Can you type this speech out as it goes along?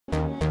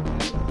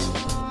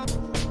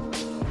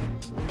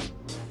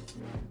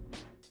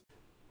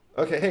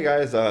Okay, hey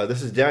guys,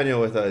 this is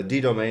Daniel with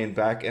D Domain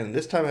back, and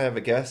this time I have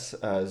a guest,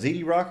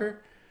 ZD Rocker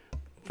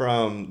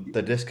from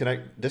the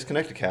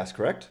Disconnected Cast,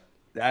 correct?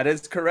 That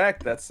is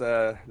correct. That's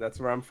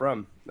where I'm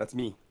from. That's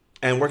me.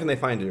 And where can they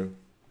find you?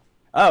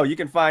 Oh, you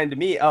can find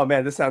me. Oh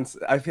man, this sounds.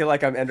 I feel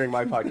like I'm entering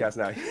my podcast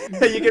now.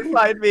 You can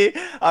find me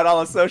on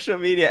all the social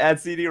media at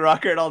CD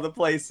Rocker at all the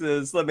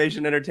places,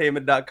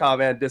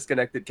 SlimNationEntertainment.com and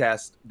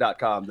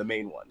DisconnectedCast.com, the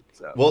main one.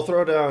 So We'll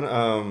throw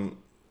down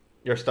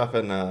your stuff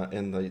in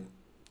the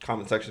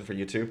comment section for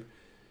YouTube.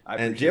 I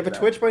And do you have appreciate a that.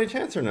 Twitch by any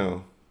chance or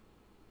no?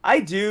 I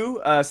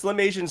do Slim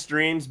Asian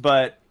streams,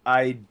 but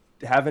I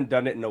haven't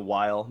done it in a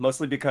while.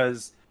 Mostly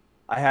because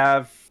I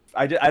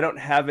don't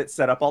have it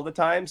set up all the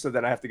time, so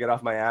then I have to get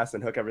off my ass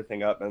and hook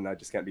everything up, and I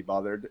just can't be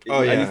bothered.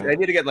 Oh yeah, I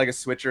need to get like a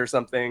switcher or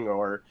something,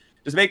 or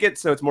just make it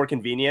so it's more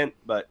convenient.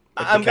 But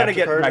like the I'm gonna capture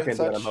get card back and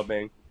into it. such. I'm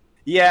hoping.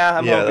 Yeah,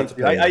 I'm Yeah, hoping that's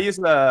to. I pain. use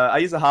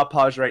the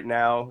Hopaj right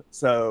now,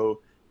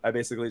 so I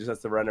basically just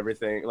have to run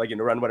everything, like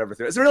run whatever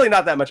through. It's really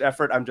not that much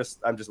effort. I'm just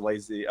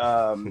lazy.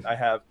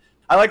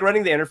 I like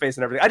running the interface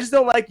and everything. I just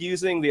don't like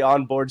using the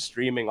onboard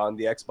streaming on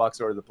the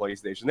Xbox or the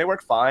PlayStation. They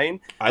work fine,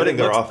 I but think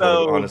it they're looks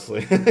awful, so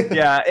honestly.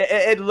 yeah,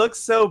 it looks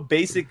so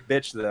basic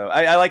bitch though.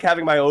 I like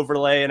having my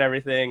overlay and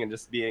everything and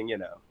just being,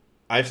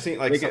 I've seen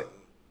like make it.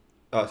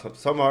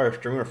 some of our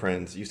streamer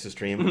friends used to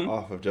stream Mhm.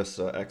 off of just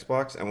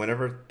Xbox, and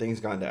whenever things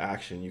got into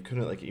action, you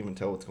couldn't like even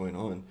tell what's going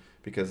on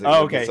because it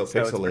Oh, would get okay, so so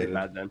it's pretty pixelated.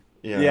 bad then.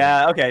 Yeah,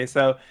 Yeah, okay,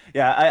 so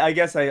yeah, I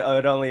guess I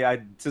would only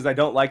I since I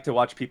don't like to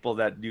watch people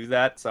that do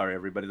that. Sorry,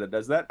 everybody that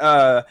does that.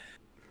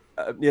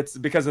 It's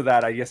because of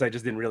that. I guess I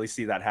just didn't really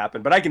see that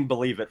happen, but I can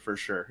believe it for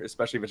sure,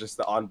 especially if it's just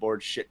the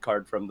onboard shit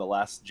card from the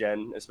last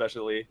gen.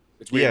 Especially,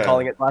 it's weird yeah.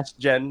 calling it last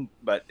gen,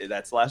 but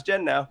that's last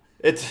gen now.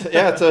 It's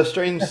a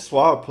strange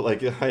swap.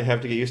 Like I have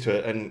to get used to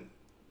it, and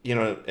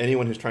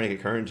anyone who's trying to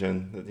get current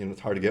gen, it's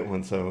hard to get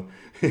one. So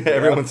Yeah.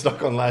 everyone's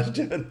stuck on last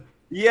gen.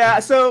 Yeah,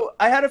 so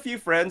I had a few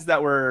friends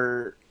that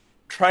were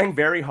trying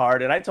very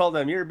hard, and I told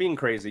them, "You're being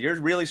crazy. You're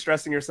really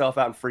stressing yourself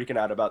out and freaking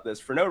out about this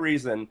for no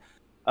reason."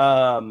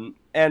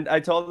 And I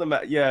told them,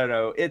 "Yeah,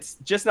 no, it's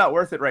just not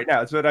worth it right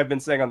now." It's what I've been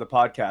saying on the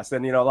podcast,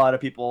 and a lot of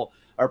people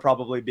are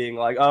probably being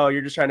like, "Oh,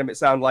 you're just trying to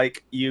sound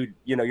like you're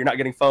not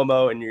getting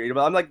FOMO," and you're.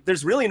 But I'm like,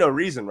 "There's really no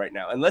reason right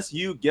now, unless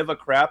you give a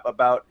crap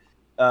about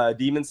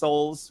Demon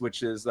Souls,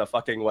 which is a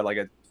fucking what like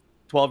a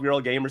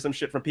 12-year-old game or some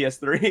shit from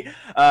PS3,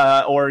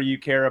 or you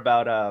care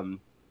about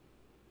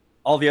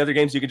all the other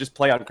games you could just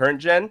play on current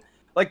gen.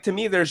 Like to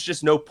me, there's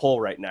just no pull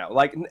right now.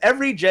 Like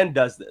every gen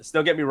does this.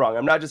 Don't get me wrong.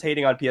 I'm not just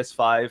hating on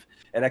PS5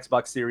 and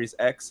Xbox Series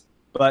X,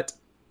 but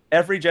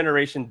every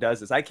generation does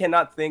this. I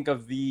cannot think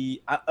of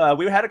we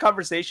had a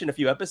conversation a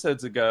few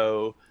episodes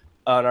ago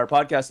on our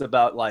podcast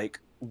about like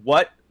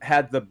what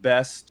had the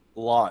best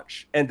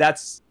launch, and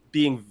that's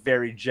being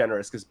very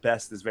generous because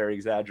best is very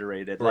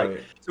exaggerated. Like,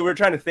 Right. so we're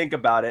trying to think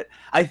about it.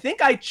 I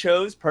think I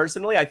chose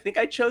personally. I think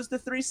I chose the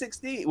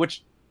 360,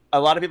 which a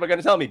lot of people are going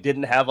to tell me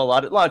didn't have a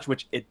lot at launch,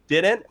 which it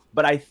didn't.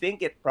 But I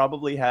think it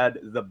probably had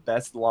the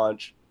best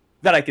launch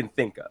that I can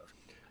think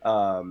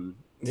of.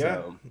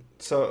 Yeah. So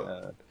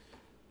So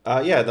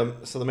uh, yeah.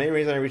 The main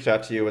reason I reached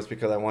out to you was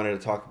because I wanted to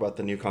talk about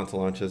the new console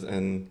launches,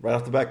 and right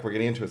off the back we're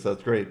getting into it, so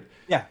that's great.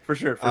 yeah, for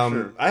sure, for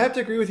sure. I have to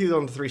agree with you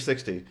on the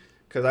 360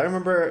 because I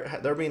remember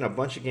there being a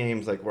bunch of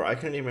games like where I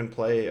couldn't even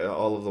play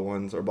all of the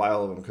ones or buy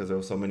all of them because there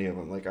was so many of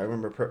them. Like I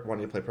remember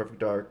wanting to play Perfect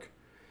Dark.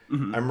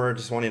 Hmm. I remember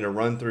just wanting to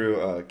run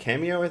through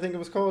Cameo, I think it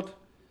was called.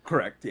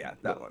 Correct. Yeah,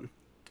 that one.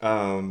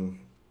 Um,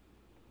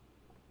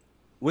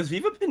 Was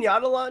Viva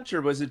Pinata launch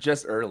or was it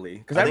just early?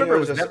 Because I I think it remember it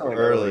was was just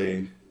definitely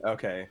early.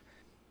 Okay.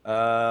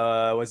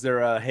 Was there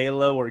a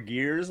Halo or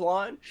Gears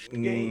launch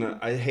game?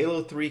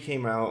 Halo 3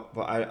 came out,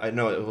 but I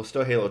know it was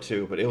still Halo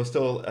 2, but it was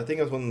still, I think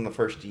it was within the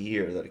first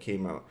year that it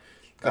came out.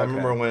 I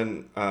remember Okay.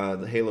 when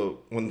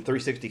when the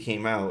 360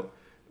 came out,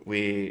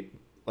 we,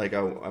 like,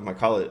 I might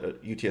call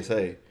it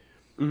UTSA,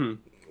 Hmm.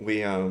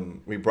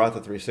 we brought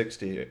the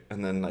 360,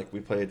 and then, like, we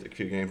played a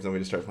few games, and we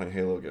just started playing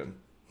Halo again.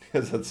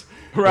 Because that's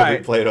what we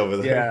Right. played over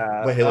there.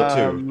 Yeah. But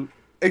Halo 2.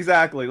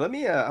 Exactly. Let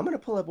me. I'm gonna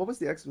pull up. What was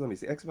the X? Let me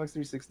see. Xbox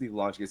 360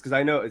 launch games because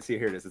I know. See,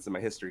 here it is. It's in my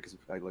history because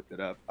I looked it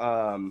up.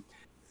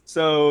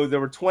 So there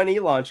were 20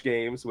 launch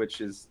games, which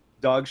is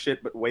dog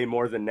shit, but way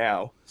more than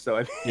now. So I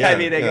mean, I Yeah,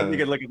 mean, yeah. you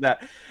could look at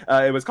that.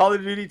 It was Call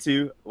of Duty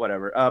 2,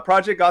 whatever.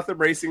 Project Gotham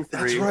Racing 3.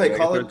 That's right, I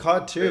guess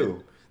COD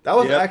 2. That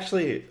was Yep.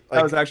 actually, That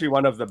like, was actually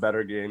one of the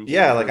better games.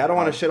 yeah, like, For I don't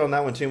want to COD. shit on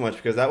that one too much,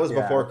 because that was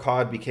Yeah. before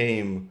COD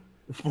became...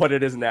 What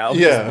it is now. Just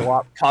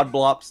Yeah. COD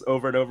blops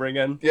over and over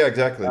again. Yeah,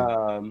 exactly.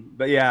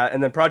 But yeah,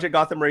 and then Project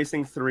Gotham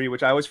Racing 3,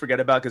 which I always forget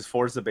about because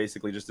Forza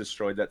basically just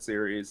destroyed that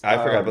series. I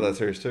forgot about that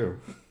series too.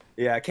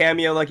 Yeah,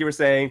 Cameo, like you were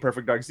saying,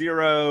 Perfect Dark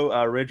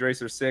Zero, Ridge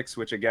Racer 6,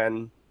 which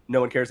again, no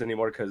one cares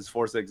anymore because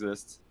Forza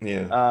exists.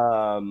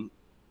 Yeah.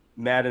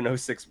 Madden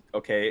 '06,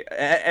 okay.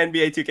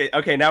 NBA 2K,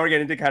 okay, now we're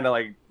getting into kind of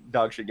like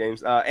dog shit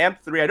games.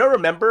 Amp 3, I don't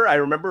remember.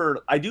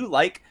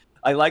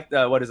 I liked,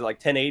 what is it, like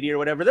 1080 or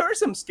whatever. There were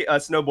some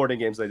snowboarding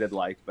games I did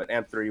like, but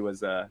Amp 3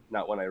 was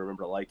not one I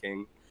remember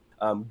liking.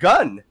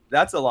 Gun,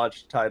 that's a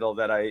launch title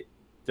that I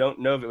don't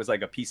know if it was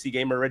like a PC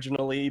game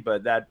originally,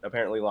 but that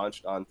apparently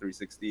launched on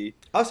 360.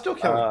 I'll still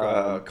count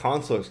Um,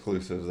 console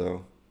exclusives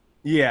though.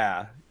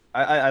 yeah,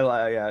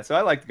 yeah. So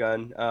I liked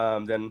Gun.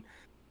 Then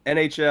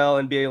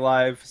NHL, NBA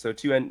Live, so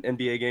two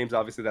NBA games.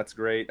 Obviously, that's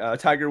great.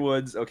 Tiger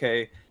Woods,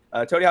 okay.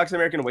 Tony Hawk's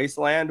American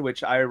Wasteland,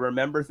 which I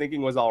remember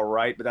thinking was all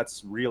right, but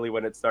that's really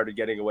when it started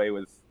getting away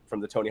with from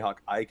the Tony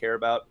Hawk I care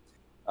about.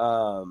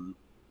 Um,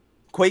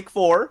 Quake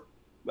 4,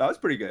 that was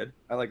pretty good.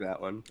 I like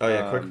that one. Oh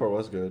yeah, Quick 4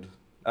 was good.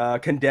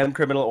 Condemned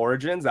Criminal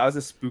Origins, that was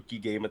a spooky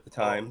game at the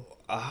time.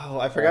 Oh,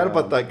 I forgot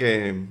about that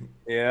game.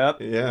 Yep.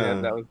 Yeah,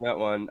 Yeah. that was that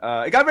one.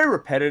 It got very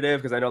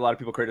repetitive because I know a lot of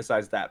people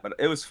criticized that, but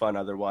it was fun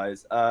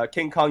otherwise.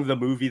 King Kong the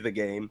movie, the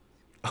game.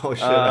 Oh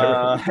shit,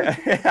 I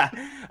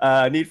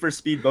remember. Need for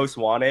Speed Most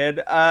Wanted.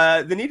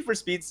 The Need for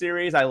Speed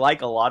series, I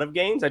like a lot of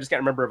games. I just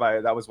can't remember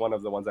if that was one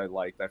of the ones I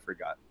liked. I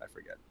forget.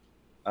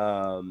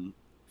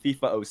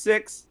 FIFA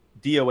 06,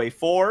 DOA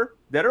 4.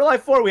 Dead or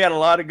Alive 4, we had a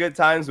lot of good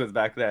times with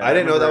back then. I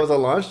didn't know that was a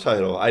launch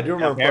title. I do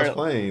remember us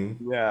playing.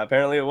 Yeah,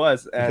 apparently it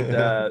was. And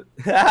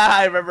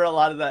I remember a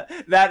lot of that.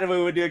 That and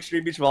we would do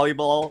Extreme Beach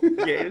Volleyball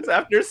games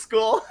after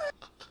school.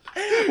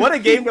 What a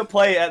game to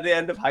play at the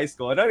end of high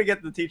school. I don't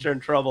get the teacher in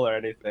trouble or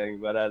anything,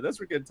 but those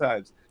were good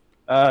times.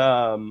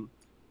 Tom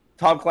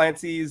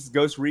Clancy's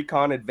Ghost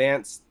Recon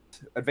Advanced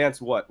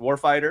what?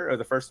 Warfighter, or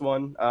the first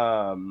one.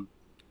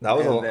 That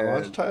was a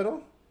launch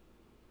title?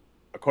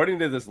 According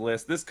to this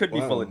list, this could be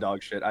full of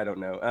dog shit. I don't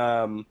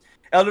know.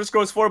 Elder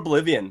Scrolls 4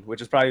 Oblivion,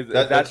 which is probably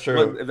that's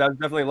true. That was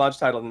definitely a launch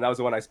title, and that was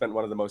the one I spent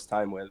one of the most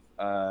time with.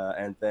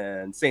 And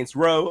then Saints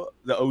Row,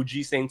 the OG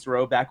Saints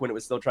Row, back when it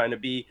was still trying to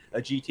be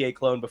a GTA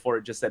clone before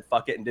it just said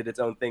fuck it and did its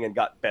own thing and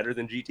got better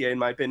than GTA in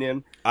my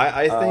opinion.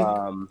 I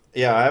think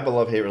yeah, I have a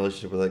love-hate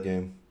relationship with that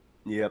game.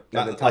 Yep.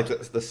 Not like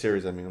the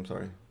series. I mean, I'm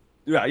sorry.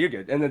 Yeah, you're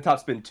good. And then Top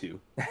Spin 2.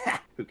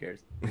 Who cares?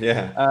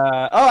 Yeah.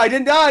 I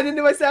didn't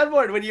do my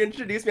soundboard. When you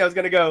introduced me, I was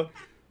gonna go.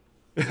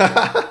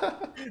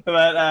 but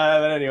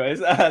anyways,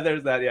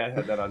 there's that. Yeah, I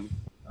had that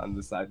on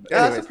the side. But yeah,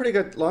 anyways. that's a pretty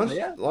good launch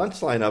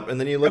lineup. And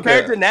then you look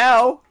compared to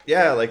now.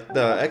 Yeah, like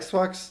the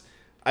Xbox.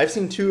 I've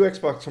seen 2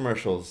 Xbox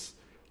commercials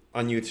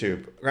on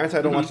YouTube. Granted,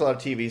 I don't watch a lot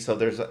of TV, so if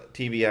there's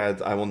TV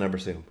ads, I will never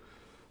see them.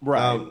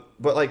 Right.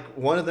 But like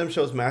one of them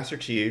shows Master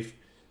Chief,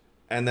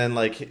 and then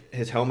like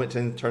his helmet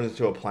turns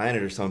into a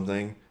planet or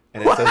something,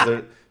 and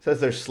it says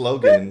their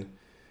slogan,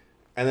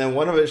 and then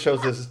one of it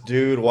shows this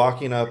dude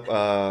walking up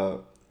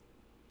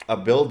a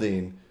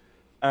building,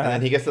 and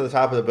then he gets to the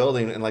top of the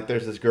building, and like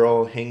there's this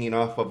girl hanging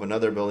off of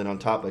another building on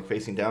top, like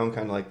facing down,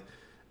 kind of like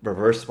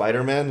reverse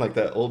Spider-Man, like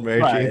that old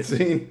Mary Jane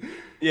scene.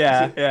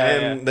 Yeah.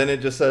 And then it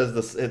just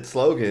says its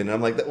slogan, and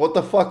I'm like, what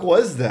the fuck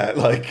was that?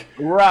 Like,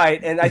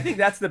 right. And I think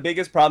that's the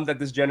biggest problem that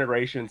this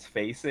generation's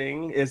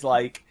facing is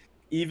like,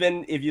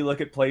 even if you look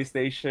at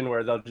PlayStation,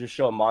 where they'll just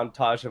show a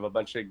montage of a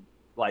bunch of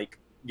like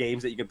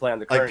games that you can play on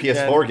the current like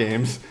PS4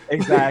 games.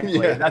 Exactly.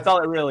 Yeah. That's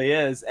all it really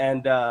is.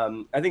 And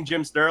I think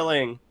Jim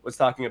Sterling was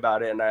talking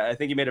about it, and I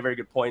think he made a very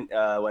good point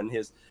when he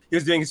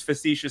was doing his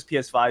facetious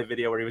PS5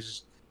 video where he was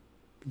just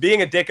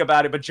being a dick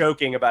about it, but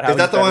joking about how. Is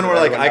that the one where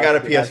like I got a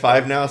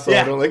PS5 now, so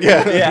I don't like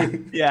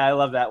yeah, I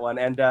love that one.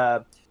 And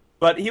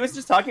but he was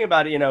just talking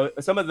about it. You know,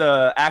 some of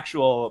the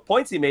actual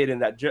points he made in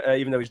that,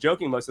 even though he's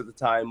joking most of the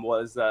time,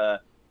 was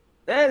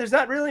there's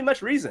not really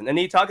much reason. And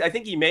he talked. I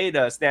think he made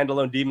a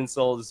standalone Demon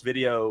Souls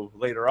video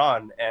later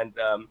on, and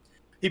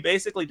he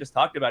basically just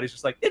talked about it. He's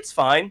just like, it's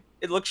fine.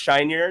 It looks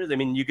shinier. I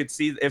mean, you could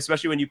see,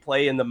 especially when you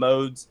play in the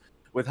modes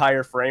with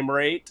higher frame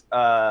rate,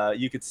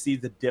 you could see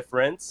the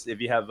difference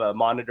if you have a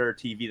monitor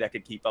TV that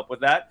could keep up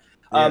with that.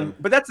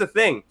 But that's the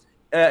thing,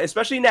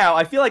 especially now.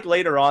 I feel like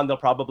later on they'll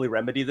probably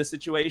remedy the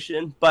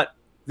situation, but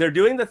they're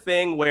doing the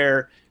thing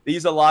where they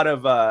use a lot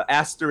of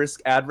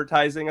asterisk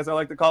advertising, as I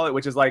like to call it,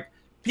 which is like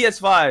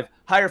PS5,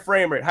 higher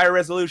frame rate, higher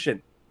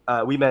resolution.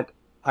 We meant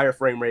higher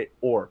frame rate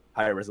or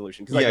higher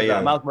resolution. Because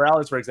like Miles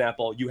Morales, for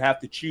example, you have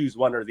to choose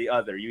one or the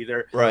other. You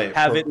either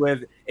have it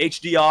with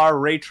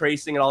HDR, ray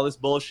tracing, and all this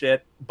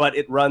bullshit, but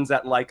it runs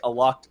at like a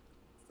locked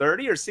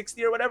 30 or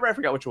 60 or whatever. I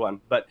forgot which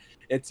one, but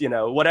it's, you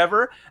know,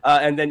 whatever.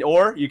 And then,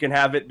 or you can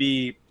have it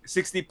be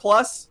 60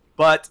 plus,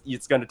 but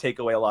it's going to take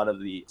away a lot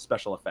of the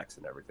special effects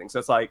and everything. So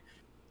it's like,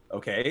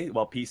 okay,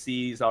 well,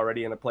 PC's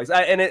already in a place.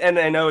 And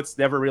I know it's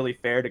never really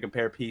fair to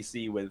compare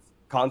PC with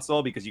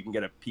console, because you can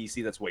get a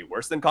PC that's way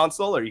worse than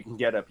console, or you can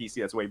get a PC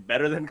that's way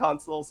better than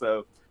console.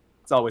 So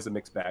it's always a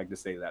mixed bag to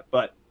say that.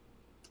 But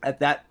at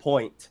that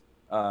point,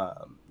 you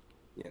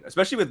know,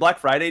 especially with Black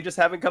Friday just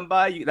having come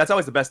by, that's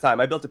always the best time.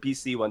 I built a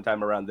PC one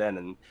time around then,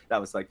 and that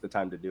was like the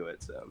time to do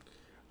it. So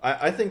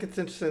I think it's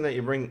interesting that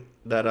you bring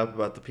that up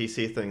about the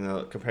PC thing,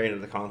 though, comparing it to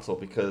the console,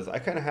 because I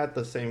kind of had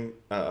the same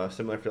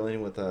similar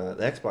feeling with the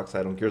Xbox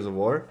side on Gears of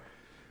War,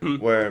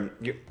 where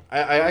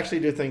I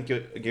actually do think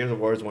Gears of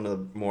War is one of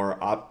the more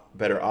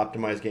better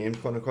optimized games,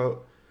 quote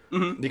unquote,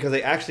 because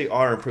they actually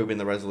are improving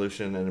the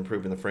resolution and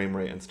improving the frame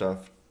rate and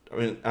stuff. I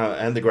mean,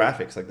 and the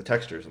graphics, like the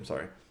textures. I'm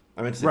sorry,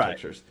 I meant to say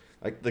textures.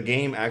 Like the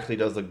game actually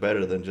does look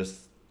better than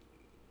just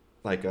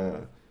like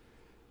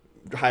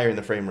higher in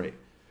the frame rate,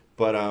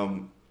 but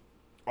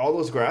all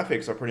those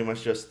graphics are pretty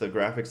much just the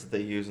graphics that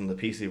they use in the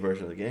PC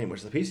version of the game,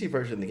 which the PC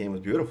version of the game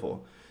was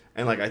beautiful.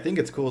 And like I think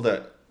it's cool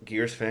that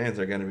Gears fans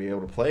are going to be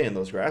able to play in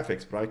those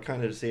graphics, but I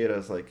kind of see it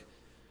as like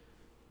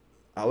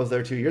I was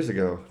there 2 years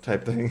ago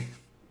type thing.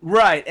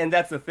 Right, and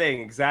that's the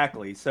thing,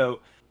 exactly.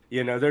 So,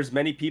 you know, there's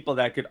many people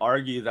that could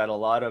argue that a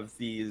lot of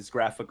these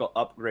graphical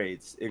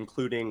upgrades,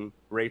 including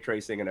ray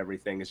tracing and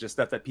everything, is just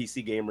stuff that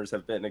PC gamers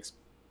have been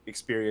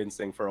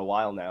experiencing for a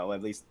while now,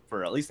 at least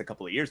a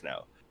couple of years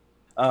now.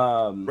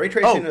 Ray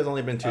tracing has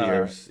only been 2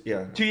 years.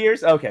 Yeah. 2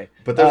 years? Okay.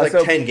 But there's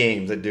like 10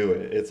 games that do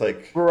it. It's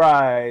like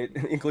right,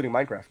 including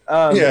Minecraft.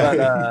 Yeah.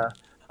 But,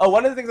 oh,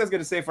 one of the things I was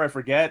going to say before I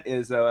forget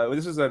is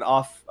this was an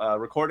off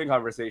recording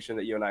conversation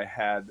that you and I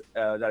had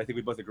that I think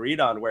we both agreed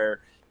on,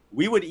 where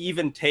we would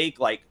even take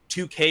like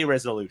 2K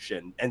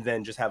resolution and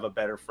then just have a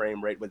better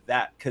frame rate with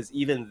that, because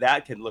even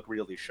that can look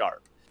really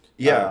sharp.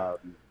 Yeah.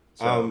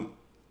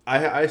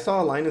 I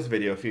saw a Linus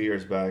video a few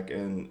years back,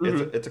 and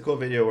it's a cool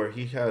video where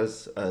he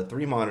has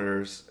 3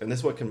 monitors, and this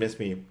is what convinced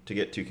me to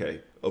get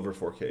 2K over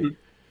 4K.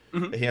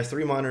 He has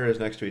 3 monitors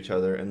next to each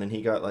other, and then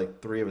he got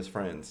like 3 of his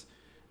friends,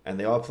 and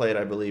they all played,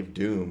 I believe,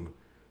 Doom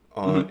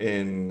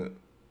in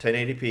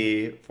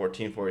 1080p,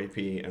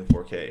 1440p, and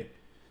 4K.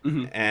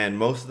 And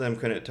most of them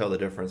couldn't tell the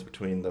difference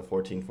between the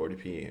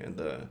 1440p and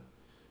the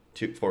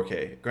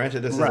 4K.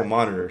 Granted, this is a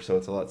monitor, so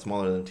it's a lot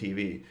smaller than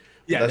TV.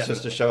 Yeah, that's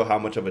definitely. Just to show how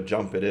much of a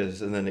jump it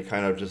is, and then it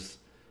kind of just,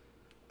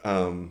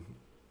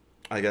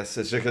 I guess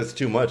it's just it's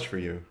too much for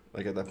you,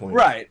 like at that point.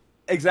 Right,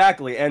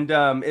 exactly, and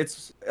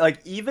it's like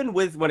even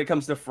with when it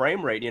comes to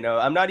frame rate, you know,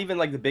 I'm not even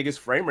like the biggest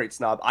frame rate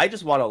snob. I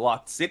just want a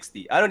locked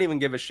 60. I don't even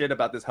give a shit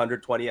about this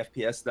 120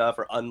 FPS stuff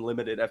or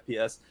unlimited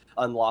FPS,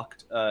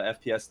 unlocked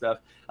FPS stuff.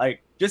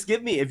 Like, just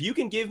if you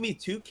can give me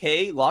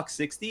 2K locked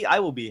 60, I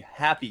will be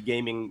happy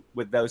gaming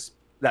with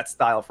that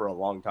style for a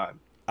long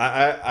time.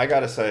 I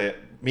gotta say,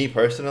 me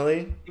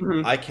personally,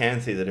 I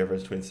can see the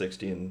difference between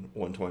 60 and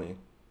 120.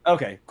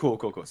 Okay, cool.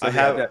 So I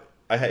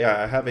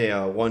have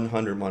a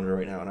 100 monitor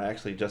right now, and I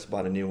actually just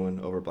bought a new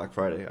one over Black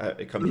Friday.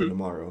 It comes in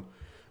tomorrow.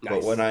 Nice.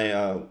 But when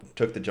I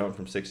took the jump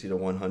from 60 to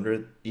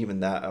 100,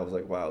 even that, I was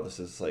like, wow, this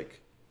is like,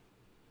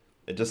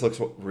 it just looks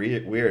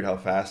weird how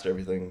fast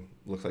everything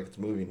looks like it's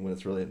moving when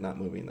it's really not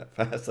moving that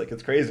fast. Like,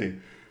 it's crazy.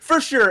 For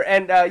sure,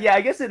 and yeah,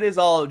 I guess it is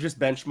all just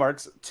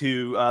benchmarks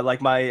to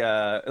like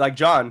my like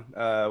John,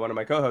 one of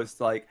my co-hosts.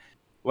 Like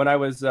when I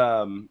was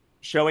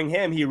showing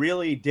him, he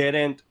really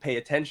didn't pay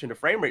attention to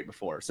frame rate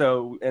before.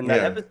 So in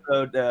that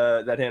episode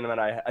that him and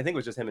I think it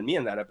was just him and me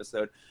in that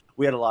episode,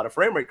 we had a lot of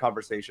frame rate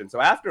conversation.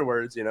 So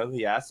afterwards, you know,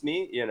 he asked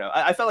me, you know,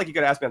 I felt like he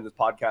could ask me on this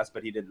podcast,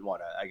 but he didn't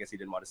want to. I guess he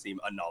didn't want to seem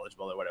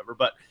unknowledgeable or whatever.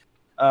 But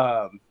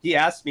he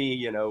asked me,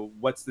 you know,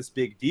 what's this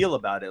big deal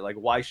about it? Like,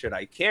 why should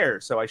I care?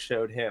 So I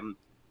showed him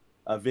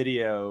a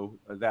video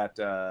that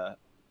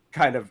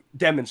kind of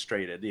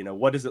demonstrated, you know,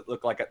 what does it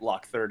look like at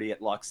lock 30,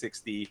 at lock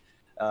 60.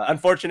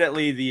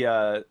 Unfortunately,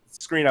 the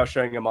screen I was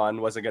showing him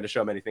on wasn't going to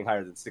show him anything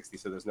higher than 60,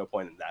 so there's no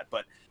point in that.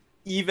 But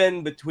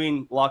even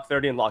between lock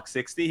 30 and lock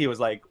 60, he was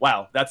like,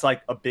 wow, that's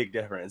like a big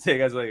difference. He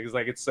was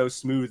like, it's so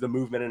smooth, the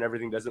movement and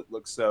everything doesn't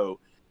look so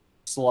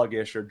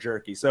sluggish or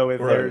jerky. So if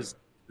there's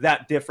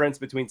that difference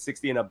between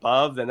 60 and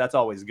above, then that's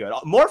always good.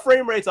 More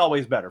frame rate's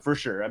always better, for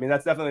sure. I mean,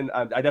 that's definitely,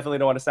 I definitely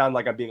don't want to sound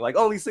like I'm being like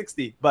only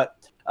 60, but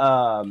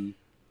well,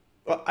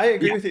 I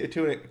agree with you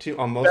too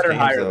on most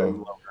games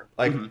though.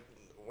 Like,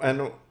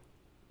 and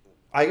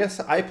I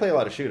guess I play a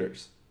lot of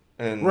shooters,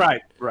 and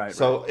right.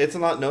 So it's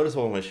not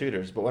noticeable with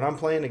shooters, but when I'm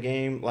playing a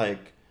game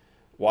like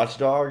Watch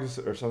Dogs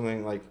or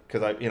something, like,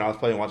 because I was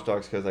playing Watch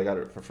Dogs because I got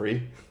it for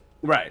free.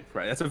 Right.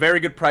 That's a very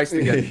good price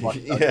to get.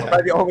 Yeah.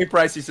 Probably the only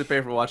price you should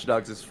pay for Watch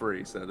Dogs is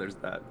free, so there's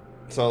that.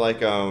 So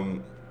like,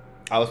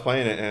 I was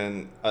playing it,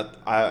 and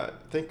I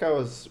think I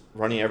was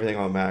running everything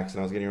on max,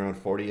 and I was getting around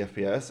 40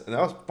 FPS, and that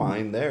was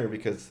fine there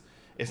because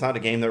it's not a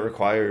game that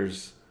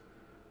requires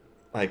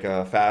like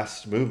a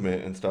fast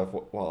movement and stuff,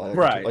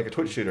 like a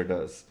Twitch shooter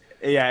does.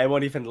 Yeah, it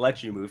won't even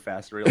let you move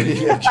fast, really.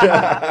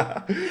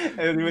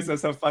 It was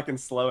so fucking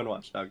slow in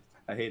Watch Dogs.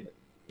 I hate it.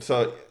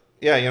 So.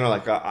 Yeah, you know,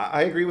 like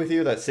I agree with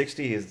you that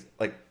 60 is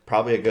like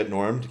probably a good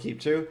norm to keep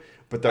to,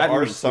 but there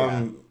are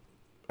some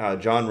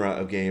genre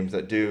of games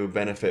that do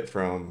benefit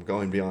from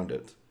going beyond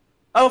it.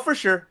 Oh, for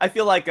sure. I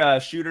feel like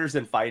shooters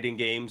and fighting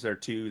games are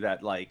two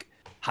that like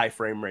high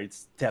frame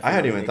rates. Definitely. I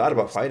hadn't even thought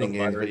about fighting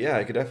games, but yeah,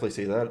 I could definitely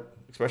see that,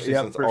 especially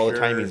since all the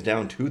timing's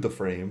down to the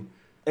frame.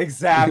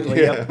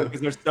 Exactly.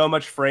 Because there's so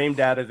much frame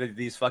data that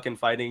these fucking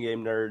fighting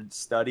game nerds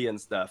study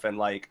and stuff, and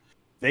like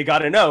they got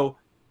to know.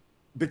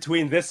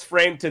 Between this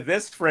frame to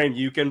this frame,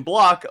 you can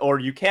block or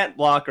you can't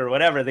block or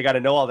whatever. They got to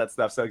know all that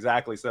stuff. So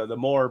exactly. So the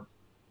more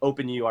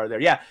open you are there.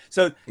 Yeah.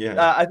 So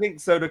I think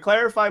so. To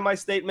clarify my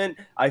statement,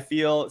 I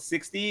feel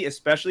 60,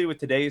 especially with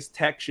today's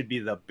tech, should be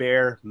the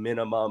bare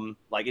minimum.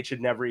 Like it should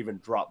never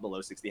even drop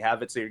below 60.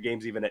 Have it so your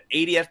game's even at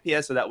 80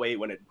 FPS. So that way,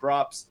 when it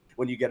drops,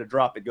 when you get a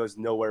drop, it goes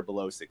nowhere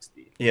below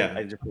 60. Yeah.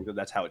 I just think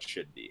that's how it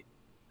should be.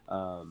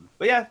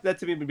 But yeah, that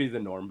to me would be the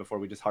norm before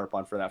we just harp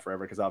on for that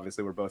forever. Because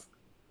obviously we're both,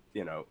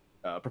 you know,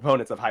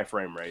 proponents of high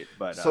frame rate.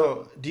 But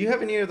so, do you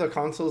have any of the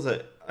consoles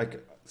that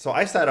like? So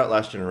I sat out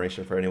last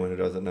generation. For anyone who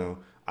doesn't know,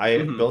 I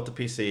built a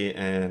PC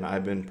and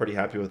I've been pretty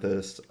happy with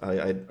this.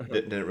 I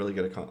didn't really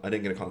get I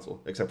didn't get a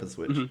console except for the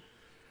Switch.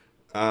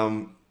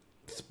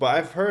 But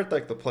I've heard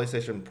like the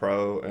PlayStation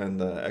Pro and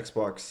the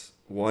Xbox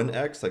One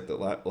X, like the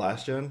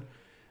last gen,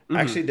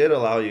 actually did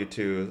allow you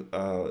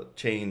to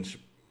change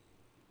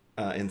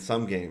in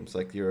some games,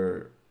 like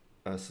your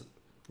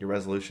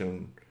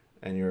resolution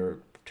and your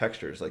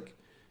textures. Like,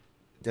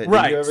 did you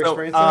ever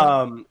experience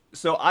that?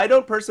 So I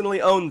don't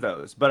personally own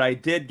those, but I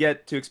did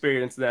get to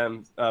experience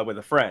them with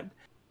a friend.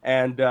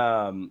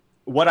 And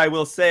what I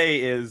will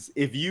say is,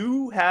 if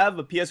you have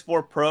a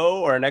PS4 Pro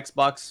or an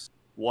Xbox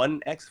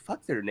One X,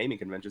 fuck their naming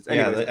conventions.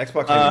 Anyways, yeah, the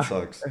Xbox naming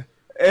sucks.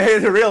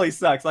 It really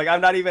sucks. Like,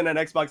 I'm not even an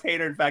Xbox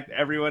hater. In fact,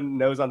 everyone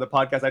knows on the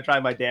podcast I try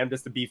my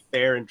damnedest to be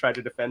fair and try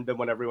to defend them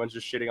when everyone's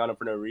just shitting on them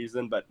for no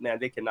reason. But man,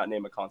 they cannot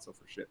name a console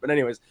for shit. But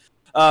anyways,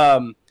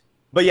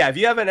 but yeah, if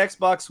you have an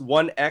Xbox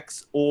One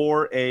X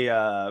or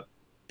a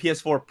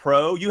PS4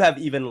 Pro, you have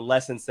even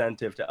less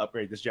incentive to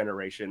upgrade this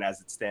generation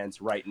as it stands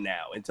right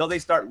now. Until they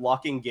start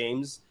locking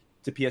games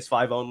to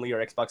PS5 only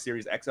or Xbox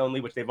Series X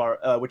only, which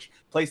which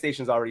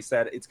PlayStation's already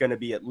said it's going to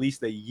be at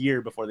least a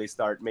year before they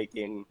start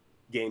making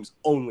games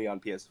only on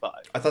PS5.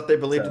 I thought they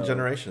believed in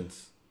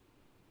generations.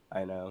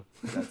 I know.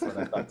 That's what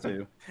I thought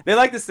too. They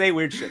like to say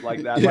weird shit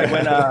like that. Like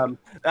when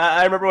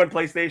I remember when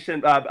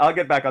PlayStation I'll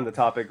get back on the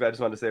topic, but I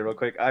just wanted to say real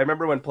quick. I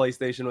remember when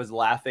PlayStation was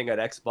laughing at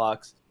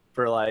Xbox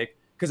for like,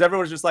 because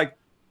everyone was just like,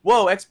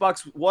 whoa,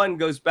 Xbox One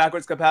goes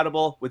backwards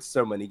compatible with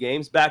so many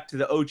games back to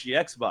the OG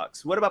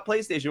Xbox. What about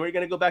PlayStation? We're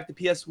going to go back to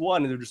PS1.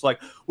 And they're just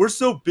like, we're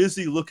so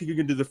busy looking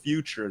into the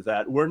future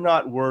that we're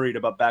not worried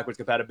about backwards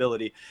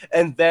compatibility.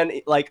 And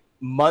then like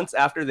months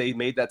after they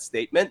made that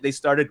statement, they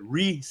started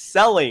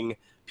reselling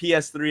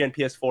PS3 and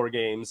PS4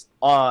 games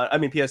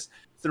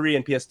PS3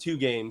 and PS2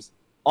 games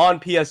on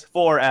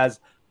PS4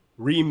 as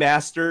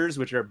remasters,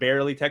 which are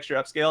barely texture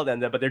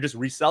upscaled, but they're just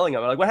reselling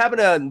them. Like, what happened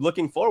to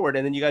looking forward?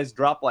 And then you guys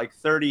drop like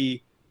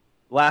 30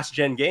 last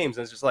gen games,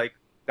 and it's just like,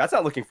 that's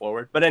not looking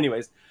forward. But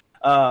anyways,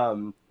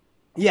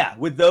 yeah,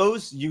 with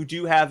those you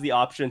do have the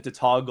option to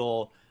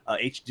toggle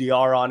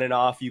HDR on and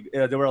off.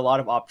 There were a lot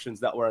of options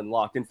that were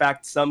unlocked. In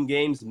fact, some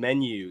games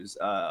menus,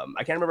 I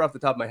can't remember off the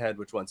top of my head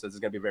which one, so this is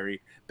going to be a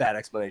very bad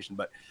explanation,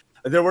 but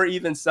there were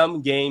even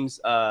some games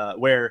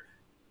where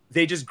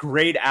they just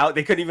grayed out.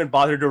 They couldn't even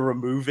bother to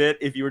remove it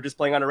if you were just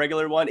playing on a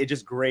regular one. It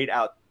just grayed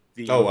out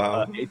the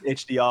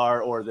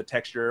HDR or the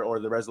texture or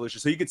the resolution,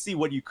 so you could see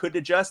what you could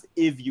adjust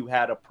if you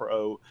had a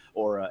Pro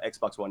or a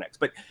Xbox One X.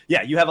 But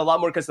yeah, you have a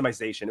lot more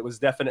customization. It was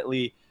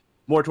definitely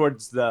more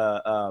towards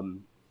the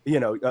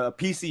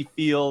PC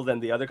feel than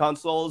the other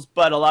consoles,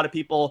 but a lot of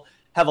people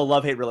have a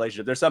love-hate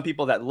relationship. There's some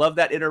people that love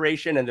that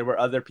iteration, and there were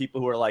other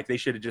people who are like, they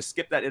should have just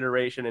skipped that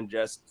iteration and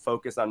just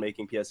focused on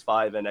making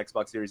PS5 and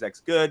Xbox Series X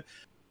good.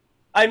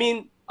 I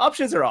mean,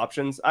 options are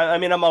options. I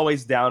mean, I'm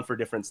always down for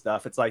different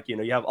stuff. It's like,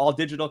 you have all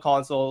digital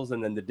consoles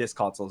and then the disc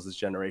consoles this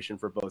generation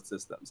for both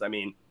systems. I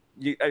mean,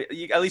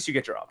 at least you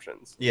get your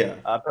options. Yeah.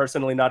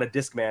 Personally, not a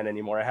disc man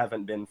anymore. I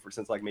haven't been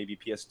since like maybe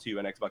PS2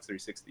 and Xbox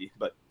 360.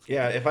 But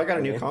yeah, if I got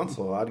a new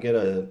console, I'd get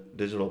a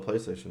digital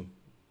PlayStation.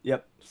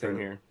 Yep, same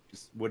here.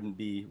 Just wouldn't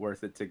be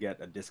worth it to get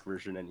a disc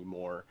version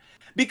anymore,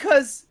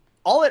 because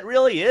all it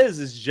really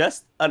is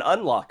just an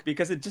unlock,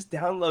 because it just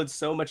downloads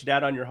so much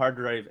data on your hard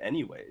drive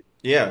anyway.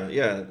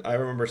 Yeah. I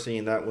remember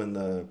seeing that when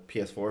the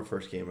PS4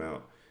 first came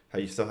out, how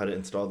you still had to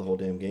install the whole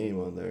damn game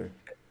on there.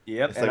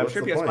 Yep, and like, I'm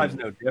sure PS5 is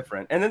no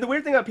different. And then the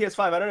weird thing about PS5,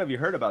 I don't know if you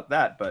heard about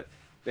that, but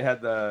they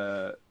had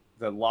the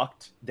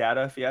locked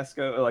data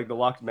fiasco, or like the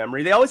locked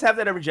memory. They always have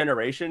that every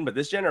generation, but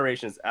this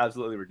generation is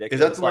absolutely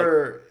ridiculous. Is that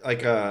where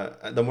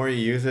the more you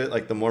use it,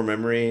 like the more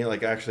memory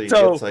actually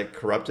gets like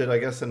corrupted, I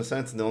guess, in a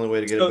sense, and the only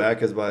way to get it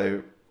back is by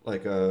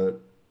like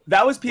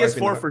that was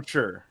PS4 for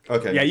sure.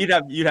 Okay. Yeah,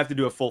 you'd have to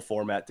do a full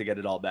format to get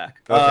it all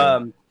back.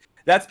 Okay.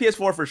 That's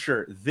PS4 for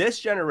sure. This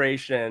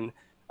generation,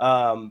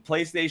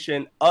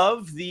 PlayStation,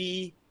 of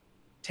the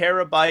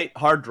terabyte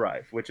hard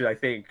drive, which I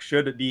think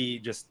should be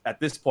just at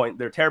this point,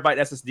 they're terabyte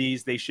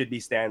SSDs. They should be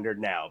standard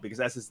now, because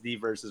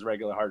SSD versus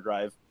regular hard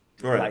drive,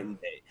 night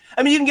and day.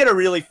 I mean, you can get a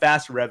really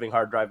fast revving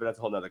hard drive, but that's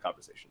a whole nother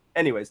conversation.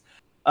 Anyways,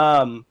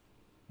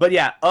 but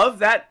yeah, of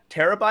that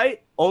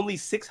terabyte, only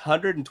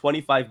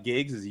 625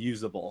 gigs is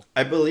usable.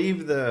 I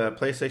believe the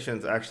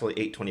PlayStation's actually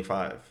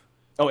 825.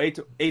 Oh,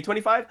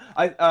 825?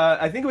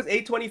 I think it was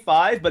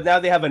 825, but now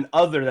they have an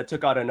other that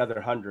took out another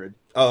 100.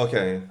 Oh,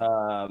 okay.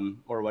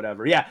 Or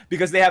whatever. Yeah,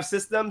 because they have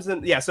systems,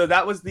 and yeah, so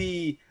that was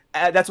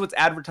that's what's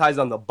advertised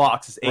on the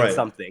box is 8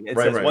 something. It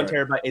says 1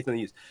 terabyte, 8 something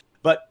used.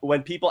 But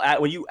when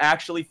when you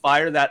actually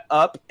fire that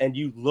up and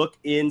you look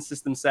in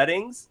system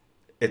settings,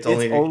 it's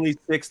only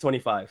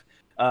 625.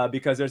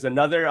 Because there's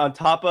another on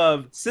top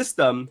of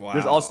system. Wow.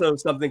 There's also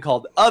something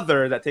called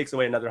other that takes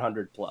away another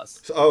 100 plus.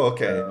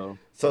 Okay.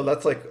 So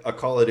that's like a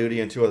Call of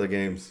Duty and 2 other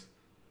games.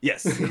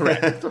 Yes,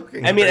 correct.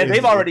 I mean, and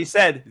they've already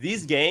said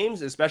these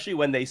games, especially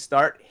when they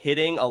start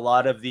hitting a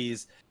lot of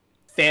these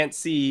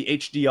fancy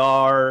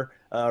HDR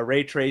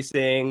ray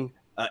tracing,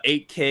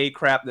 8K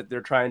crap that they're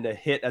trying to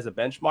hit as a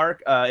benchmark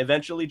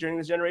eventually during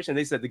this generation.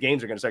 They said the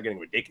games are going to start getting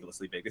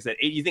ridiculously big. They said,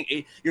 you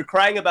think you're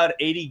crying about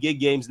 80 gig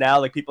games now?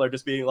 Like people are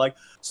just being like,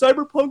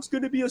 Cyberpunk's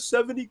going to be a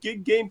 70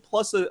 gig game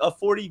plus a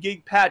 40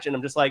 gig patch. And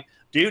I'm just like,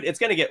 dude, it's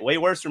going to get way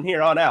worse from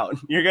here on out.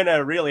 You're going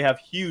to really have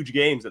huge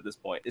games at this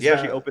point,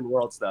 especially open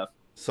world stuff.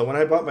 So when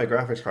I bought my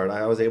graphics card,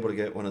 I was able to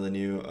get one of the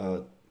new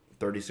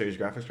 30 series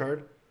graphics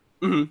card.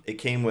 Mm-hmm. It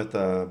came with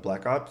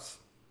Black Ops,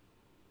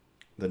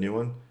 the new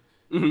one.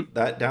 Mm-hmm.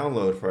 That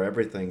download for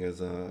everything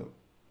is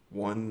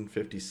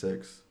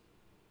 156.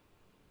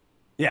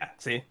 Yeah,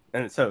 see,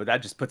 and so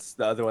that just puts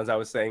the other ones I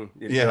was saying.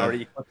 It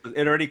already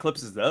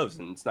eclipses those,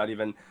 and it's not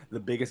even the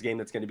biggest game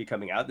that's going to be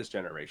coming out this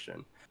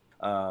generation.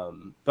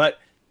 But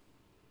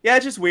yeah,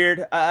 it's just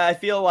weird. I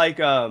feel like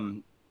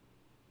I'm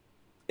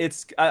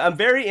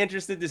very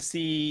interested to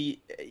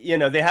see. You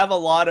know, they have a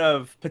lot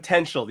of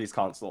potential, these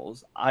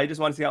consoles. I just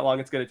want to see how long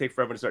it's going to take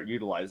for everyone to start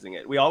utilizing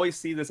it. We always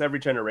see this every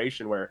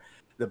generation where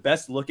the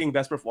best looking,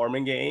 best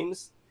performing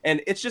games,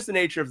 and it's just the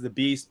nature of the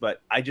beast.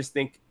 But I just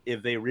think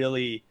if they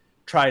really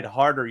tried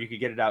harder, you could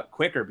get it out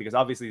quicker, because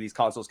obviously these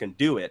consoles can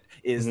do it.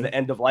 The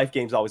end of life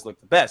games always look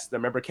the best.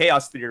 Remember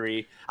Chaos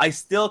Theory? I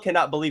still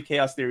cannot believe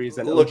Chaos Theory is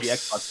an OG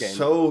Xbox game.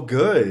 So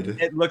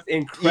good. It looks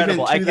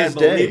incredible. I can't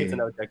believe it's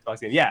an OG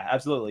Xbox game. Yeah,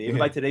 absolutely. Even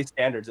by today's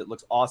standards, it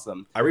looks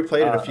awesome. I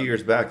replayed it a few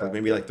years back, like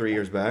maybe like 3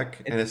 years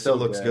back, and it still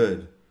looks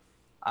good.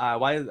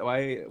 Why does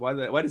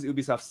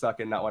Ubisoft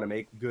suck and not want to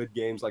make good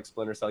games like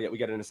Splinter Cell? Yet we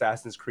get an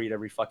Assassin's Creed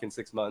every fucking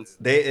 6 months.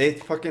 They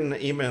fucking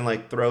even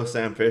like throw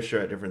Sam Fisher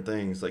at different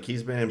things. Like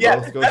he's been in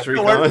both Ghost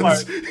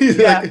Recon's. He's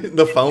like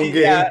the phone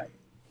game.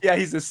 Yeah,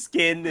 he's a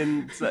skin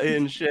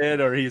and shit,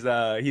 or he's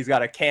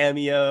got a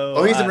cameo.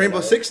 Oh, he's in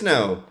Rainbow Six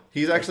now.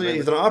 He's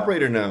an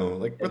operator now.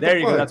 Like what there the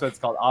you fuck? go. That's what it's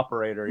called,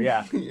 operator.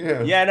 Yeah.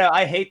 Yeah. No,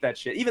 I hate that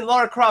shit. Even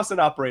Lara Croft's an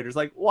operator.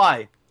 Like,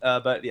 why?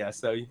 But yeah,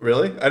 so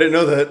really, I didn't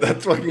know that.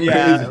 That's fucking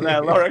crazy.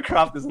 Man, Lara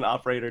Croft is an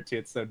operator too.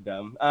 It's so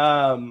dumb.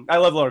 I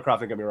love Lara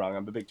Croft. Don't get me wrong.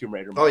 I'm a big Tomb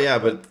Raider. Oh yeah,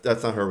 but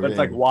that's not her. But it's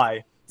like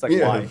why? It's like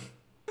why?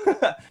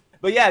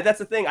 But yeah, that's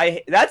the thing.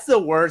 That's the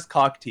worst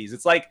cock tease.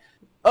 It's like,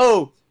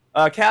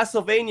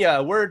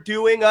 Castlevania, we're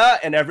doing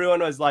and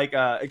everyone was like,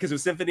 because it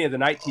was Symphony of the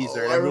Night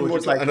teaser, and everyone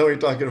was like, I know what you're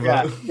talking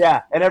about.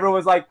 Yeah, and everyone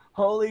was like,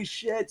 holy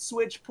shit,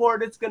 Switch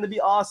port, it's gonna be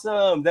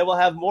awesome. Then we'll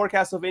have more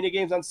Castlevania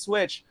games on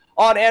Switch,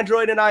 on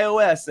Android and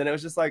iOS, and it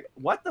was just like,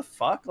 what the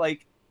fuck?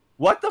 Like,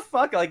 what the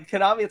fuck? Like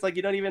Konami, it's like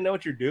you don't even know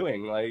what you're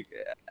doing. Like,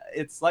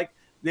 it's like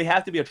they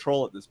have to be a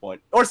troll at this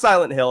point. Or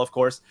Silent Hill, of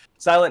course.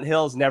 Silent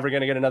Hill's never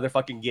gonna get another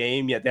fucking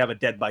game, yet they have a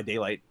Dead by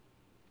Daylight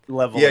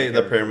level. Yeah,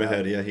 the Pyramid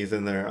Head. Yeah, he's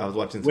in there. I was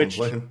watching someone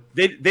play him.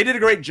 They did a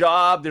great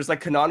job. There's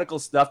like canonical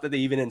stuff that they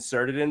even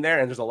inserted in there,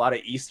 and there's a lot of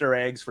Easter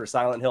eggs for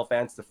Silent Hill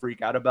fans to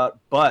freak out about.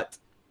 But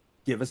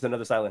give us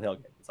another Silent Hill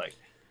game. It's like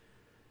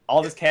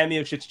all this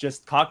cameo shit's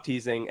just cock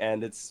teasing,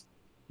 and it's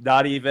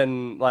not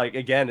even like,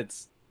 again,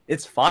 it's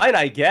fine,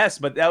 I guess,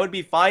 but that would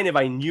be fine if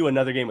I knew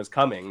another game was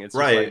coming. It's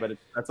right, like, but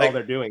that's all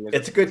they're doing.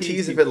 It's a good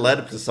tease if it led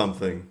up to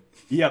something.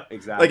 Yep,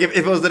 exactly. Like if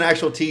it was an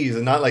actual tease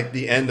and not like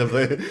the end of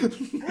the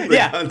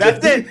yeah, content.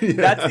 That's it.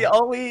 Yeah.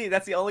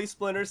 That's the only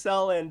Splinter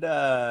Cell and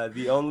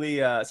the only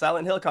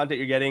Silent Hill content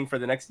you're getting for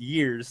the next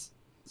years.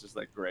 It's just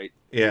like great.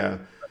 Yeah.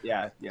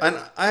 Yeah. And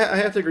I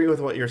have to agree with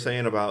what you're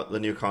saying about the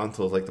new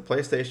consoles. Like the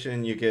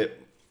PlayStation, you get,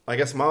 I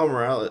guess Miles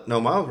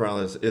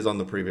Morales is on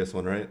the previous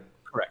one, right?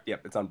 Correct.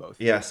 Yep, it's on both.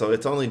 Yeah, so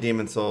it's only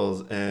Demon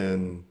Souls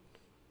and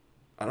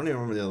I don't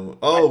even remember the other one.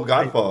 Oh,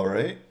 Godfall,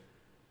 right?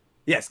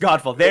 Yes,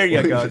 Godfall. There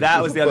you go.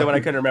 That was the other one I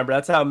couldn't remember.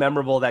 That's how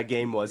memorable that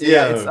game was.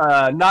 Yeah,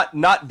 it's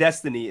not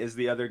Destiny is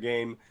the other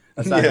game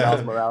aside from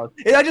Miles Morales.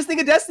 And I just think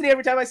of Destiny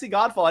every time I see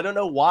Godfall. I don't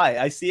know why.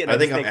 I see it and I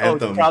just think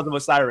Anthem. Trials of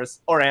Osiris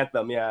or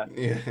Anthem. Yeah.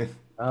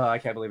 Oh, I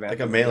can't believe Anthem.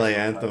 Like a melee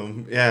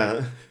Anthem.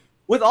 Yeah.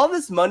 With all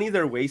this money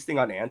they're wasting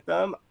on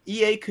Anthem,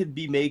 EA could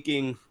be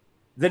making.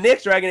 The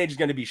next Dragon Age is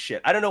going to be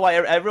shit. I don't know why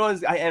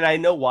and I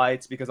know why.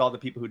 It's because all the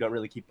people who don't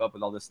really keep up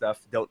with all this stuff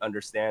don't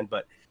understand,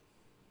 but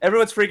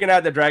everyone's freaking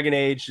out that Dragon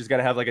Age is going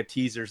to have like a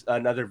teaser,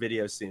 another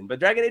video soon. But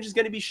Dragon Age is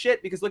going to be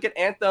shit because look at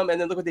Anthem and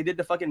then look what they did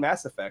to fucking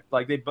Mass Effect.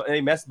 Like they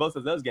messed both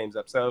of those games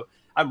up. So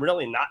I'm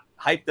really not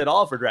hyped at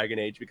all for Dragon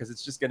Age because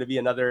it's just going to be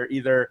another,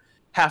 either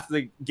half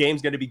the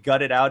game's going to be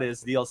gutted out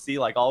as DLC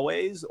like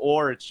always,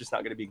 or it's just not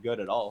going to be good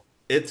at all.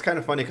 It's kind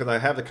of funny because I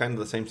have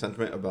the same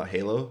sentiment about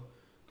Halo.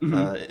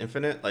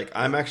 Infinite. Like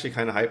I'm actually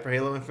kind of hyped for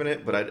Halo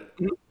Infinite, but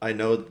I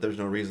know that there's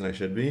no reason I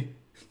should be.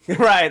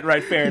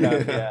 right, fair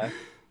enough. Yeah.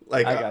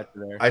 Like I got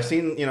you there. I've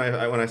seen,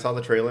 when I saw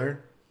the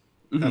trailer,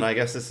 and I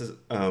guess this is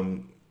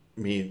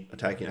me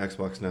attacking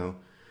Xbox now.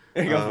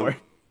 Go for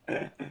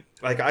it.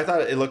 Like I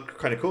thought it looked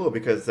kind of cool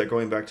because they're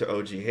going back to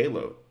OG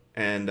Halo,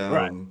 and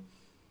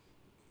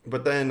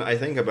but then I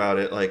think about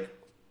it, like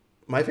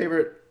my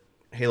favorite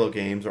Halo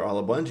games are all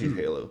of Bungie's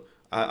Halo.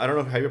 I don't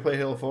know, have you ever played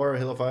Halo 4 or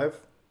Halo 5?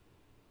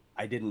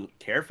 I didn't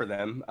care for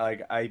them.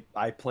 Like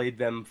I played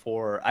them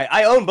for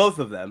I own both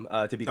of them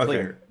to be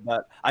clear,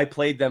 but I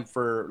played them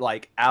for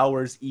like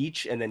hours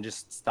each and then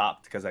just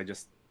stopped because I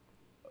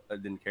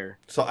didn't care.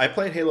 So I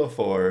played Halo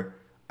 4.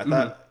 I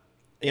thought,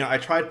 I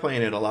tried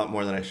playing it a lot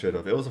more than I should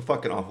have. It was a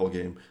fucking awful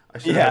game. I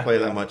shouldn't have Yeah,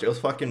 played that much. It was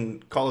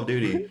fucking Call of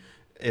Duty,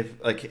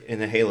 if like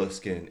in a Halo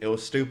skin. It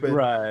was stupid.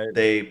 right.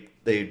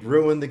 They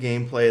ruined the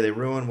gameplay. They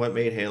ruined what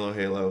made Halo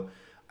Halo.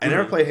 I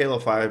never played Halo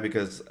 5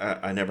 because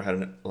I never had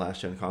a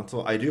last gen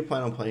console. I do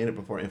plan on playing it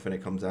before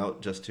Infinite comes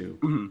out just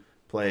to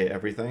play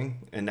everything.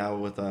 And now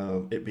with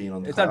it being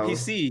on the It's cloud. on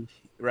PC,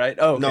 right?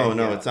 Oh, okay, No,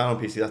 yeah. it's not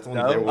on PC. That's the one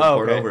that No? they will Oh,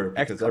 port okay. over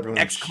because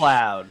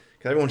xCloud.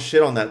 everyone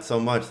shit on that so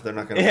much they're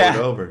not going to Yeah.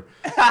 port over.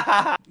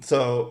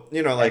 So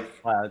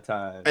like, Cloud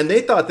time. and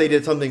they thought they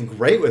did something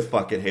great with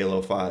fucking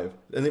Halo 5.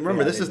 And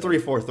remember, Yeah, this they is did.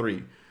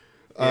 343.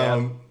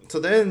 Yeah. So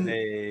then,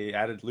 They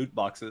added loot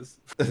boxes,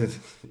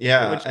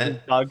 yeah, which is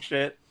dog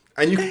shit.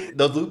 and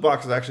those loot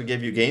boxes actually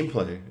give you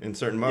gameplay in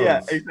certain modes. Yeah,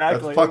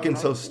 exactly. That's fucking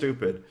so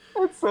stupid.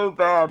 That's so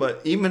bad.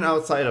 But even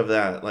outside of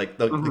that, like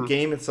the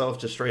game itself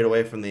just strayed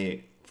away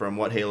from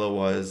what Halo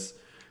was,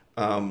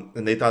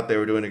 and they thought they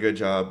were doing a good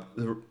job.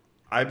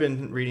 I've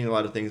been reading a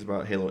lot of things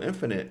about Halo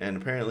Infinite, and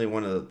apparently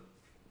one of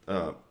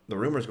the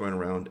rumors going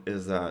around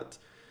is that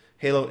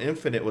Halo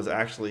Infinite was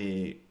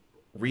actually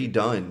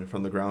redone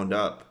from the ground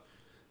up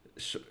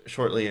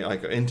shortly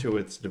like into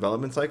its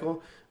development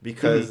cycle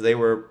because they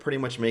were pretty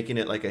much making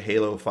it like a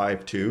Halo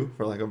 5 2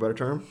 for lack of a better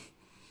term.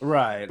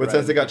 Right. But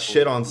since they got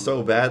shit on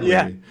so badly,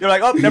 yeah, they're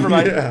like, oh, never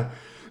mind. yeah.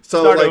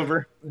 So Start like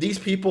over. these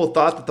people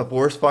thought that the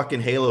worst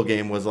fucking Halo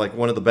game was like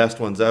one of the best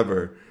ones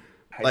ever.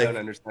 I don't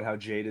understand how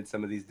jaded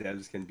some of these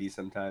devs can be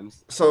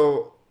sometimes.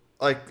 So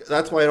like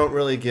that's why I don't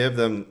really give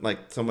them like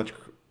so much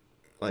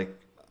like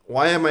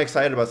why am I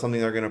excited about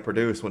something they're going to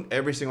produce when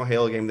every single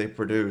Halo game they've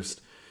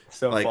produced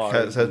So like far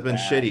has been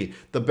shitty.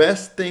 The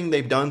best thing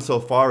they've done so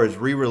far is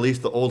re-release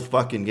the old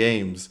fucking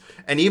games,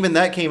 and even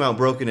that came out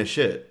broken as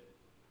shit.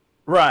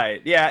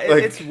 Right. Yeah.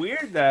 Like- It's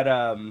weird that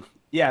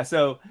yeah.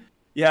 So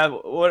yeah.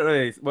 What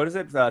is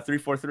it?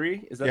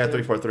 343? Is that Yeah, the-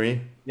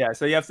 343. Yeah.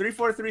 So you have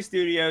 343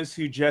 Studios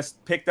who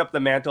just picked up the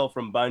mantle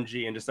from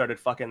Bungie and just started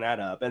fucking that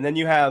up, and then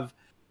you have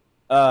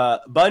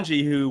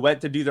Bungie who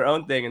went to do their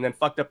own thing and then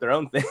fucked up their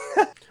own thing.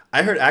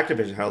 I heard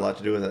Activision had a lot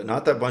to do with it.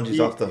 Not that Bungie's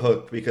Yeah. off the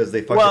hook because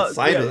they fucking Well,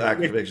 signed yeah, with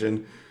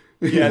Activision.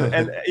 Yeah,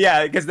 and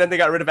yeah, because then they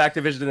got rid of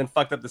Activision and then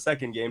fucked up the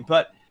second game.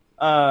 But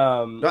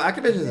No,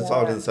 Activision is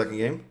involved in the second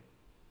game.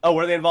 oh,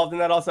 were they involved in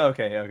that also?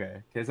 Okay.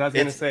 Because I was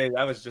gonna It's- say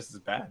that was just as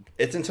bad.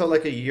 It's until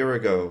like a year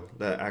ago,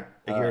 a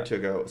year or two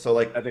ago. So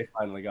like, That they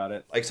finally got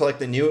it.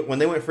 the new when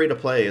they went free to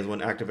play is when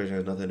Activision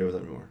has nothing to do with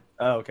it anymore.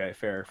 Oh, okay,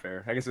 fair.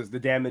 I guess the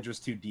damage was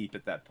too deep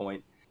at that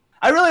point.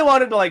 I really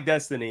wanted to like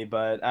Destiny,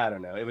 but I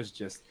don't know. It was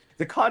just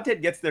the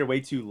content gets there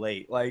way too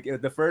late. Like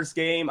the first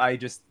game, I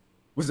just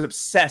was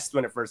obsessed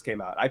when it first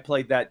came out. I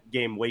played that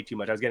game way too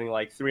much. I was getting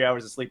like 3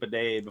 hours of sleep a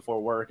day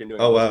before work and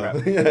doing. Oh all wow,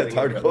 this crap. yeah, it's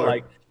hardcore.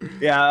 Like,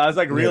 yeah, I was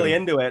like really Yeah.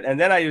 into it, and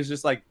then I was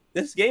just like,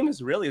 this game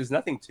is really there's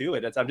nothing to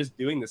it. I'm just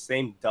doing the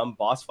same dumb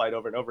boss fight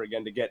over and over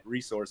again to get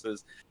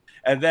resources,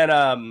 and then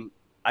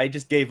I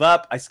just gave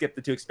up. I skipped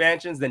the 2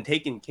 expansions. Then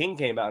Taken King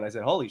came out, and I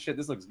said, "Holy shit,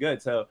 this looks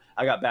good!" So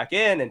I got back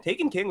in, and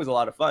Taken King was a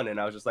lot of fun. And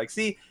I was just like,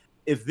 "See,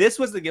 if this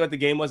was what the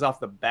game was off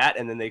the bat,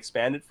 and then they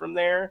expanded from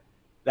there,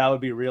 that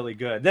would be really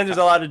good." Then there's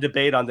a lot of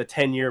debate on the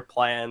 10-year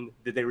plan.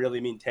 Did they really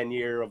mean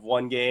 10-year of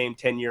one game,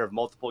 10-year of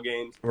multiple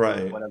games?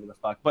 Right. Whatever the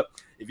fuck. But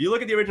if you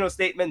look at the original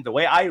statement, the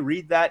way I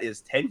read that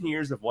is 10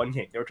 years of one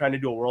game. They were trying to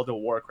do a World of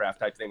Warcraft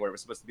type thing where it was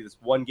supposed to be this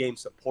one game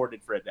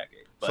supported for a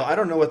decade. But, So I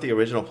don't know what the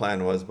original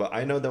plan was, but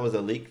I know there was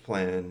a leaked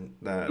plan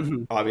that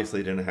Mhm.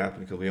 obviously didn't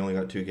happen because we only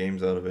got 2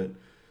 games out of it.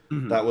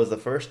 Mhm. That was the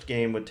first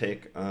game would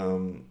take,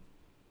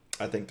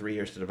 I think, 3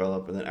 years to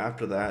develop, and then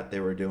after that they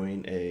were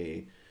doing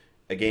a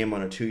game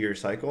on a 2-year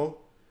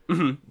cycle.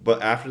 Mhm.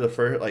 But after the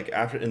first, like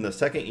after in the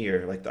second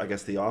year, like I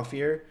guess the off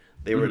year,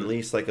 they would Mhm.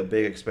 release like a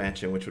big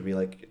expansion, which would be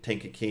like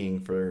Tank of King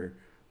for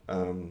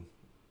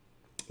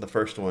the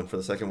first one. For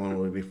the second one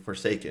would be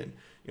Forsaken.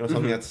 You know,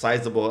 something Mhm. that's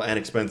sizable and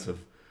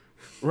expensive.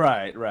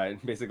 Right.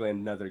 Basically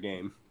another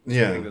game. I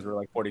Yeah, think those were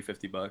like 40,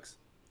 $50.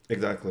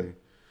 exactly.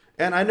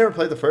 And I never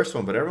played the first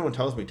one, but everyone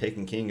tells me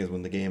Taken King is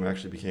when the game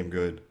actually became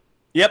good.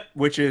 Yep,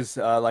 which is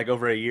like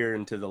over a year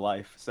into the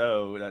life.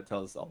 So that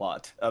tells a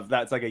lot of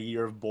that's like a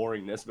year of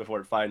boringness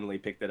before it finally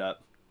picked it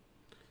up.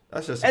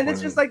 That's just And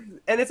it's just like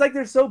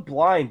they're so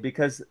blind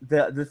because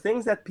the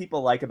things that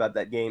people like about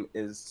that game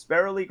is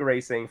Sparrow League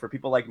Racing for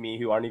people like me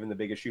who aren't even the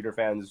biggest shooter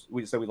fans.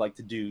 So we like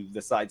to do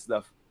the side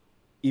stuff,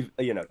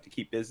 you know, to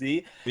keep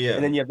busy. yeah.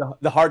 And then you have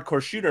the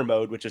hardcore shooter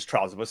mode, which is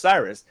Trials of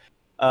Osiris.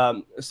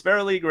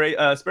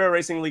 Sparrow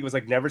Racing League was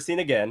like never seen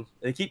again.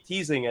 They keep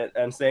teasing it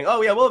and saying,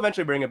 "Oh yeah, we'll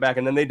eventually bring it back,"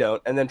 and then they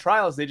don't. And then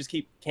Trials, they just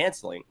keep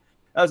canceling.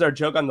 That was our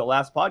joke on the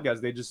last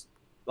podcast. They just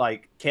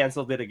like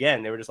canceled it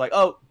again. They were just like,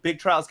 "Oh, big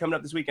Trials coming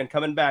up this weekend,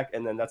 coming back,"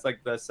 and then that's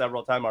like the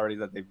several time already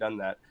that they've done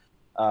that.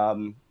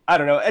 I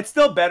don't know. It's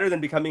still better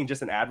than becoming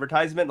just an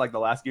advertisement like the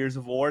last Gears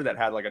of War that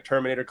had like a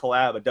Terminator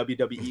collab, a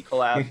WWE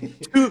collab,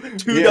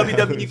 two Yeah.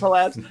 WWE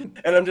collabs,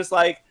 and I'm just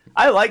like,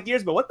 I like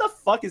Gears, but what the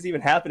fuck is even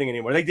happening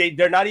anymore? Like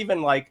they're not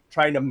even like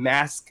trying to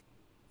mask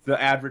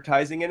the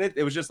advertising in it.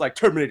 It was just like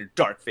Terminator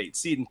Dark Fate,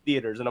 see it in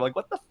theaters, and I'm like,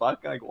 what the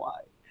fuck? Like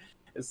why?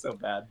 It's so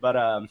bad. But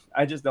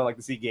I just don't like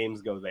to see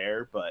games go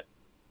there. But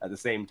at the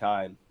same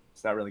time,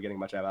 it's not really getting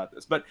much out of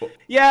this. But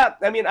yeah,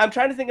 I mean, I'm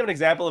trying to think of an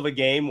example of a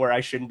game where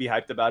I shouldn't be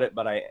hyped about it,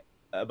 but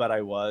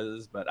I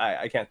was. But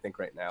I can't think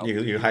right now.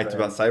 You hyped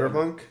about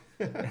Cyberpunk?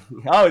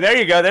 Oh, there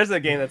you go. There's a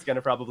game that's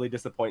gonna probably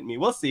disappoint me.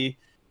 We'll see.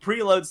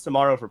 Preloads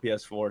tomorrow for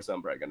PS4, so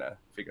I'm probably gonna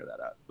figure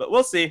that out. But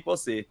we'll see. We'll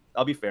see.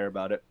 I'll be fair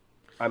about it.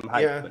 I'm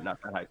hyped, but not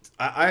that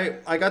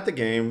hyped. I got the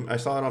game. I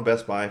saw it on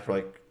Best Buy for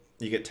like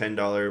you get $10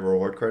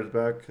 reward cards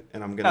back,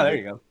 and I'm gonna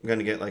I'm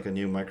gonna get like a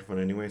new microphone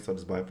anyway, so I'll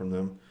just buy it from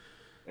them.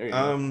 There you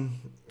go.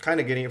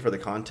 Kind of getting it for the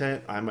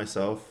content. I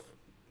myself,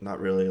 not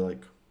really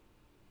like.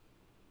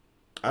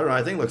 I don't know.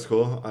 I think it looks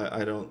cool.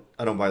 I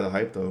don't buy the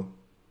hype though.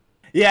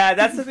 Yeah,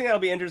 that's the thing that'll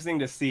be interesting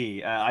to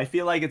see. I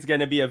feel like it's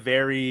gonna be a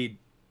very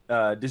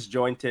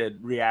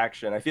disjointed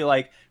reaction. I feel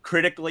like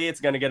critically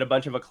it's going to get a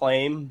bunch of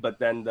acclaim, but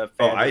then the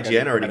fans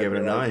IGN already gave it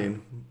a 9.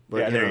 But,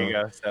 yeah, there you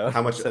go. So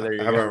how much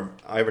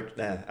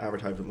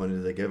advertisement money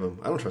did they give them?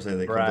 I don't trust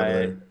anything that comes out of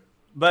there.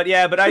 But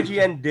yeah, but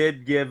IGN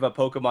did give a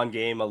Pokemon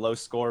game a low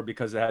score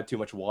because it had too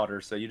much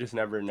water, so you just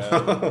never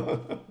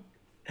know.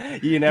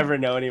 You never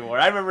know anymore.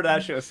 I remember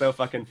that shit was so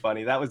fucking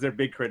funny. That was their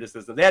big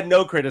criticism. They had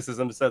no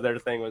criticism, so their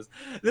thing was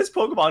this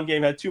Pokemon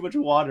game had too much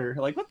water.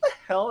 Like, what the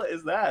hell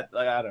is that?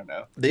 Like, I don't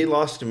know. They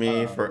lost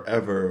me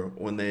forever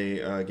when they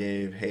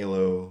gave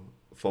Halo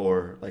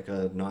 4 like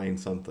a 9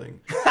 something,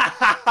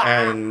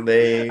 and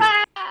they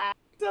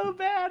so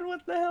bad.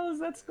 What the hell is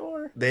that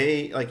score?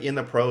 They like in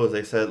the pros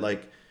they said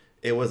like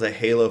it was a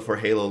Halo for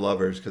Halo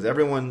lovers because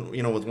everyone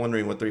was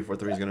wondering what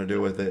 343 is gonna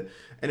do with it,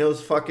 and it was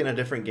fucking a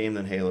different game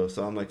than Halo.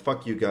 So I'm like,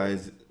 fuck you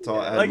guys. It's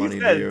all add money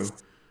to you.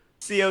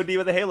 COD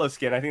with a Halo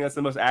skin. I think that's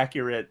the most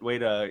accurate way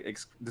to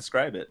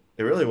describe it.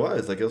 It really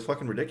was. Like, it was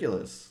fucking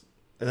ridiculous.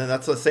 And then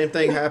that's the same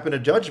thing happened to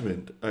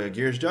Judgment,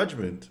 Gears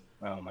Judgment.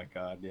 Oh my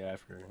god, yeah,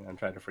 I'm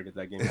trying to forget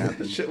that game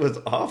happened. Shit was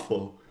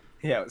awful.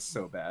 Yeah, it was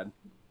so bad.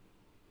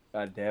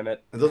 God damn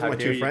it. And those were my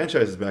two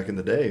franchises back in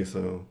the day,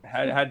 so...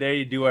 How dare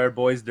you do our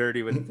boys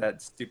dirty with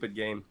that stupid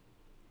game.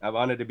 I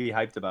wanted to be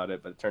hyped about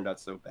it, but it turned out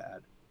so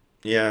bad.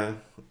 Yeah.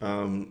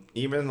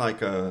 Even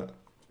like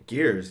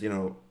Gears,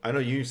 I know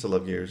you used to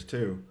love Gears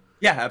too.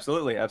 Yeah,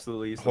 absolutely.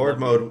 Absolutely. Horde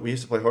mode, we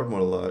used to play Horde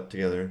mode a lot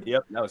together.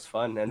 Yep, that was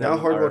fun. And now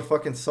Horde mode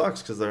fucking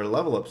sucks because they're a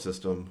level up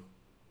system.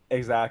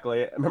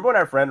 Exactly. Remember when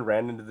our friend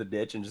ran into the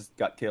ditch and just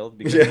got killed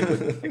because he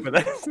wouldn't stick with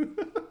us?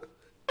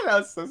 That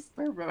was so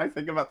stupid. I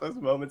think about those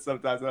moments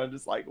sometimes and I'm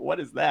just like, what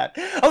is that?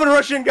 I'm gonna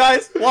rush in,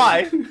 guys.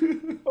 Why?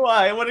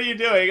 Why? What are you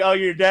doing? Oh,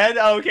 you're dead?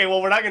 Oh, okay, well,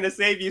 we're not gonna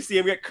save you. See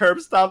him get curb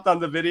stomped on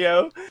the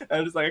video. And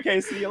I'm just like, okay,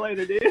 see you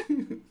later,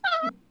 dude.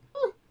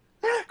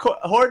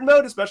 Horde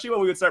mode, especially when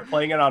we would start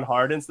playing it on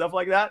hard and stuff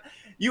like that,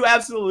 you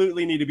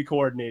absolutely need to be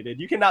coordinated.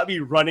 You cannot be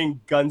running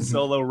gun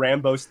solo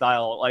Rambo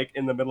style like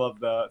in the middle of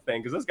the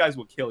thing because those guys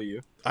will kill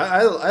you.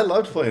 I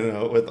loved playing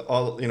it with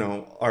all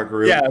our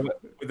group. Yeah,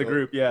 with the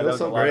group. Yeah, that was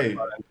so great.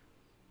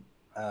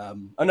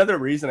 Another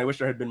reason I wish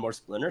there had been more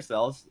Splinter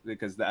Cells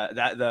because that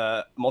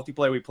the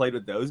multiplayer we played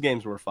with those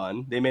games were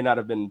fun. They may not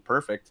have been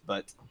perfect,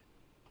 but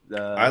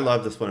I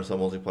love the Splinter Cell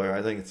multiplayer.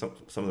 I think it's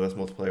some of the best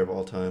multiplayer of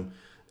all time.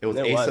 It was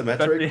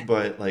asymmetric,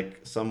 but like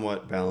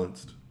somewhat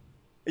balanced.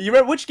 You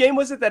remember which game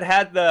was it that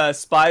had the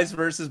spies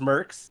versus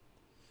mercs?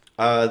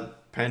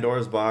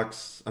 Pandora's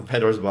Box,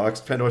 Pandora's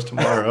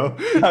Tomorrow.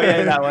 Oh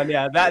yeah, that one.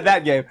 Yeah,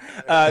 that game.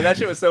 That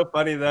shit was so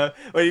funny though.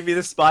 When you'd be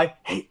the spy,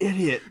 hey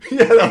idiot.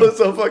 Yeah, that was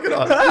so fucking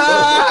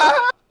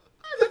awesome.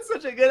 That's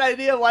such a good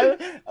idea.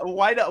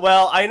 Why not?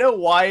 Well, I know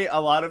why a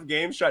lot of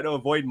games try to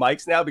avoid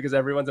mics now because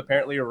everyone's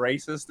apparently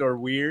racist or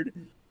weird.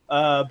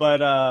 But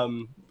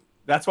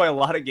that's why a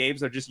lot of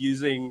games are just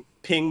using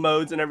ping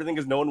modes and everything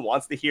because no one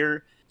wants to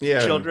hear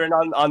children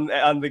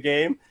on the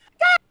game.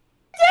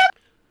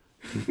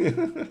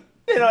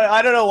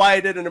 I don't know why I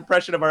did an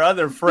impression of our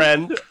other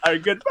friend, our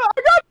good.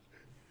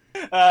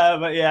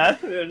 But yeah,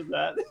 there's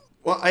that.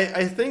 Well,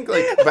 I think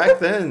like back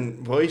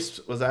then, voice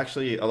was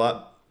actually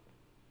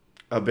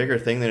a bigger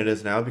thing than it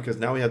is now because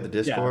now we have the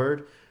Discord.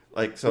 Yeah.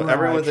 Like so,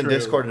 everyone's in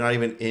Discord and not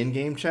even in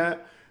game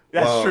chat.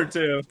 That's true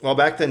too. Well,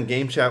 back then,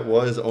 game chat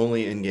was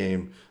only in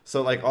game.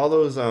 So like all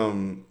those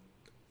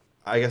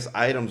I guess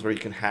items where you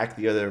can hack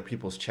the other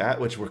people's chat,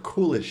 which were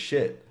cool as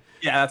shit.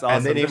 Yeah, that's awesome.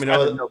 And they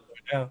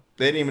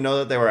didn't even know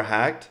that they were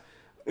hacked.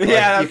 Like,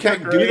 yeah, you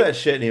can't do that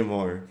shit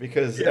anymore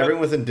because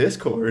everyone's in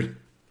Discord.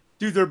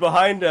 Dude, they're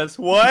behind us.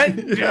 What?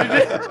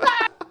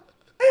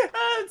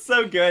 It's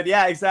so good.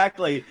 Yeah,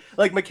 exactly.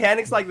 Like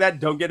mechanics like that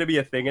don't get to be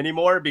a thing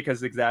anymore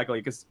because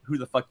who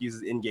the fuck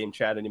uses in-game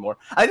chat anymore?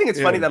 I think it's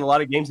funny that a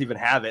lot of games even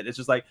have it. It's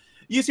just like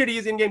use here to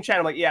use in-game chat.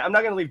 I'm like, yeah, I'm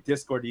not gonna leave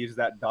Discord to use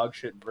that dog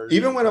shit version.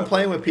 Even when I'm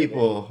playing with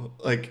people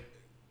like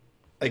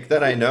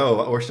that I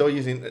know, we're still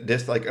using and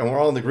we're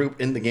all in the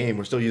group in the game.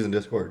 We're still using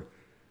Discord.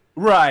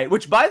 Right.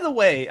 Which, by the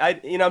way,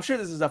 I'm sure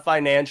this is a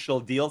financial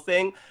deal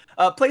thing.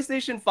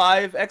 PlayStation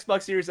 5,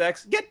 Xbox Series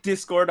X, get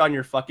Discord on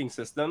your fucking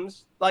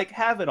systems. Like,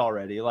 have it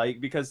already.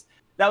 Like, because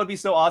that would be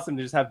so awesome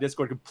to just have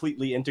Discord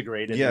completely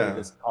integrated Yeah. into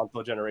this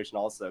console generation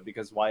also,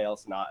 because why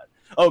else not?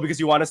 Oh, because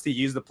you want us to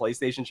use the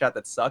PlayStation chat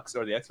that sucks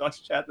or the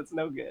Xbox chat that's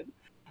no good?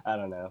 I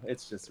don't know.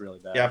 It's just really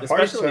bad. Yeah,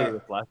 party especially chat-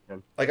 with last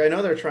gen. Like, I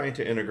know they're trying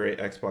to integrate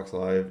Xbox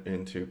Live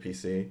into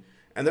PC,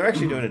 and they're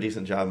actually doing a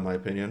decent job, in my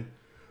opinion.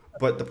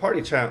 But the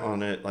party chat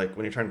on it, like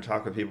when you're trying to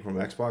talk with people from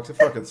Xbox, it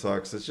fucking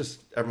sucks. It's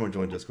just everyone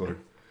join Discord.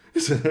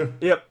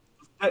 Yep.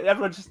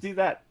 Everyone just do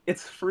that.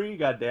 It's free,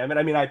 goddammit.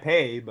 I mean, I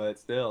pay, but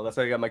still, that's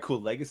why I got my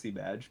cool legacy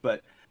badge.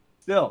 But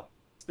still,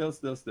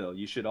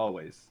 you should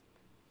always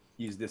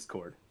use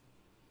Discord.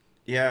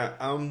 Yeah.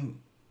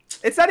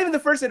 It's not even the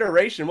first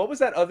iteration. What was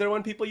that other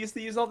one people used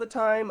to use all the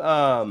time?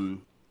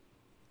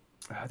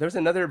 There was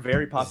another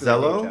very popular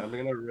Zello? game chat. I'm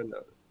gonna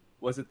remember.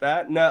 Was it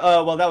that?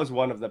 No. Well, that was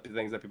one of the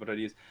things that people tried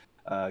to use.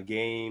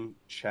 Game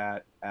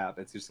chat app.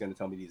 It's just gonna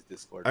tell me to use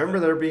Discord. I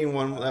remember there being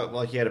one that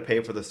like you had to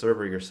pay for the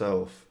server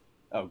yourself.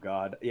 Oh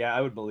God, yeah, I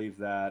would believe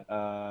that.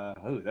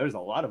 There's a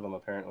lot of them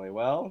apparently.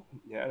 Well,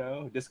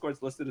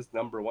 Discord's listed as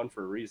 #1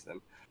 for a reason.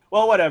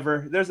 Well,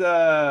 whatever. There's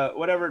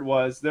whatever it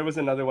was. There was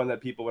another one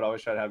that people would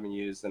always try to have me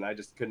use, and I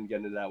just couldn't get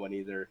into that one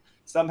either.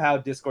 Somehow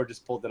Discord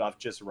just pulled it off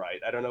just right.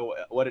 I don't know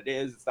what it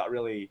is. It's not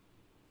really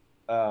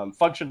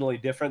functionally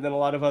different than a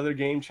lot of other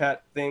game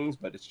chat things,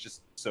 but it's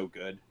just so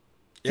good.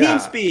 Yeah.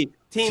 TeamSpeak.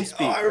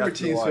 Oh, I remember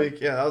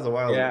TeamSpeak. Yeah, that was a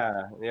while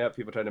ago. Yeah.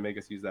 People tried to make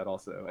us use that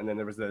also, and then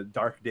there was the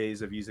dark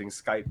days of using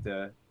Skype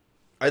to.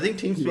 I think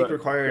TeamSpeak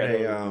required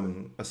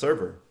a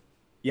server.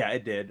 Yeah,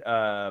 it did.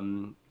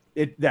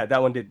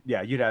 That one did.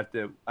 Yeah, you'd have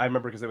to. I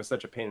remember because it was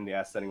such a pain in the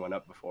ass setting one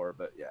up before.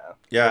 But yeah.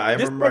 Yeah, I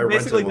remember. Discord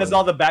basically does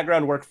all the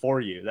background work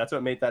for you. That's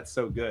what made that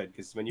so good.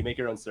 Because when you make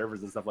your own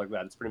servers and stuff like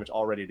that, it's pretty much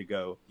all ready to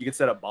go. You can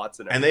set up bots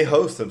and everything. And they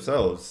host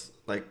themselves.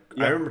 Like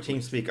I remember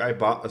TeamSpeak. I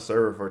bought a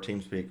server for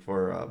TeamSpeak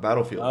for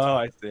Battlefield. Oh,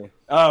 I see.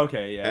 Oh,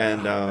 okay, yeah.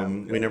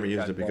 And we never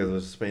used it because it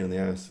was a pain in the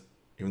ass.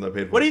 Even though I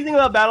paid for What do you think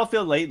about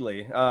Battlefield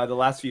lately? The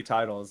last few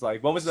titles,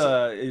 like, what was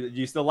do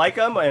you still like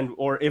them?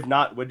 Or if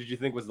not, what did you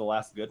think was the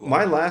last good one?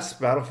 My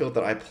last Battlefield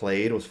that I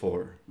played was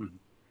 4.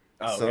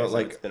 Oh, so okay,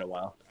 like it's been a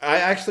while. I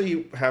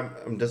actually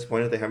I'm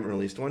disappointed they haven't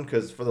released one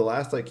because for the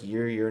last like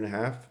year and a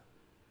half,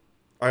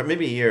 or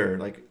maybe a year,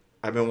 like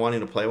I've been wanting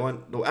to play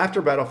one.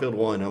 After Battlefield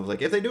 1, I was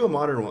like, if they do a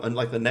modern one,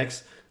 like the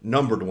next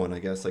numbered one, I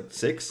guess, like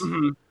 6.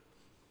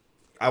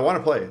 I want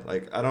to play.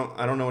 Like I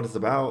don't know what it's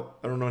about.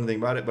 I don't know anything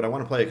about it, but I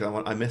want to play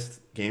because I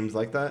missed games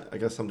like that. I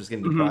guess I'm just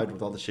getting deprived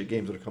with all the shit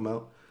games that have come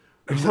out.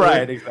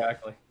 Right,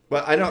 exactly.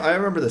 But I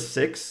remember the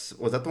 6.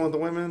 Was that the one with the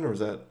women, or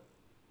was that?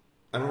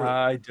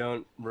 I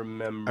don't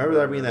remember. I remember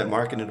there being that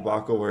marketing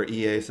debacle where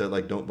EA said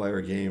like, "Don't buy our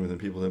game," and then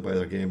people didn't buy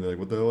their game. They're like,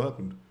 "What the hell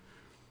happened?"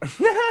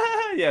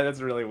 Yeah, that's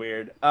really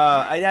weird.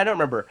 I don't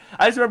remember.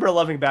 I just remember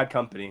loving Bad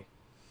Company.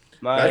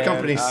 Bad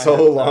Company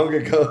so long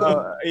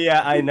ago.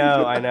 Yeah, I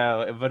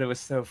know, but it was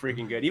so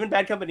freaking good. Even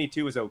Bad Company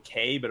 2 was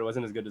okay, but it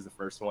wasn't as good as the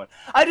first one.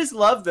 I just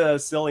love the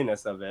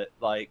silliness of it.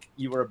 Like,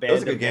 you were a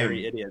band of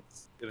merry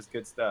idiots. It was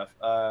good stuff.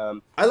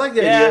 I like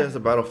the idea as a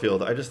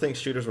Battlefield. I just think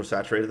shooters were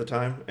saturated at the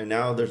time, and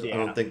now I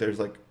don't think there's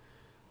like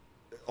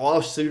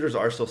all shooters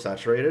are still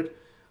saturated.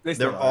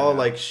 They're all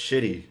like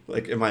shitty,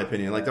 like in my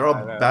opinion. Like they're all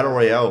battle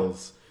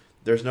royales.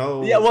 There's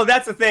no. Yeah, well,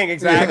 that's the thing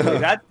exactly.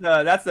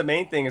 That's the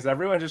main thing is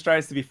everyone just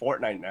tries to be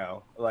Fortnite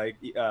now. Like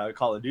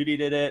Call of Duty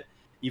did it,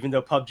 even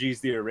though PUBG's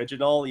the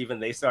original. Even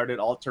they started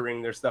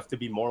altering their stuff to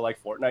be more like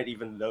Fortnite,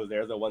 even though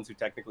they're the ones who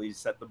technically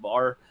set the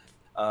bar.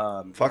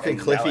 Fucking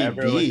Cliffy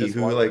B,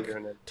 who like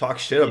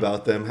talks shit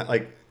about them.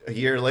 Like a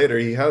year later,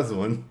 he has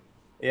one.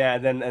 Yeah,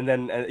 and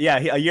then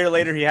a year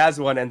later he has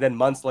one, and then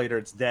months later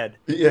it's dead.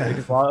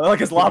 Yeah, like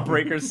his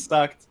lawbreakers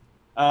sucked.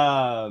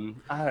 I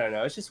don't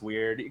know. It's just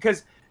weird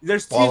because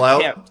there's two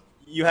camps.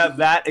 You have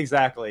that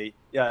exactly.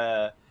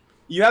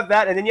 You have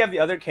that, and then you have the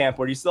other camp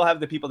where you still have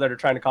the people that are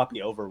trying to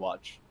copy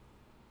Overwatch.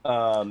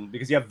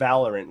 Because you have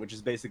Valorant, which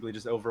is basically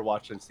just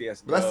Overwatch and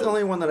CS:GO. But that's the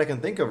only one that I can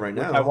think of right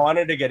now. I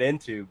wanted to get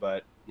into,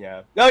 but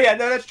yeah. No,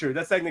 that's true.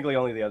 That's technically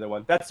only the other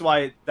one. That's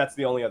why that's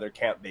the only other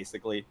camp,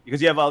 basically.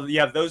 Because you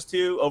have those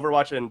two,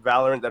 Overwatch and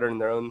Valorant, that are in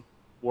their own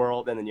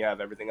world, and then you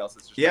have everything else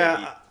that's just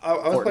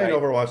I was playing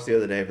Overwatch the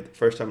other day for the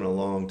first time in a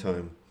long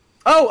time.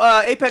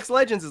 Oh, Apex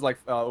Legends is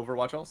like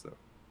Overwatch also.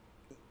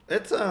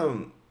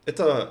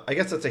 I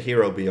guess it's a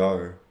hero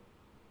BR.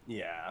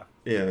 Yeah.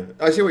 Yeah,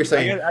 I see what you're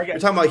saying. You're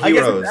talking about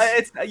heroes.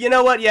 It's you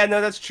know what? Yeah,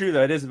 no, that's true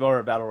though. It is more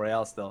a battle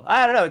royale still.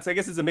 I don't know. I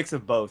guess it's a mix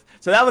of both.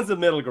 So that one's the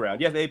middle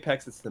ground. You have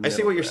Apex. It's the. I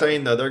see what you're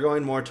saying though. They're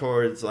going more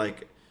towards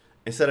like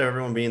instead of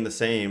everyone being the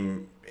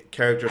same,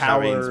 characters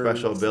having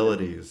special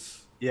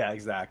abilities. Yeah,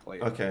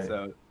 exactly. Okay.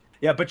 So.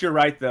 Yeah, but you're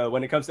right though.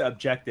 When it comes to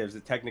objectives,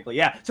 it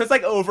technically So it's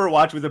like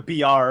Overwatch with a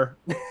BR.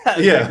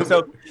 Yeah.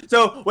 So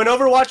when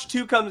Overwatch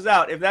 2 comes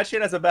out, if that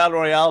shit has a battle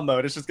royale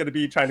mode, it's just going to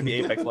be trying to be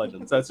Apex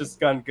Legends. So it's just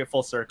going to get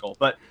full circle.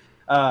 But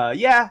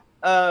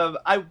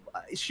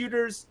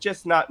shooters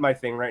just not my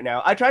thing right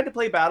now. I tried to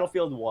play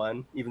Battlefield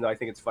 1, even though I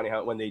think it's funny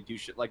how when they do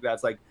shit like that,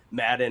 it's like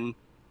Madden.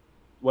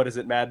 What is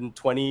it, Madden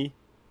 20?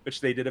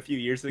 Which they did a few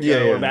years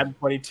ago, or Madden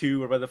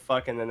 22, or what the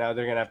fuck, and then now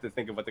they're gonna have to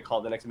think of what they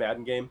call the next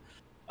Madden game.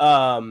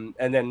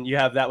 And then you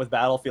have that with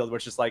Battlefield,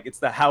 which is like it's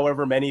the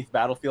however many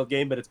Battlefield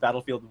game, but it's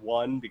Battlefield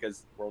 1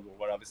 because World War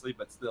 1 obviously,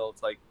 but still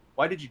it's like,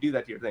 why did you do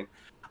that to your thing?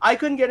 I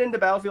couldn't get into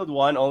Battlefield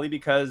 1 only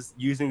because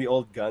using the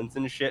old guns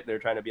and shit, they're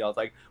trying to be all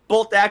like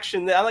bolt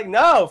action. I'm like,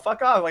 no,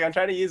 fuck off. Like I'm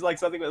trying to use like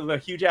something with a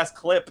huge ass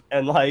clip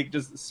and like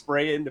just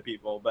spray into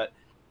people. But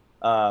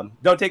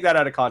don't take that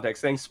out of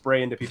context. Saying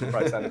spray into people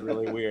probably sounded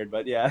really weird,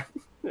 but yeah,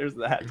 there's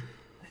that.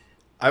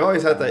 I've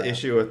always had that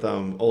issue with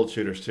old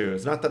shooters too.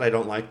 It's not that I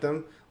don't like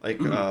them. Like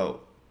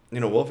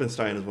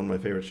Wolfenstein is one of my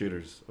favorite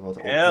shooters of all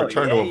time.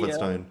 Return to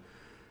Wolfenstein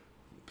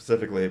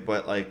specifically,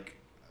 but like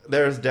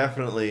there's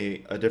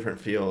definitely a different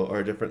feel or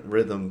a different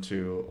rhythm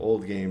to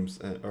old games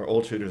or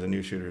old shooters and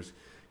new shooters.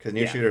 Because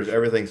new shooters,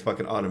 everything's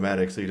fucking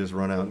automatic, so you just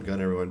run out and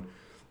gun everyone.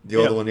 The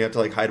old one, you have to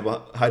like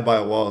hide by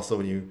a wall, so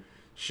when you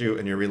shoot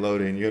and you're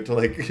reloading, you have to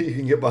like you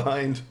can get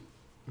behind.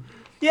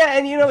 Yeah,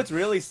 and you know what's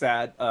really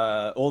sad,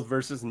 old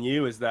versus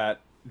new, is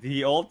that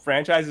the old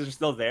franchises are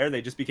still there.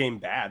 They just became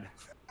bad.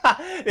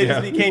 They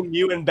just became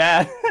new and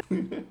bad.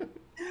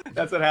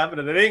 That's what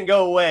happened. They didn't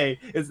go away.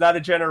 It's not a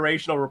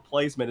generational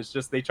replacement. It's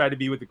just they try to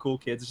be with the cool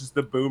kids. It's just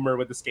the boomer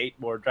with the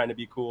skateboard trying to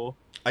be cool.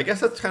 I guess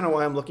that's kind of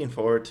why I'm looking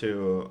forward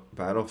to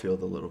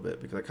Battlefield a little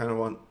bit, because I kind of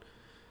want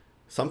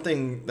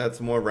something that's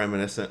more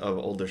reminiscent of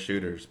older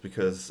shooters,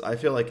 because I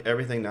feel like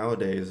everything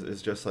nowadays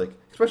is just like,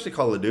 especially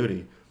Call of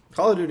Duty.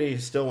 Call of Duty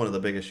is still one of the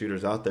biggest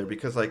shooters out there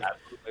because like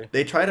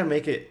they try to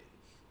make it,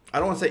 I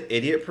don't want to say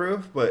idiot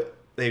proof, but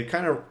they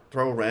kind of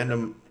throw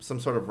some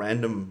sort of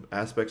random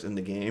aspects in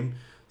the game.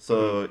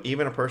 So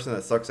even a person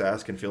that sucks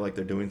ass can feel like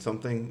they're doing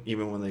something,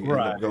 even when they end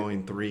up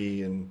going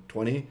 3 and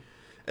 20.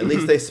 At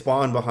least they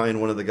spawn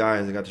behind one of the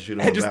guys and got to shoot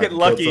them. And just get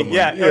lucky.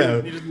 Yeah.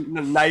 You just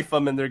knife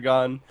them and they're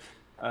gone.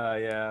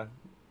 Yeah.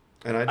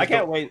 And I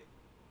can't wait.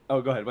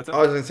 Oh, go ahead. What's up? I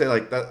was gonna say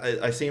like that.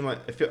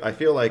 I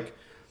feel like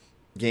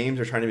games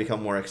are trying to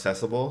become more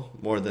accessible,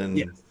 more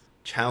than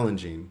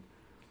challenging.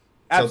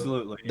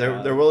 Absolutely.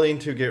 So they're willing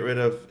to get rid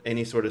of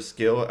any sort of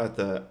skill at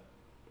the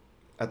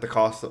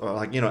cost of,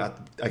 like, you know,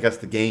 I guess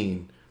the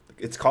gain.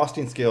 It's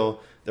costing skill.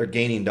 They're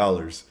gaining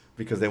dollars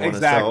because they want to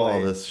sell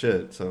all this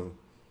shit. So,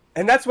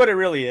 and that's what it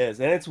really is,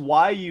 and it's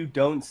why you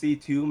don't see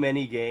too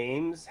many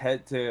games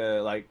head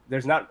to like.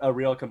 There's not a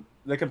real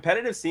the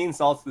competitive scene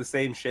salts the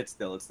same shit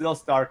still. It's still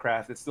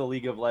StarCraft. It's still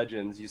League of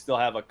Legends. You still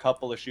have a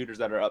couple of shooters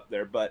that are up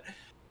there, but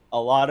a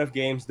lot of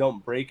games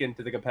don't break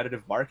into the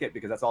competitive market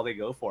because that's all they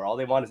go for. All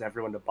they want is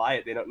everyone to buy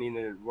it. They don't need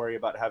to worry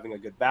about having a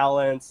good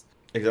balance.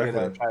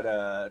 Exactly. You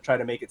know, try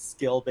to make it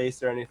skill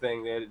based or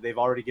anything. They've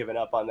already given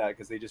up on that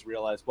because they just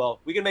realized,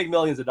 well, we can make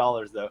millions of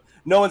dollars though.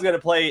 No one's gonna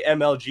play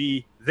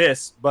MLG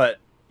this, but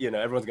you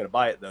know everyone's gonna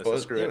buy it though. So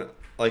screw it.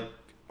 Like,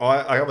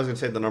 I was gonna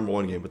say the number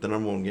one game, but the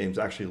number one game is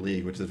actually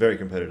League, which is very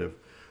competitive.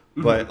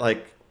 But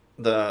like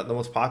the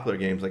most popular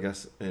games, I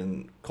guess,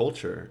 in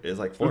culture is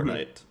like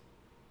Fortnite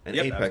and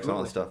Apex and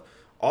all that stuff.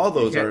 All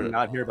those are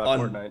not hear about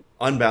Fortnite.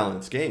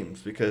 Unbalanced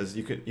games because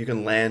you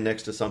can land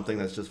next to something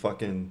that's just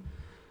fucking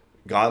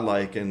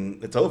godlike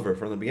and it's over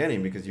from the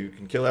beginning because you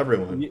can kill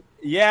everyone.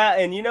 Yeah,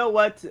 and you know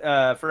what?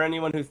 For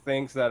anyone who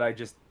thinks that I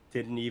just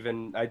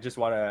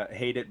want to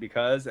hate it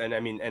because, and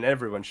I mean, and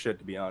everyone should,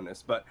 to be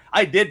honest, but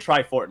I did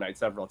try Fortnite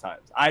several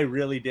times. I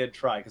really did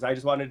try because I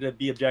just wanted to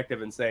be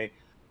objective and say,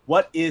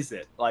 what is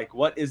it? Like,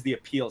 what is the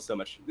appeal so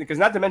much? Because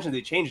not to mention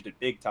they changed it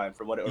big time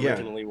from what it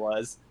originally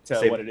was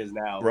to what it is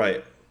now.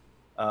 Right.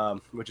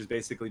 Which is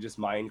basically just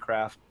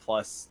Minecraft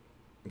plus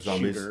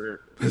zombies.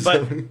 Shooter.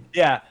 But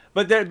yeah,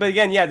 but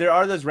again, there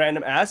are those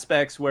random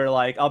aspects where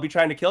like I'll be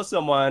trying to kill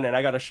someone and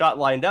I got a shot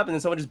lined up and then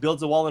someone just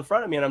builds a wall in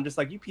front of me and I'm just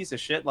like, you piece of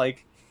shit,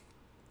 like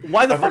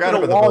why the fuck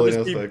would a wall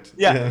just be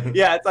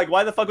it's like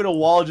why the fuck would a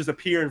wall just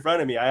appear in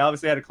front of me? I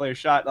obviously had a clear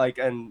shot, like,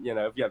 and you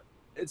know,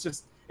 it's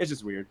just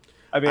weird.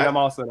 I mean, I'm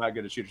also not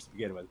good at shooters to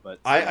begin with, but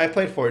I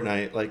played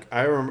Fortnite. Like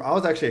I remember, I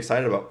was actually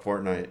excited about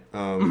Fortnite,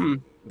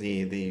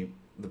 the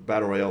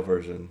Battle Royale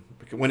version,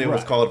 when it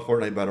was called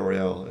Fortnite Battle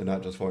Royale and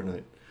not just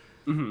Fortnite.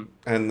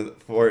 And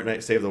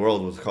Fortnite Save the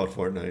World was called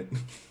Fortnite.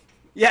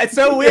 Yeah, it's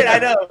so weird. I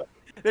know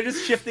they're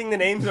just shifting the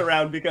names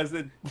around because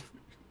it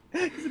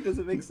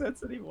doesn't make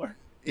sense anymore.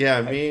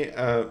 Yeah, me,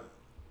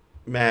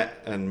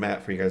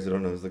 Matt, for you guys who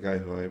don't know, is the guy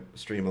who I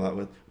stream a lot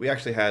with. We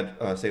actually had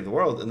Save the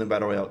World, and then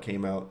Battle Royale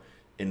came out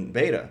in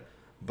beta.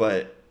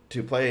 But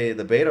to play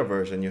the beta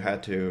version, you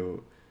had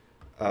to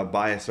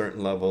buy a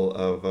certain level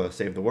of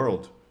Save the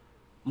World.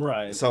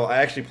 Right. So I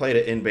actually played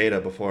it in beta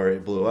before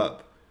it blew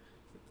up,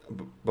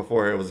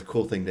 before it was a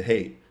cool thing to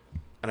hate,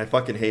 and I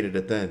fucking hated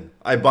it then.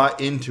 I bought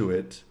into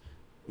it,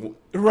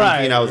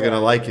 thinking I was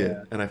gonna like it,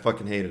 and I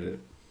fucking hated it.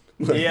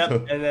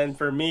 Yep. And then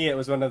for me, it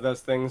was one of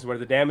those things where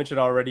the damage had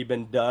already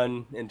been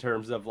done in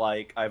terms of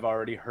like I've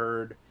already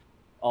heard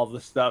all the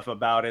stuff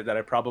about it that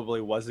I probably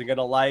wasn't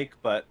gonna like,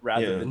 but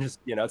rather than just,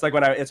 you know, it's like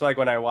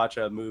when I watch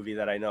a movie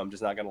that I know I'm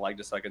just not gonna like,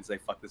 just so I can say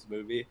fuck this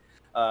movie.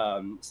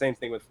 Same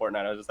thing with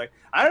Fortnite. I was just like,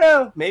 I don't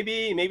know,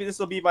 maybe this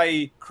will be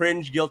my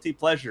cringe guilty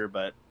pleasure,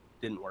 but it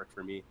didn't work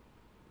for me.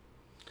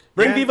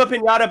 Bring Viva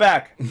Pinata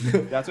back.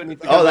 That's what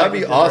needs to that'd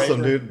be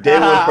awesome, dude. Day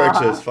one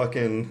purchase,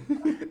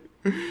 fucking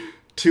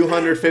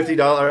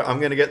 $250. I'm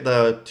gonna get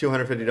the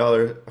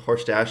 $250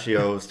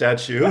 Horstachio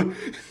statue.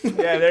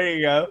 Yeah, there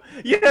you go.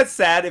 Yeah, that's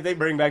sad. If they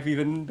bring back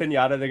Viva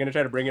Pinata, they're gonna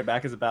try to bring it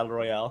back as a battle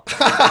royale.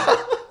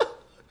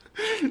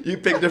 You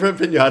pick different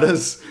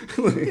pinatas.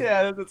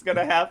 Yeah, that's what's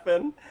gonna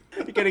happen.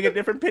 You're gonna get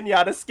different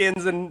pinata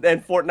skins and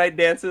Fortnite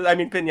dances. I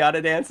mean,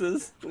 pinata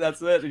dances.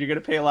 That's it. You're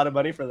gonna pay a lot of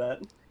money for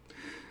that.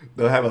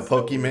 They'll have a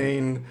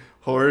Pokimane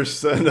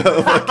horse and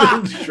a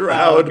fucking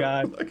shroud. Oh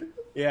god.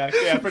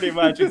 Yeah, pretty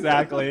much,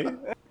 exactly.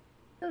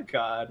 Oh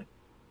god.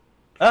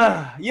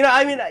 You know,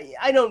 I mean,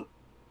 I don't.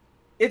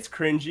 It's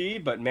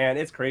cringy, but man,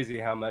 it's crazy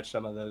how much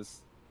some of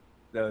those.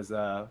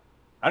 I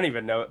don't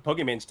even know.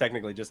 Pokimane's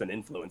technically just an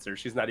influencer.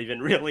 She's not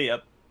even really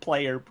a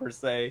player per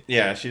se.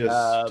 Yeah, she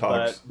just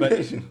talks.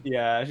 But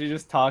yeah, she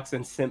just talks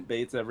and simp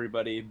baits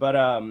everybody.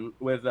 But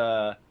with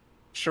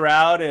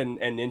Shroud and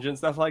Ninja and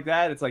stuff like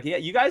that, it's like, yeah,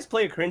 you guys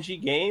play a cringy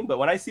game, but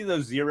when I see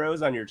those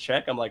zeros on your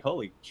check, I'm like,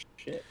 holy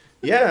shit.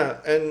 Yeah,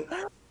 and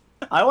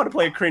I want to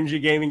play a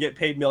cringy game and get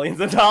paid millions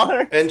of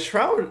dollars. And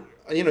Shroud,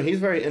 you know, he's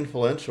very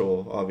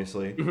influential,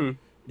 obviously.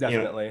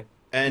 Definitely. You know,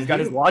 and he's got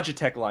his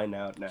Logitech line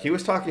out now. He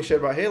was talking shit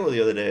about Halo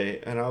the other day,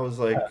 and I was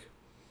like,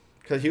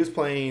 because he was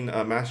playing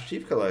Master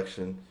Chief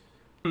Collection,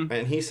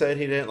 and he said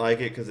he didn't like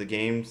it because the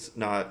game's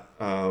not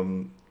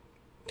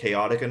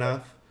chaotic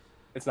enough.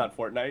 It's not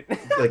Fortnite.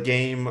 The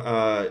game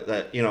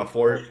that, you know,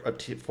 four-player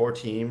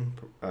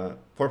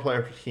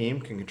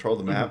team can control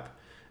the map,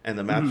 and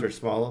the maps are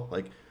small.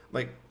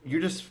 Like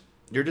you're just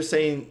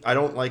saying I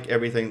don't like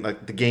everything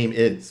like the game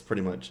is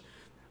pretty much.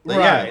 Like,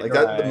 right, yeah, like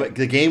that.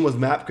 The game was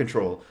map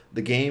control.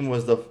 The game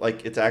was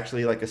it's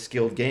actually like a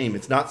skilled game.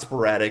 It's not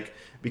sporadic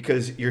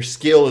because your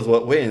skill is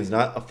what wins,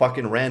 not a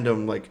fucking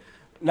random like.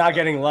 Not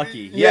getting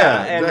lucky.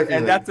 Yeah, and, exactly.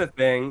 And that's the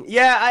thing.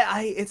 Yeah,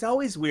 it's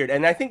always weird,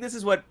 and I think this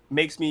is what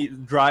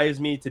drives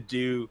me to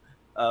do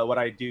what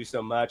I do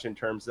so much in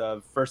terms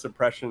of first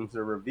impressions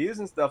or reviews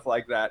and stuff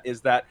like that. Is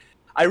that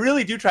I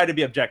really do try to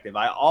be objective.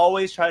 I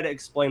always try to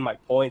explain my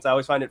points. I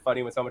always find it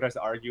funny when someone tries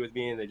to argue with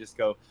me and they just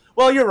go,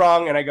 well, you're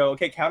wrong. And I go,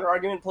 okay, counter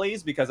argument,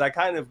 please, because I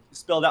kind of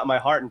spilled out my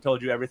heart and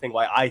told you everything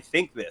why I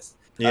think this.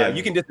 Yeah.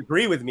 You can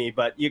disagree with me,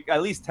 but you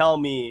at least tell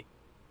me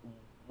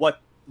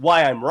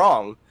why I'm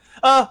wrong.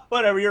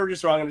 Whatever, you're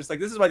just wrong. I'm just like,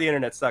 this is why the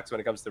internet sucks when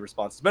it comes to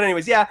responses. But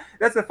anyways, yeah,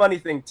 that's the funny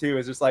thing too,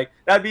 is just like,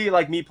 that'd be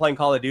like me playing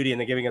Call of Duty and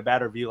then giving a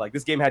bad review. Like,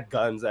 this game had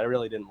guns. I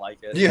really didn't like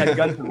it. Yeah. It had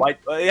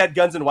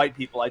guns and white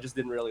people. I just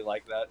didn't really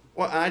like that.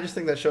 Well, I just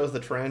think that shows the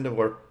trend of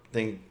where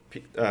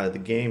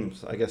the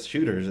games, I guess,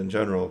 shooters in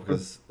general,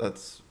 because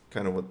that's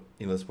kind of what,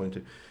 you know, this point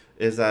to,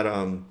 is that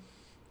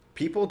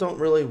people don't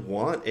really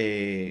want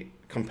a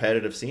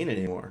competitive scene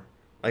anymore.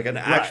 Like an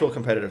actual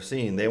competitive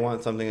scene. They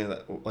want something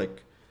that,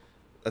 like,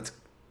 that's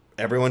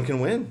everyone can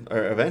win,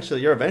 or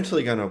you're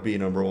eventually gonna be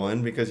number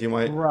one because you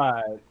might.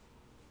 Right.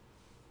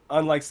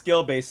 Unlike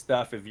skill-based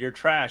stuff, if you're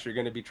trash, you're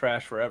gonna be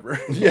trash forever.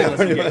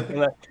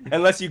 Yeah.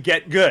 unless you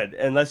get good,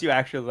 unless you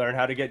actually learn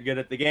how to get good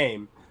at the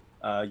game,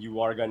 you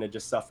are gonna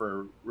just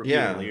suffer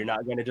repeatedly. Yeah. You're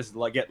not gonna just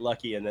get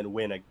lucky and then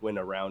win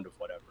a round of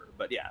whatever.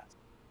 But yeah.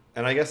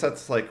 And I guess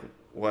that's like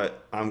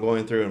what I'm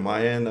going through in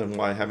my end, and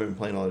why I haven't been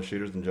playing a lot of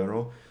shooters in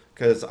general.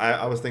 Because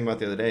I was thinking about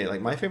the other day,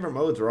 like my favorite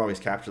modes were always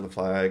capture the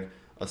flag,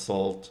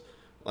 assault,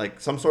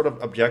 like some sort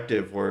of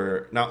objective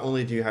where not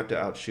only do you have to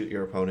outshoot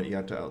your opponent, you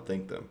have to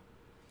outthink them.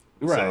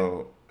 Right.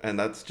 So, and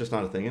that's just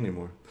not a thing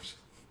anymore.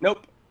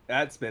 Nope,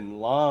 that's been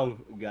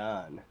long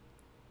gone.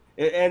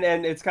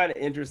 And it's kind of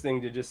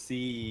interesting to just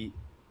see,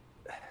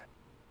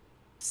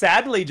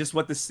 sadly, just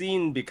what the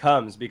scene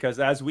becomes, because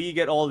as we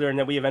get older and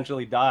then we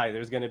eventually die,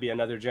 there's going to be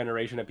another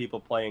generation of people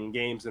playing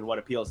games, and what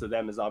appeals to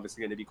them is obviously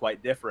going to be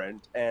quite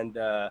different. And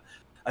I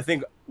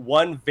think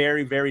one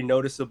very, very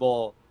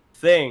noticeable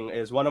thing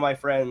is one of my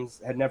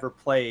friends had never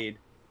played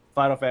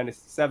Final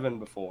Fantasy VII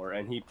before,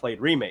 and he played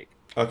Remake.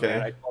 Okay.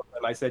 And I told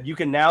him, I said, you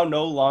can now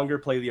no longer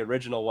play the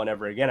original one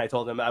ever again. I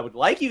told him I would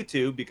like you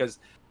to, because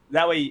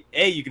that way,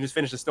 A, you can just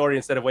finish the story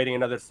instead of waiting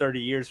another 30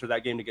 years for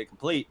that game to get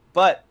complete.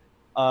 But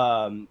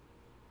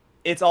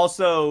it's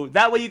also,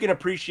 that way you can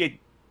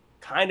appreciate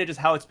kind of just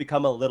how it's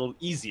become a little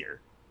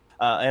easier.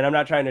 And I'm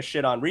not trying to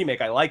shit on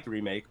Remake. I liked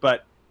Remake,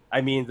 but I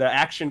mean, the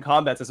action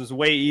combat system is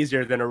way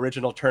easier than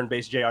original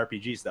turn-based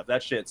JRPG stuff.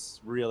 That shit's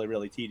really,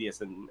 really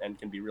tedious and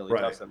can be really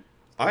tough.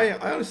 I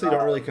honestly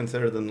don't really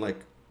consider them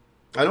like...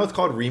 I know it's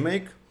called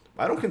Remake.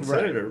 I don't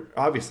consider it...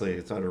 Obviously,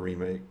 it's not a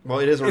remake. Well,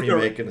 it is a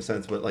remake in a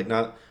sense, but like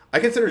not... I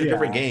consider it a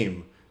different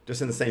game,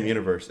 just in the same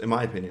universe, in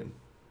my opinion.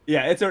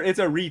 Yeah, it's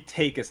a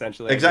retake,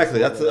 essentially. Exactly.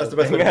 That's the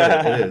best way to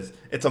put it. It is.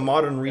 It's a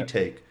modern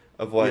retake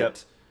of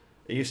what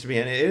it used to be.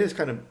 And it is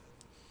kind of...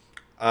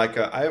 Like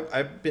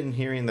I've been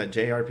hearing that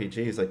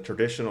JRPGs, like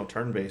traditional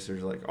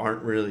turn-basers, like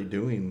aren't really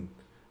doing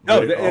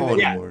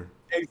anymore.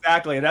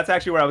 Exactly, and that's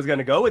actually where I was going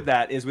to go with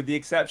that. Is with the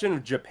exception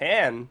of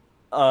Japan,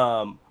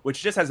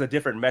 which just has a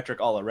different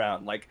metric all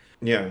around. Like,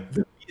 the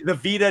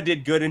Vita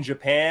did good in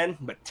Japan,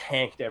 but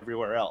tanked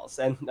everywhere else.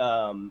 And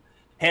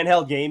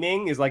handheld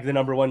gaming is like the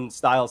 #1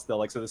 style still.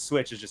 Like, so the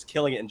Switch is just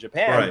killing it in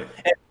Japan. Right.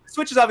 And the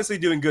Switch is obviously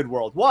doing good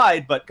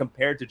worldwide, but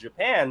compared to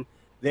Japan,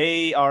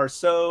 They are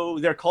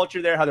their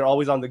culture there, how they're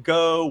always on the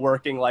go,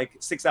 working like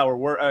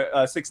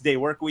 6-day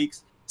work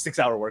weeks,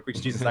 6-hour work weeks.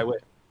 Jesus, I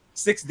wish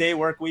 6-day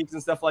work weeks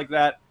and stuff like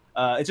that.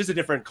 It's just a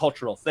different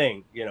cultural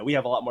thing. You know, we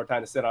have a lot more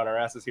time to sit on our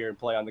asses here and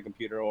play on the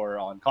computer or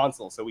on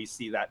console, so we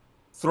see that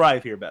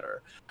thrive here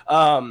better.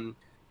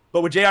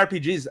 But with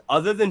JRPGs,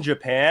 other than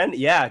Japan,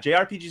 yeah,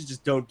 JRPGs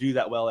just don't do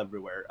that well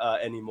everywhere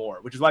anymore,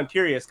 which is why I'm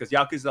curious, because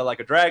Yakuza Like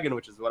a Dragon,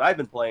 which is what I've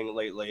been playing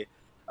lately,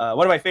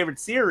 one of my favorite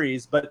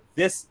series, but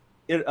this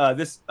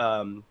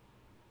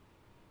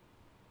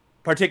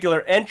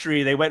particular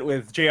entry, they went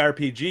with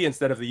JRPG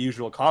instead of the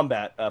usual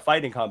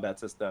fighting combat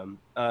system.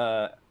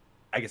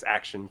 I guess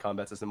action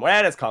combat system.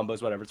 Well, it's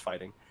combos, whatever, it's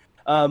fighting.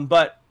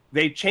 But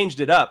they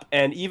changed it up.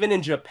 And even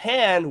in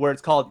Japan, where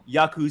it's called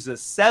Yakuza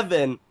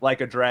 7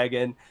 Like a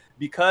Dragon,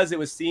 because it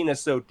was seen as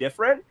so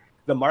different,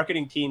 the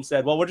marketing team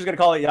said, well, we're just going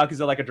to call it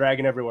Yakuza Like a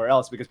Dragon everywhere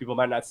else because people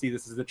might not see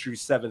this as the true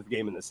 7th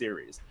game in the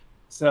series.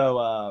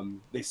 So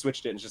they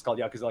switched it and it's just called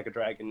Yakuza Like a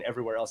Dragon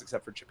everywhere else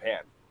except for Japan.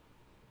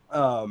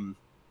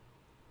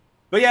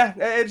 But yeah,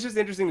 it's just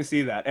interesting to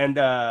see that. And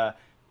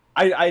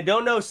I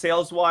don't know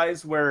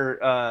sales-wise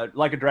where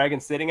Like a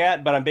Dragon's sitting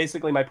at, but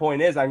my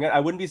point is I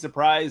wouldn't be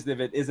surprised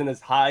if it isn't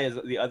as high as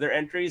the other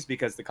entries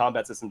because the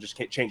combat system just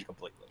can't change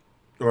completely.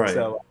 Right.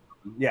 So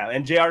yeah,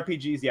 and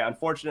JRPGs, yeah,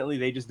 unfortunately,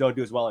 they just don't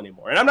do as well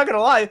anymore. And I'm not going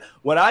to lie,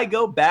 when I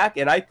go back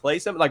and I play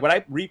something, like when I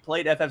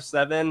replayed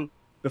FF7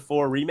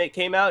 before Remake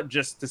came out,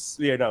 just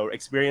to, you know,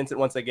 experience it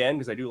once again,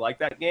 because I do like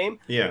that game.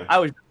 Yeah. I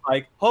was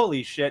like,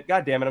 holy shit,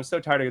 god damn it, I'm so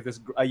tired of this.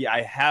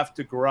 I have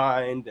to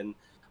grind and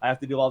I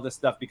have to do all this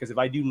stuff because if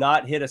I do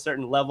not hit a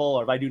certain level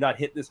or if I do not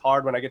hit this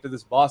hard when I get to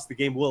this boss, the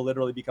game will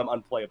literally become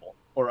unplayable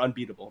or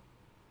unbeatable.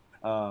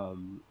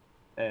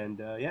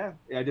 Yeah,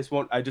 I just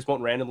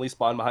won't randomly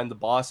spawn behind the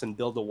boss and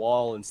build a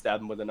wall and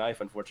stab him with a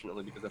knife,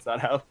 unfortunately, because that's not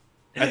how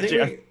I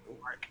think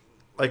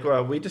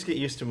we just get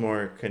used to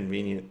more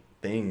convenient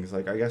things.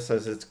 Like I guess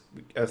as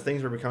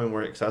things are becoming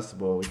more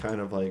accessible, we kind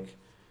of like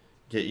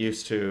get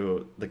used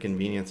to the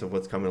convenience of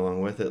what's coming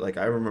along with it. Like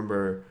I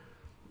remember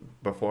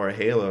before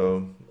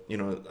Halo, you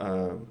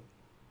know,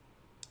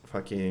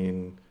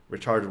 fucking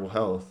rechargeable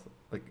health,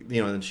 like,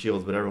 you know, and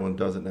shields, but everyone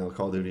does it now.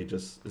 Call of Duty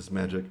just is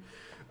magic.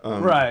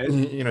 Right.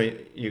 You know,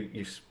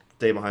 you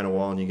stay behind a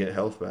wall and you get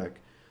health back.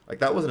 Like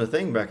that wasn't a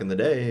thing back in the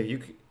day.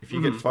 If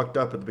you get fucked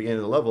up at the beginning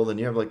of the level, then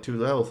you have like 2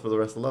 health for the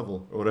rest of the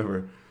level or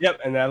whatever.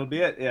 Yep, and that'll be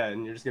it. Yeah,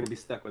 and you're just gonna be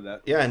stuck with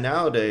that. Yeah,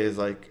 nowadays,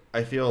 like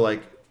I feel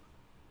like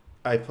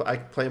I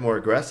play more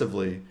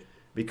aggressively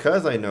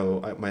because I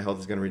know my health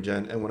is gonna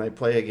regen. And when I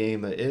play a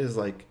game that is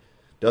like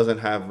doesn't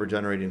have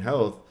regenerating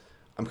health,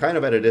 I'm kind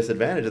of at a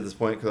disadvantage at this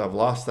point because I've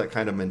lost that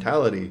kind of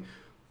mentality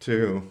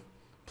to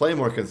play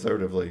more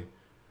conservatively.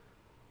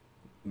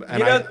 And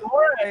you know,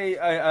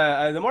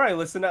 the more I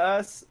listen to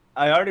us,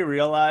 I already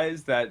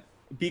realize that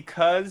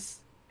because,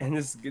 and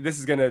this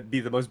is gonna be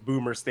the most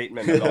boomer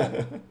statement at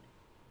all.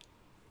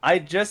 I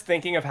just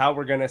thinking of how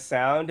we're gonna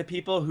sound to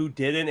people who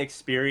didn't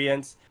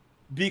experience,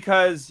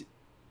 because,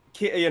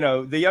 you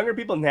know, the younger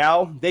people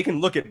now, they can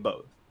look at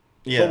both.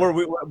 Yeah.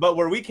 But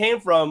where we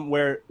came from,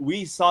 where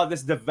we saw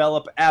this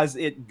develop as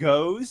it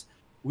goes,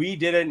 we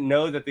didn't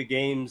know that the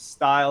game's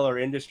style or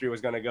industry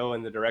was going to go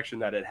in the direction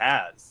that it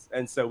has.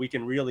 And so we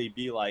can really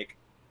be like,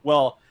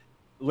 well,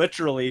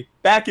 literally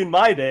back in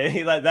my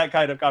day, that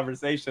kind of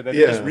conversation. And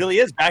it just really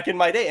is back in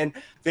my day. And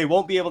they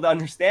won't be able to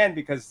understand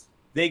because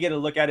they get to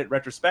look at it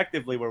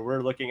retrospectively, where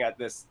we're looking at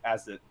this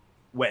as it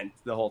went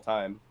the whole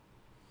time.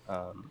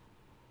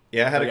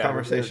 Yeah, I had a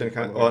conversation,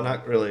 well,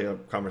 not really a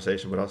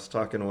conversation, but I was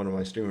talking to one of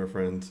my streamer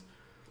friends,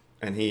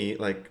 and he,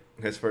 like,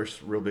 his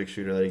first real big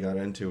shooter that he got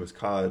into was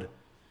COD.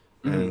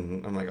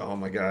 And I'm like, oh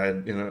my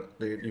god, you know,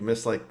 dude, you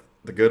missed like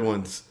the good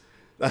ones.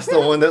 That's the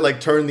one that like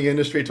turned the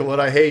industry to what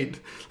I hate.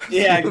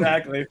 Yeah,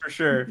 exactly, for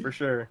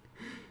sure.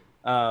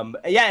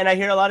 Yeah, and I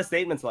hear a lot of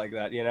statements like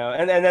that, you know,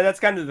 and that's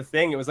kind of the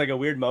thing. It was like a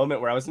weird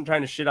moment where I wasn't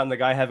trying to shit on the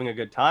guy having a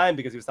good time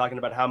because he was talking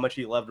about how much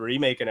he loved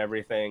Remake and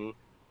everything.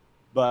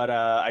 But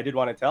I did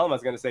want to tell him, I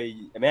was going to say,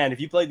 man,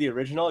 if you played the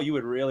original, you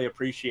would really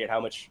appreciate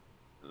how much,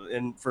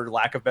 and for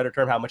lack of better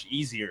term, how much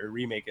easier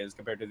Remake is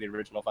compared to the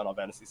original Final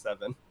Fantasy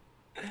VII.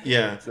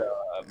 Yeah. So,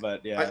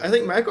 but yeah, I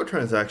think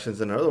microtransactions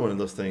are another one of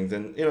those things,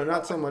 and you know,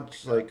 not so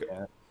much like,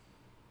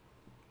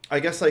 I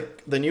guess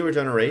like the newer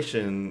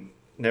generation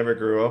never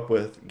grew up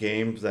with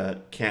games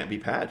that can't be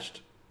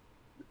patched.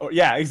 Oh,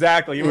 yeah,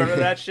 exactly. You remember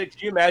that shit?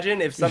 Could you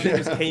imagine if something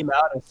just came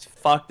out as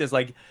fucked as,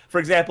 like, for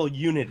example,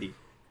 Unity?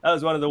 That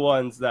was one of the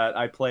ones that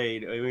I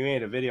played. We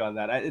made a video on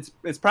that.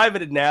 It's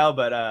privated now,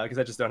 but because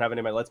I just don't have any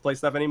of my Let's Play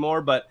stuff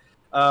anymore. But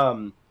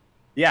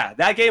yeah,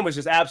 that game was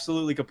just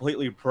absolutely,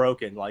 completely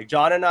broken. Like,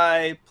 John and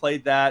I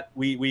played that.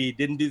 We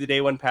didn't do the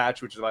day one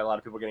patch, which is why a lot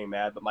of people are getting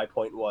mad. But my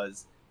point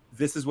was,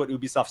 this is what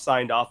Ubisoft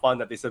signed off on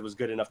that they said was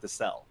good enough to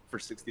sell for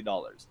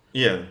 $60.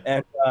 Yeah.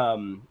 And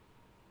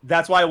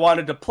that's why I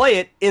wanted to play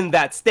it in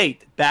that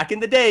state. Back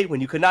in the day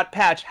when you could not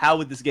patch, how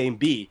would this game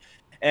be?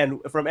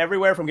 And from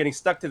everywhere, from getting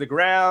stuck to the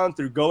ground,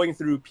 through going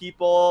through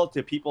people,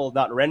 to people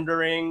not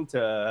rendering,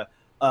 to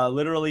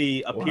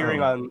literally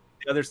appearing Wow. on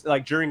the other,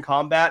 like during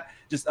combat,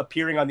 just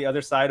appearing on the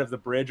other side of the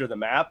bridge or the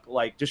map,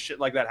 like just shit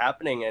like that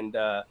happening. And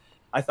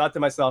I thought to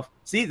myself,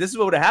 see, this is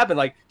what would have happened.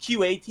 Like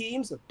QA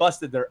teams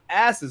busted their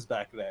asses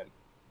back then.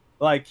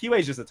 Like QA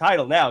is just a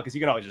title now because you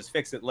can always just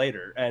fix it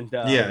later. And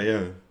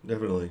Yeah,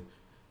 definitely.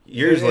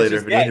 Years later,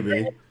 just, if it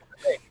needed to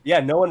be. yeah,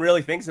 no one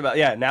really thinks about.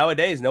 Yeah,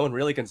 nowadays, no one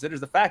really considers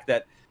the fact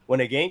that when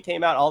a game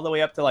came out all the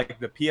way up to like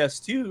the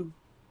PS2,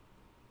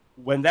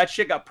 when that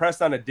shit got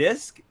pressed on a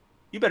disc,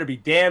 you better be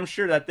damn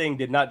sure that thing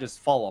did not just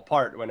fall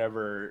apart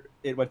whenever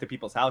it went to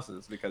people's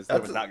houses because they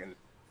was not going to.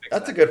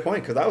 That's a good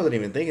point because I wasn't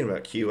even thinking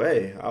about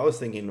QA. I was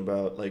thinking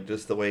about like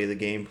just the way the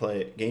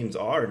games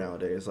are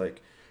nowadays.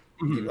 Like,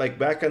 like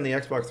back on the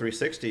Xbox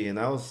 360, and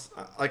that was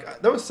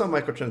like there was some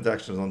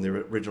microtransactions on the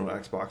original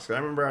Xbox. I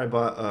remember I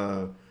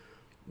bought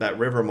that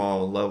River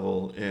Mall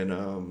level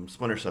in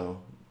Splinter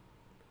Cell,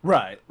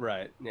 Right,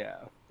 yeah.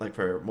 like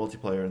for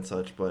multiplayer and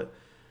such. But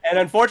And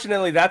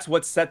unfortunately, that's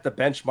what set the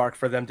benchmark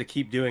for them to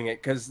keep doing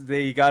it because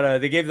they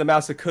gave the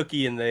mouse a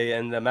cookie and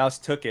the mouse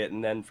took it,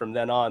 and then from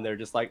then on they're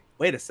just like,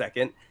 wait a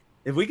second,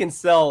 if we can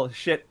sell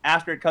shit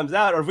after it comes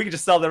out, or if we can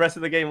just sell the rest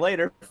of the game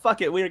later,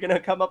 fuck it, we're gonna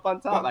come up on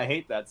top. I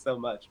hate that so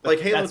much. But like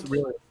Halo, that's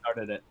really what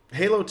started it.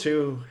 Halo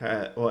 2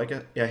 had I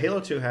guess Halo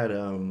 2 had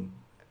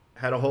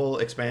a whole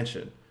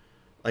expansion,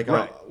 like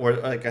Right. where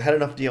like I had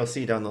enough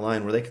DLC down the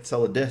line where they could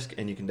sell a disc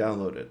and you can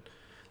download it.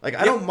 Like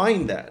I don't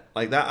mind that.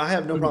 Like that I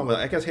have no problem with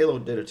that. I guess Halo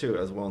did it too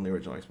as well in the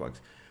original Xbox.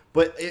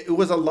 But it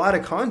was a lot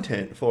of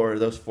content for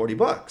those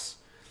 $40.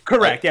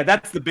 Correct. Like, Yeah,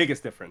 that's the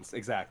biggest difference.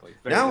 Exactly.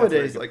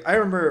 nowadays, like I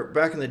remember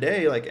back in the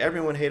day, like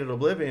everyone hated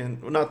Oblivion.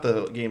 Well, not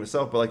the game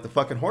itself, but like the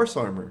fucking horse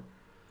armor.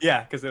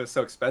 yeah, because it was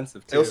so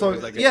expensive too. It was so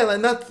like yeah,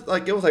 and that's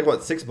like it was like what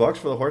 $6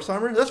 for the horse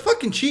armor. That's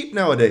fucking cheap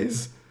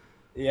nowadays.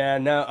 yeah,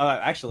 no,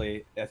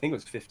 actually, I think it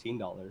was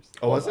 $15.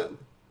 Oh, was it?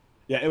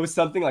 Yeah, it was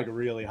something like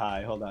really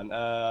high. Hold on.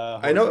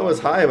 I know it was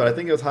high, but I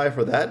think it was high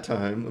for that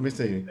time. Let me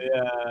see.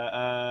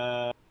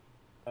 Yeah.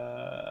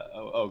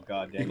 Oh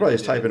god. You can probably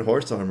just type in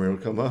horse armor; it'll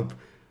come up.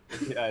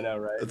 Yeah, I know,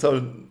 right? That's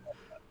how.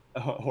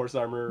 Horse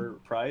armor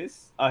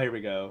price. Oh, here we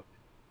go.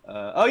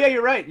 Oh yeah,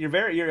 you're right.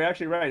 You're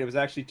actually right. It was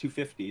actually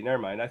 250. Never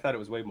mind. I thought it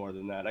was way more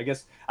than that. I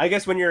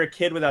guess when you're a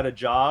kid without a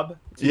job,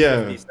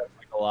 250 sounds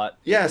like a lot.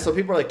 Yeah, so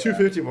people are like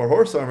 250 for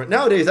horse armor.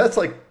 Nowadays, that's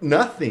like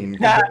nothing.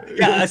 Yeah.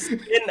 A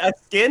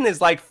skin is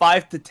like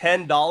 $5 to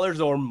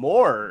 $10 or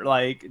more,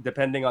 like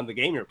depending on the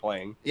game you're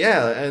playing.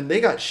 Yeah, and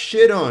they got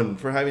shit on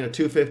for having a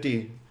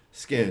 250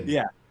 skin.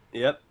 Yeah.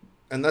 Yep.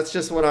 And that's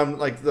just what I'm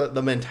like.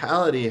 The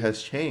mentality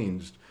has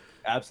changed.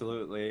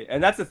 Absolutely,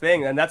 and that's the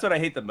thing, and that's what I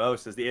hate the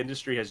most is the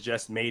industry has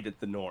just made it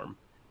the norm.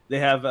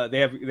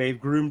 They've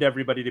groomed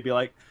everybody to be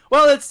like,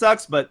 well, it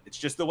sucks, but it's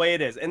just the way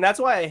it is, and that's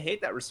why I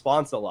hate that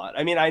response a lot.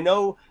 I mean, I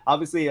know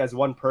obviously as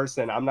one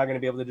person, I'm not going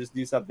to be able to just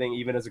do something.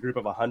 Even as a group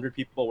of 100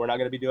 people, we're not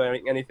going to be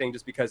doing anything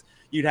just because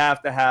you'd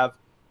have to have.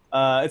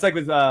 It's like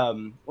with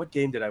what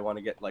game did I want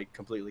to get like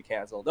completely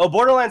canceled? Oh,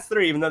 Borderlands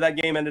 3. Even though that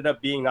game ended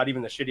up being not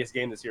even the shittiest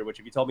game this year, which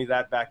if you told me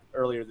that back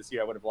earlier this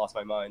year, I would have lost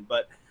my mind.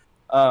 But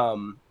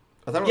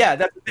yeah,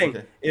 that's the thing.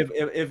 Okay.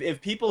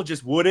 If people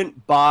just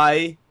wouldn't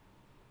buy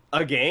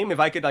a game, if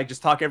I could like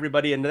just talk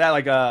everybody into that,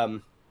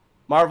 like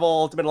Marvel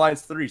Ultimate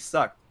Alliance 3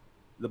 sucked.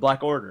 The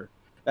Black Order,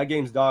 that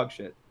game's dog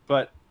shit.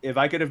 But if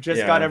I could have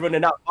just got everyone to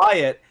not buy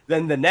it,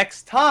 then the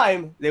next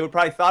time they would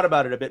probably thought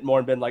about it a bit more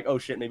and been like, oh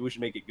shit, maybe we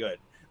should make it good.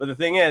 But the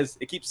thing is,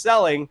 it keeps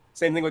selling.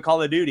 Same thing with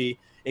Call of Duty.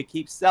 It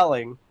keeps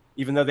selling,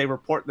 even though they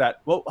report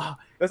that. Well,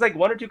 it was like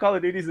 1 or 2 Call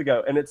of Duties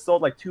ago, and it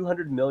sold like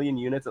 200 million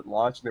units at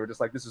launch, and they were just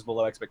like, this is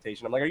below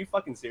expectation. I'm like, are you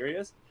fucking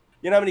serious?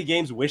 You know how many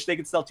games wish they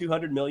could sell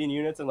 200 million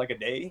units in like a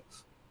day?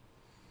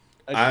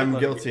 I'm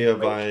guilty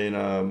of buying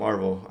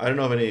Marvel. I don't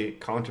know of any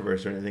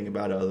controversy or anything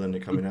about it other than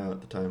it coming out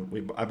at the time.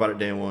 I bought it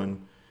day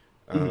one,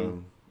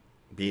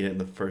 beat it in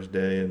the first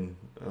day, and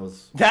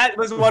that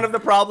was one of the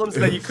problems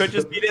that you could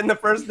just beat it in the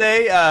first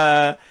day.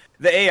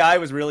 The AI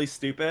was really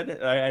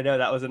stupid. I know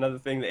that was another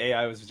thing. The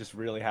AI was just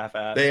really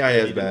half-assed. The AI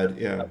is bad,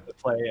 yeah. To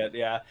play it,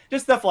 yeah.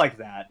 Just stuff like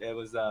that. It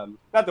was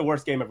not the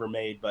worst game ever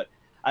made, but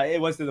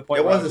it was to the point.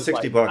 It where was the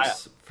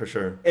 $60 for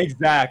sure.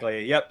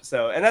 Exactly. Yep.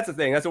 So, and that's the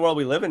thing. That's the world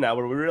we live in now,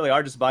 where we really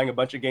are just buying a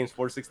bunch of games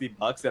for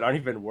 $60 that aren't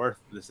even worth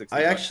the $60.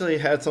 I actually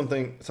had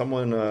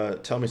someone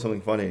tell me something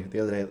funny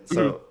the other day.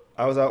 So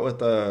I was out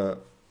with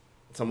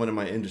someone in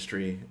my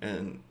industry,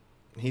 and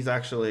he's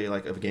actually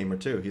like a gamer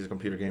too. He's a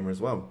computer gamer as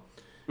well.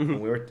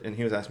 And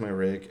he was asking my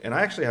rig, and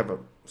I actually have a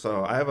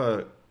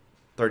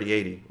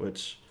 3080,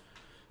 which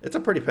it's a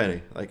pretty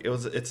penny. Like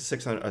it's a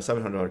 $700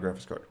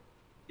 graphics card.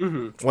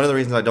 One of the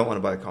reasons I don't want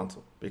to buy a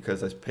console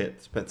because I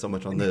spent so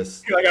much on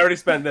this. Like I already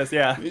spent this,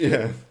 yeah.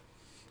 Yeah.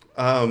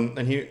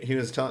 And he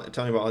was telling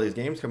me about all these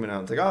games coming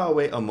out. It's like, oh, I'll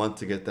wait a month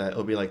to get that.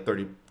 It'll be like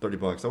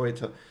 $30. I'll wait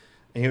till.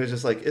 And he was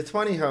just like, it's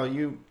funny how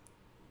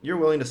you're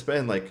willing to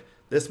spend like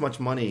this much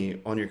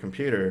money on your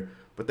computer,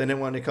 but then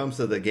when it comes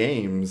to the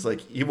games,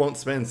 like you won't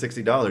spend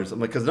 $60. I'm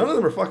like, because none of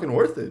them are fucking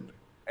worth it.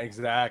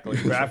 Exactly.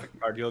 Graphic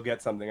card, you'll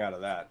get something out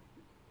of that.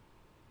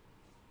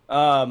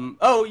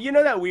 Oh, you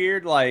know that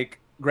weird like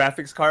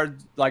graphics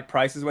card like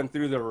prices went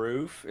through the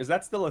roof. Is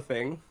that still a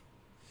thing?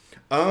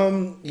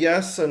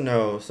 Yes and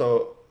no.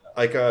 So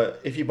like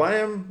if you buy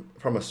them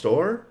from a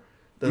store,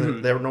 then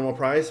Mhm. they're normal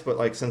price. But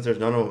like since there's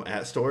none of them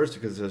at stores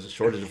because there's a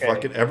shortage of Okay.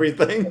 fucking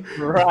everything,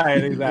 Right,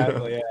 you know.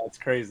 exactly. Yeah, it's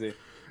crazy.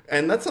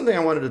 And that's something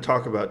I wanted to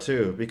talk about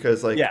too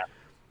because like Yeah.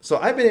 so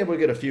I've been able to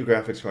get a few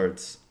graphics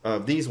cards,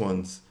 these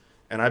ones,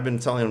 and I've been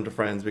selling them to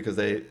friends because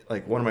they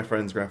like one of my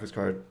friends' graphics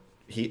card.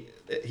 He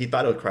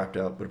thought it was crapped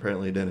out, but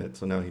apparently it didn't.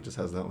 So now he just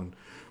has that one.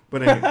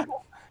 But anyway,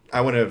 I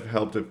wouldn't have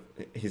helped if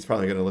he's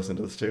probably going to listen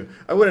to this too.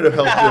 I wouldn't have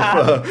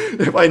helped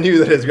if I knew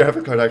that his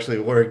graphic card actually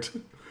worked.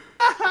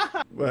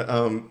 But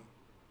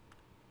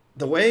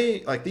the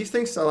way like these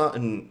things sell out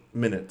in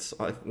minutes,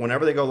 like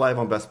whenever they go live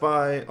on Best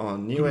Buy,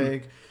 on Mhm.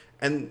 Newegg,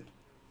 and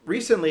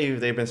recently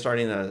they've been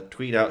starting to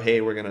tweet out,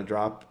 "Hey, we're going to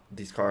drop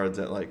these cards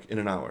at like in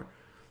an hour."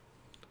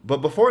 But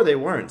before they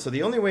weren't. So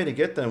the only way to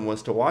get them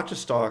was to watch a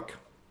stock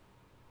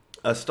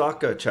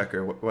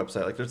checker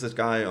website. Like there's this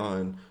guy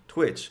on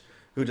Twitch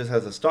who just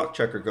has a stock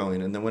checker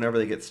going, and then whenever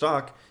they get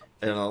stock,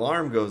 an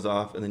alarm goes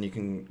off, and then you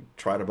can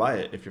try to buy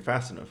it if you're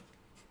fast enough.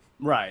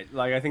 Right.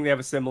 Like I think they have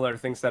a similar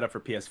thing set up for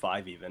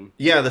PS5 even.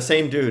 Yeah, the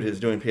same dude is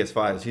doing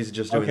PS5s. He's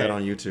just doing that Okay.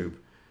 on YouTube.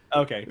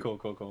 Okay, cool,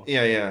 cool, cool.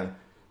 Yeah, yeah.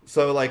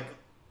 So like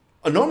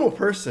a normal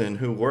person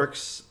who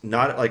works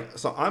not like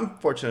so I'm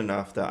fortunate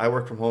enough that I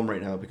work from home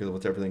right now because of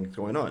what's everything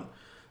going on.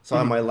 So I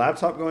have Mhm. my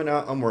laptop going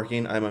out, I'm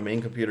working, I have my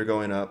main computer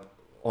going up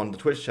on the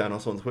Twitch channel.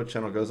 So when the Twitch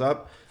channel goes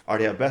up, I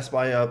already have Best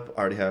Buy up, I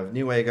already have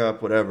Newegg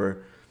up,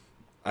 whatever.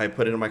 I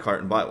put it in my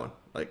cart and buy one.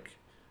 Like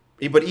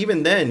but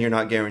even then you're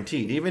not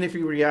guaranteed. Even if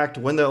you react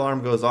when the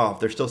alarm goes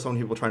off, there's still some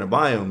people trying to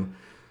buy them.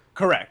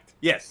 Correct.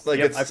 Yes. Like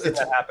Yep, I've seen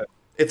that happen.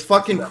 it's I've seen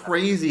fucking that happen.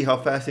 crazy how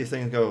fast these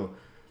things go.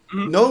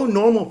 Mhm. No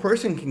normal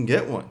person can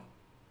get one.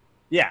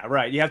 Yeah,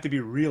 right. You have to be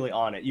really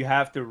on it. You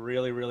have to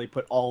really, really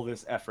put all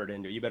this effort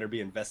into it. You better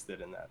be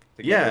invested in that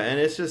to get Yeah, one. and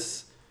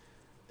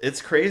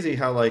it's crazy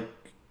how like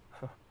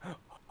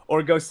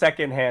Or go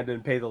secondhand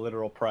and pay the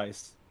literal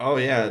price. oh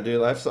yeah,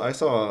 dude, I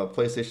saw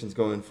PlayStations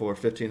going for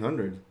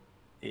 1,500.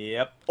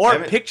 Yep. I Or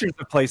haven't pictures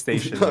of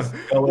PlayStations going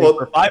for well,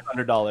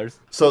 $500.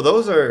 so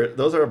those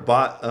are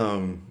bot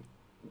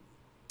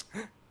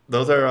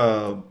those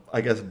are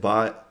I guess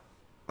bot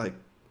like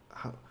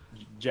how,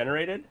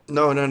 Generated?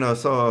 no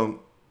so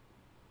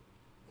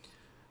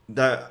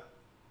that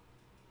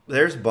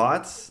there's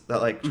bots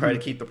that like try to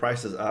Mhm. keep the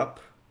prices up.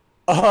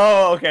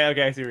 Oh, okay,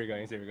 okay. I see where you're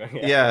going. I see where you're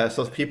going. Yeah. Yeah,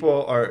 so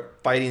people are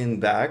fighting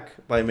back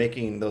by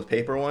making those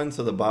paper ones,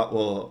 so the bot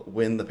will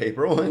win the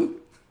paper one,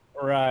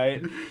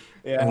 Right. and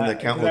the Yeah,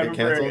 account because will I get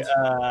remember,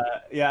 canceled.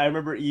 yeah, I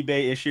remember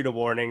eBay issued a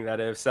warning that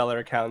if seller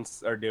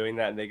accounts are doing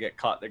that and they get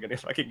caught, they're gonna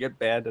fucking get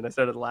banned. And I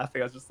started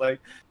laughing. I was just like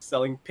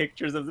selling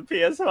pictures of the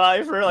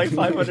PS5 for like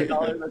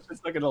 $500. That's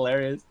just fucking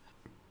hilarious.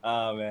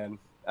 Oh man.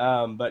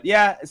 But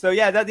yeah, so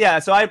yeah, yeah.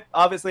 So I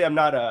obviously I'm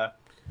not a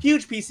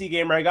huge PC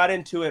gamer. I got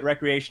into it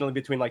recreationally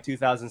between like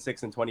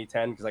 2006 and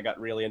 2010 because I got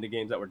really into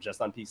games that were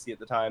just on PC at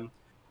the time.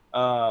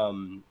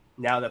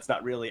 Now that's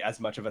not really as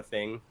much of a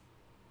thing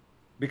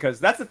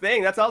because that's the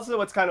thing. That's also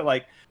what's kind of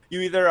like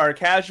you either are a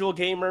casual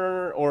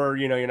gamer or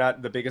you're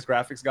not the biggest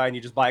graphics guy and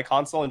you just buy a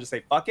console and just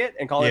say fuck it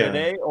and call it a Yeah,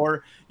 day,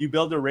 or you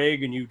build a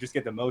rig and you just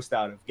get the most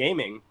out of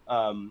gaming.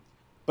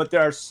 But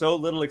there are so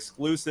little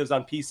exclusives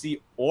on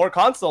PC or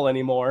console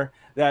anymore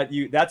that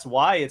that's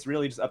why it's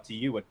really just up to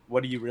you.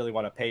 What do you really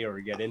want to pay or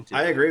get I into?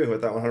 agree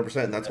with that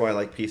 100%. And that's why I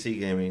like PC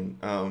gaming.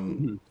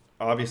 Mhm.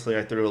 Obviously,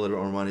 I threw a little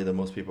more money than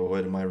most people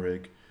would in my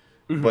rig,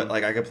 but Mhm.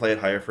 like I could play at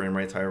higher frame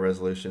rates, higher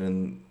resolution,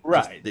 and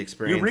just Right. the You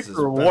experience reap is the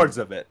better. rewards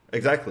of it.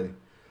 Exactly.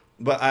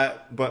 But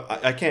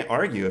I can't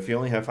argue. If you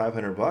only have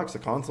 $500, the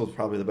console is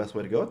probably the best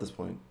way to go at this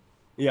point.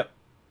 Yep.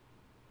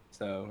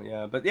 So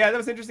yeah, but yeah, that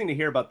was interesting to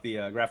hear about the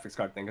graphics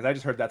card thing because I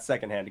just heard that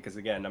secondhand. Because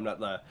again,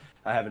 I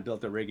haven't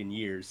built a rig in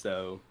years,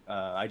 so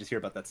I just hear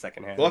about that Well,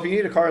 secondhand. if you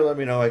need a car, let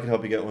me know. I can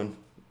help you get one.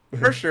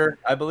 For sure,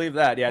 I believe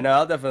that. Yeah, no,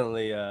 I'll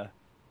definitely Yeah.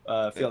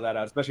 feel that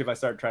out, especially if I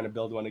start trying to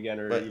build one again,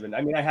 or But even.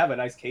 I mean, I have a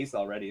nice case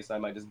already, so I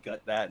might just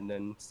gut that and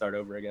then start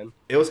over again.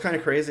 it was kind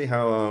of crazy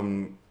how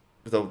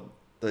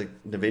the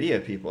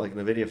Nvidia people, like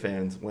Nvidia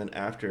fans, went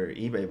after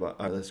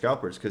the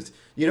scalpers because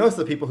it's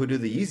the people who do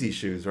the Yeezy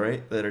shoes,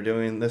 right? That are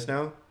doing this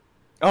now.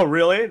 Oh,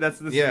 really?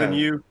 This is the Yeah,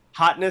 new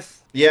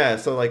hotness. yeah.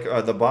 So like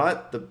the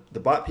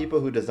bot people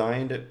who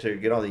designed it to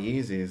get all the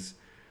Yeezys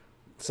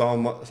saw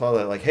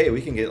that like, hey,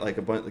 we can get like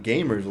a bunch of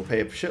gamers will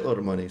pay a shitload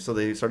of money, so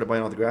they started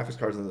buying all the graphics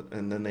cards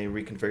and then they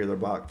reconfigure their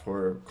bot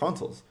for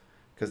consoles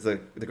because the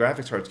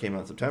graphics cards came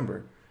out in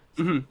September.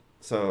 Mhm.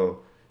 So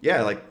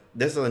yeah, like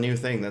this is a new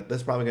thing that this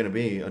is probably going to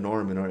be a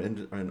norm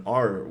in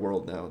our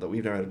world now that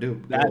we've never had to deal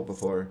with That's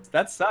before.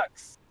 that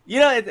sucks.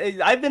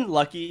 I've been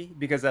lucky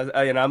because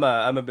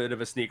I'm a bit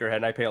of a sneakerhead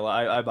and I pay a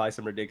lot. I buy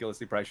some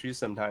ridiculously priced shoes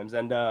sometimes,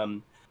 and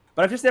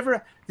but I've just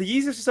never the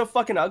Yeezys are so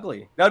fucking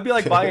ugly. That would be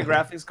like buying a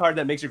graphics card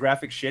that makes your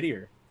graphics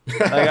shittier.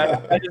 Like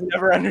I just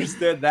never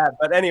understood that.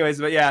 But anyways,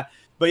 but yeah,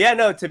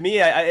 no. To me,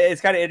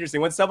 it's kind of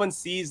interesting when someone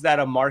sees that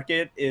a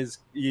market is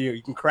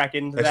you can crack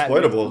into that and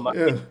make some Exploitable, money.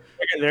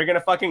 yeah. They're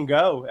gonna fucking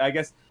go. I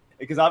guess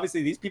because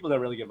obviously these people don't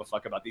really give a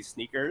fuck about these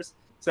sneakers,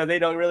 so they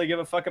don't really give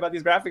a fuck about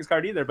these graphics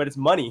card either. But it's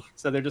money,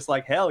 so they're just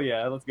like, hell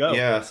yeah, let's go.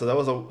 Yeah, so that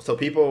was so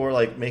people were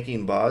like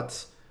making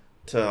bots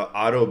to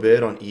auto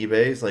bid on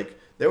eBay's. Like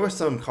there were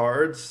some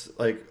cards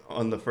like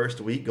on the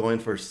first week going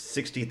for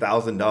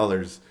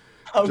 $60,000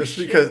 just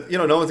shit. because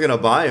no one's gonna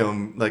buy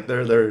them. Like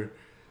they're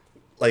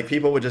like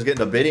people would just get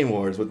into bidding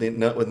wars with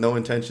no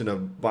intention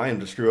of buying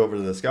to screw over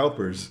the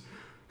scalpers.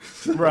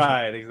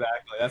 Right,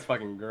 exactly. That's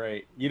fucking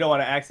great. You don't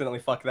want to accidentally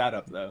fuck that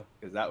up though,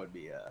 because that would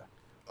be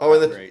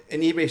Oh, and great.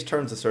 in eBay's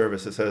terms of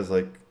service, it says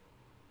like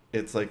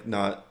it's like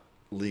not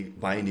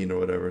binding or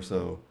whatever.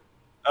 So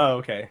Oh,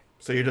 okay.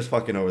 so you're just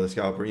fucking over the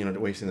scalper,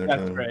 wasting their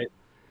That's time. great.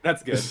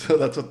 That's good. So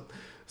that's what.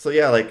 So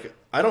yeah, like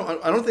I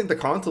don't think the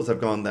consoles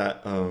have gone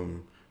that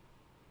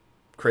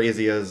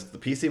crazy as the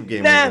PC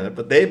gamers, Nah,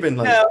 but they've been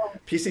like no.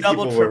 PC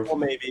Double, people triple,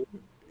 were maybe.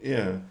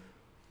 yeah.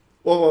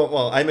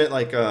 Well, I meant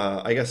like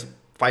I guess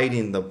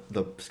fighting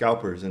the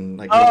scalpers and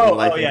like Oh, making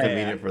life oh, yeah,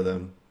 inconvenient yeah. for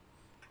them.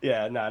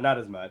 Yeah, no, not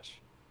as much.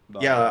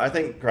 But, Yeah, I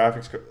think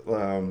graphics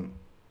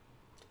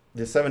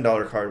the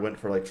 $7 card went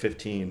for like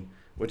 15,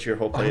 which your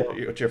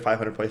which your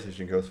 500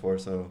 PlayStation goes for.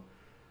 So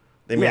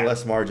they made Yeah.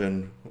 less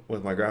margin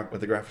with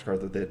with the graphics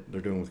card that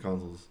they're doing with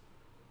consoles.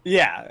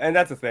 Yeah, and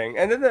that's the thing.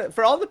 And then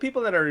for all the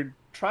people that are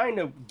trying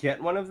to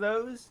get one of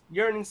those,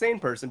 you're an insane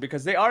person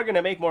because they are going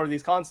to make more of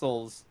these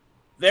consoles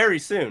very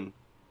soon.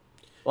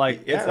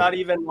 Like, Yeah. it's not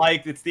even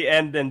like it's the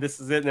end and this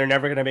is it and they're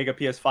never going to make a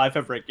PS5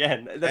 ever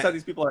again. That's how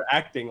these people are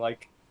acting.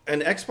 Like,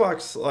 And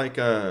Xbox, like,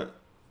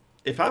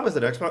 if I was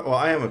an Xbox, well,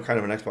 I am a kind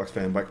of an Xbox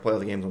fan, but I can play all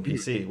the games on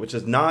PC, which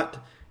is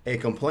not a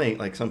complaint.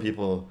 Like some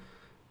people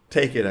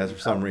take it as for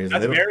some reason.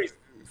 that's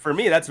for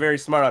me, that's very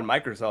smart on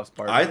Microsoft's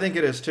part. I think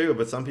it is too,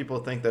 but some people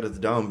think that it's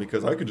dumb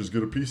because I could just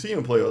get a PC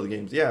and play all the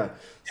games. Yeah.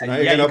 So now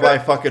Yeah, you're you gonna buy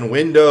fucking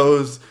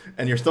Windows,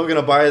 and you're still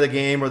gonna buy the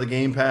game or the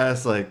Game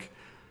Pass. Like,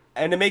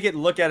 And to make it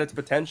look at its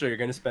potential, you're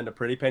going to spend a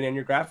pretty penny on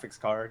your graphics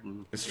card.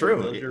 And it's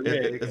true. build your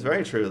rig It's and-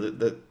 very true.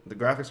 The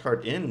graphics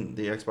card in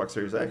the Xbox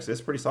Series X is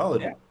pretty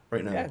solid Yeah.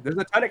 right now. Yeah, there's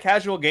a ton of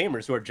casual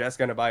gamers who are just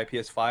going to buy a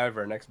PS5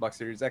 or an Xbox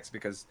Series X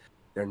because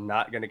they're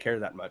not going to care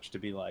that much to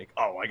be like,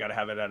 oh, I got to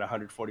have it at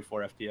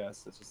 144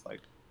 FPS. It's just like,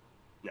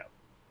 no.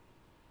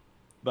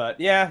 But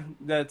yeah,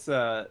 that's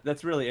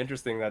really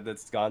interesting that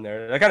that's gone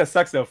there. That kind of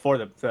sucks though for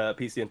the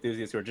PC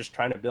enthusiasts who are just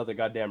trying to build a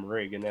goddamn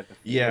rig and they have to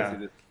Yeah. see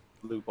this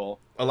loophole.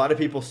 A lot of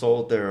people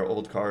sold their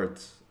old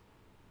cards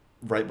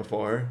right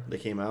before they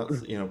came out,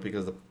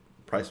 because the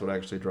price would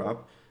actually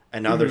drop,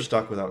 and now they're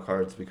stuck without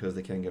cards because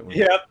they can't get one.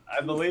 Yep,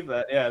 I believe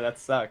that. Yeah, that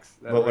sucks.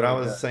 That But what I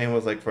really was does. saying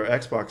was like for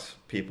Xbox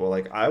people,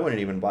 like I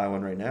wouldn't even buy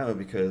one right now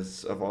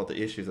because of all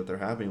the issues that they're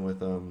having with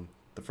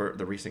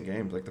the recent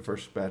games, like the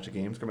first batch of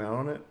games coming out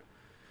on it.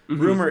 Mhm.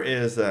 Rumor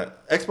is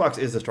that Xbox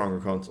is the stronger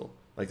console.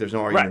 Like there's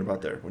no argument Right.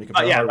 about there. When you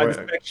compare Yeah, by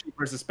hardware, the spec sheet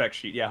versus spec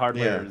sheet. Yeah,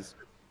 hardware Yeah. is.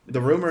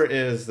 the rumor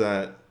is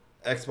that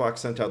Xbox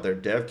sent out their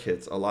dev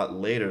kits a lot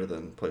later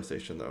than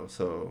PlayStation though,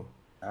 so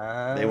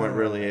they weren't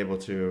really able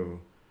to,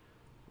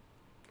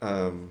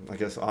 I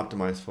guess,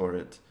 optimize for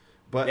it.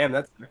 But Damn,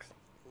 that sucks.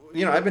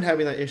 I've been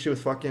having that issue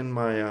with fucking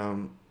my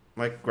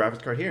my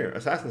graphics card here.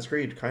 Assassin's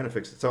Creed kind of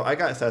fixed it. So I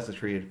got Assassin's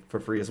Creed for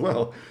free as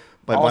well.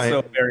 By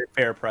Also, buying, very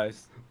fair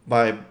price.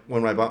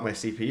 when I bought my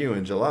CPU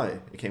in July,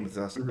 it came with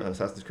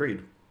Assassin's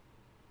Creed.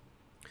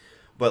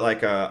 But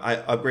like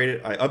I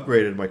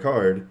upgraded my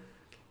card,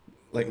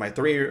 like my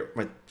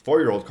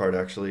 4-year-old card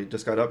actually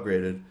just got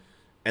upgraded,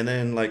 and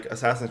then like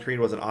Assassin's Creed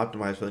wasn't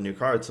optimized for the new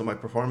card, so my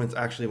performance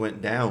actually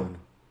went down.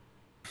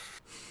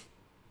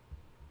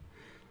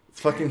 It's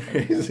fucking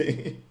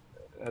crazy.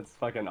 That's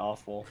fucking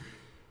awful.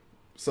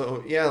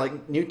 So yeah,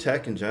 like new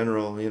tech in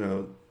general,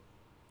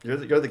 you're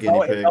the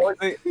guinea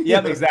pig.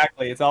 Yep,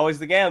 exactly. It's always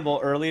the gamble.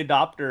 Early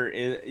adopter,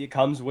 it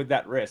comes with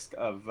that risk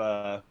of,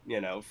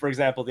 for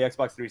example, the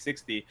Xbox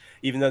 360,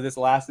 even though this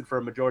lasted for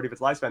a majority of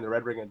its lifespan, the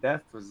Red Ring of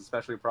Death was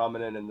especially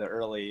prominent in the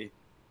early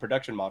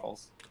production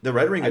models. The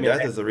Red Ring of I mean,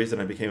 Death is the reason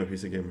I became a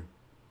PC gamer.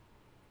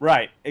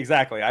 Right,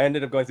 exactly. I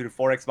ended up going through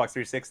 4 Xbox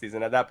 360s,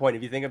 and at that point,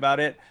 if you think about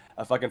it,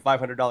 a fucking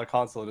 $500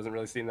 console doesn't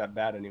really seem that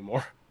bad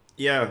anymore.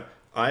 Yeah,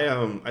 I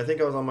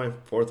think I was on my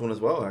 4th one as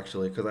well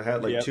actually, because I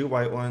had like Yep. 2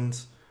 white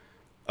ones,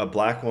 a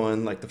black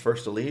one, like the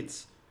first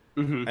Elites,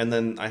 Mhm. and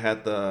then I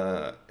had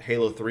the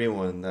Halo 3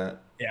 one that.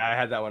 Yeah, I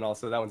had that one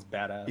also. That one's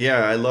badass.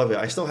 Yeah, I love it.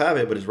 I still have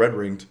it, but it's red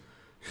ringed.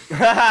 It's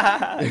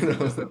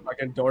just a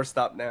fucking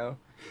doorstop now.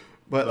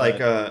 But like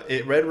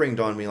it red ringed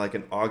on me like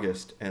in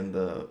August, and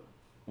the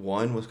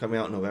one was coming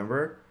out in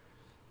November,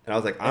 and I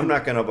was like, I'm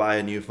not gonna buy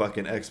a new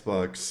fucking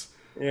Xbox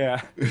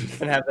Yeah,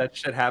 and have that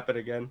shit happen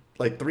again.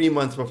 like 3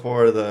 months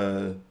before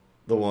the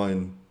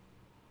one.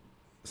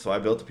 So I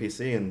built a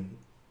PC and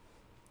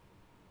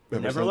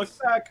ever Never since- looked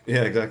back.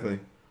 Yeah, exactly.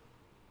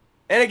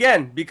 And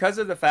again, because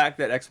of the fact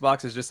that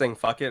Xbox is just saying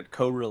fuck it,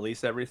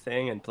 co-release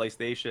everything, and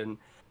PlayStation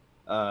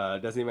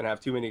doesn't even have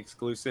too many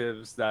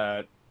exclusives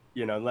that,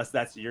 unless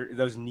that's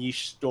those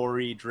niche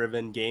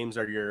story-driven games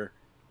are your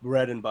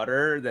bread and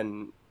butter,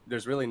 then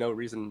there's really no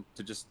reason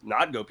to just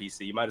not go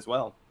PC. You might as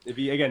well. If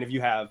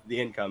you have the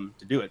income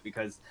to do it,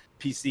 because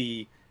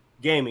PC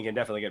gaming can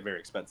definitely get very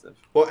expensive.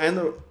 Well, and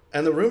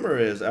the rumor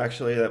is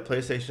actually that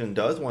PlayStation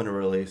does want to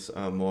release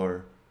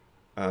more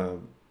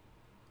um,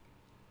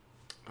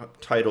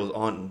 titles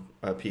on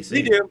PC.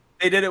 They do.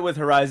 They did it with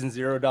Horizon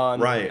Zero Dawn,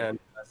 Right. and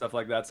stuff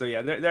like that. So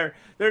yeah,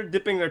 they're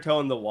dipping their toe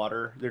in the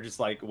water. They're just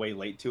like way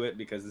late to it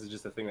because this is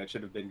just a thing that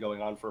should have been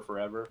going on for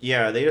forever.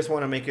 Yeah, they just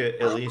want to make it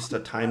at least a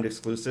timed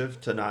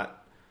exclusive to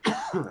not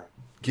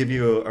give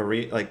you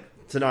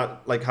to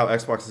not like how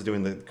Xbox is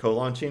doing the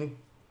co-launching.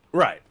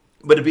 Right.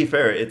 But to be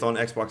fair, it's on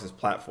Xbox's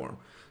platform,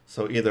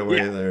 so either way,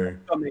 Yeah, they're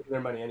still making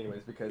their money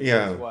anyways because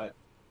Yeah. guess what?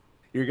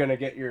 You're gonna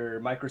get your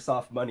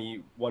Microsoft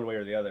money one way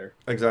or the other.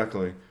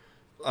 exactly.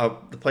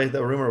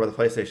 The rumor about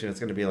the PlayStation is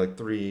going to be like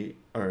 3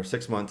 or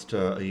 6 months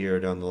to a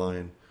year down the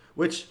line.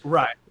 Which,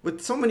 Right.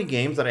 with so many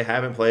games that I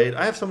haven't played,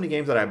 I have so many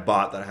games that I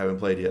bought that I haven't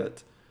played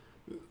yet.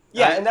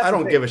 Yeah, I, and that's I the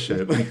don't thing. give a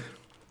shit.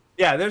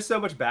 Yeah, there's so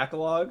much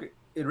backlog.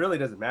 It really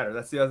doesn't matter.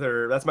 That's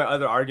my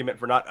other argument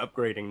for not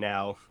upgrading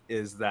now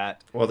is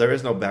that Well, there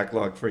is no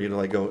backlog for you to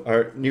like go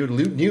or new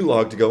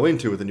log to go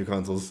into with the new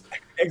consoles.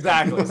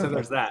 exactly. So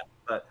there's that.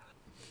 But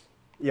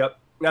yep,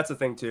 that's the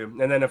thing too.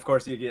 And then of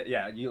course you get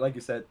you like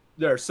you said,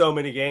 there are so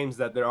many games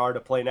that there are to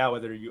play now,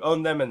 whether you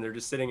own them and they're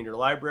just sitting in your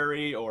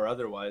library or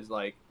otherwise.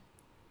 Like,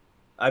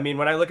 I mean,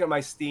 when I look at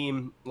my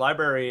Steam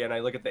library and I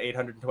look at the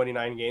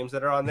 829 games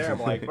that are on there, I'm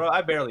like, bro,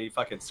 I barely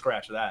fucking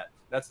scratch that.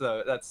 That's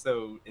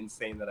so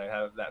insane that I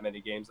have that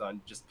many games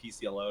on just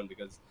PC alone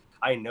because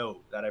I know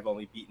that I've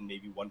only beaten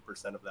maybe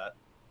 1% of that.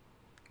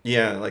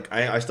 Yeah, like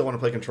I still want to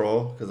play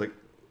Control because like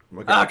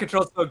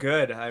Control's so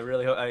good. I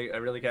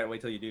really can't wait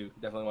till you do.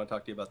 Definitely want to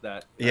talk to you about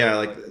that. yeah,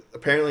 like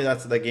apparently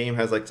that game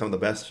has like some of the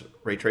best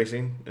ray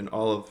tracing in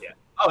all of. Yeah.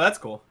 Oh, that's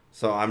cool.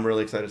 So I'm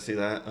really excited to see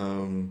that.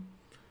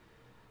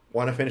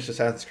 Want to finish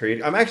Assassin's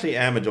Creed? I'm actually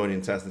enjoying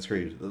Assassin's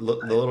Creed. The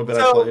little bit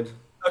I played.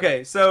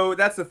 Okay, so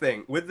that's the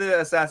thing with the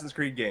Assassin's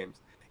Creed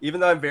games. Even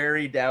though I'm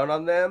very down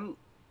on them,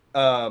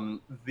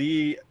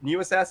 the new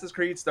Assassin's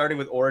Creed, starting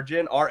with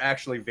Origin, are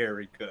actually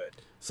very good.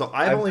 So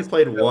I've only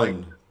played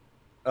one,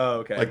 Oh,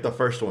 okay. like the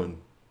first one,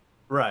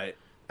 right.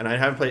 and I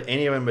haven't played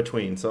any of them in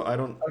between. So I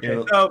don't.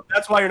 Okay, so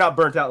that's why you're not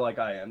burnt out like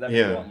I am. That makes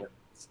Yeah. a lot more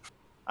sense.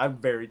 I'm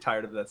very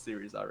tired of that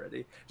series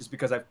already, just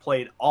because I've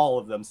played all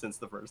of them since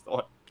the first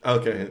one.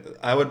 Okay,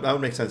 that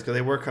would make sense because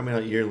they were coming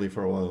out yearly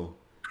for a while.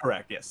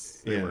 Correct.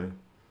 Yes. they Yeah. were.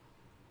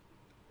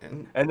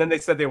 And And then they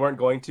said they weren't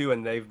going to,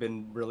 and they've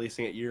been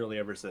releasing it yearly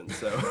ever since.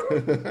 So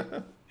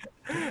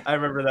I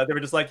remember that they were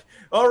just like,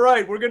 "All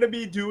right, we're gonna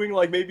be doing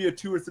like maybe a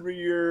 2 or 3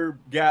 year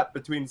gap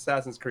between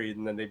Assassin's Creed,"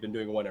 and then they've been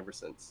doing one ever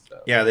since.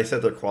 So. yeah, they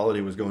said their quality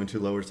was going too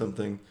low or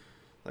something.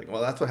 Like,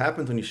 well, that's what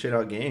happens when you shit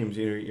out games.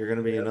 You're going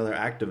to be another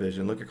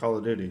Activision. Look at Call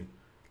of Duty.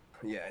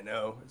 Yeah, I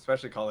know,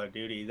 especially Call of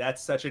Duty.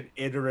 That's such an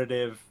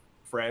iterative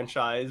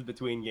franchise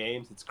between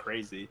games. It's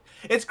crazy.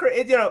 It's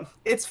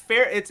it's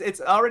fair.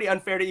 It's already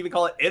unfair to even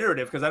call it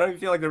iterative because I don't even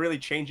feel like they're really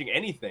changing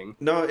anything.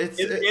 No,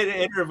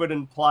 Iterative would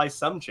imply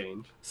some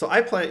change. So I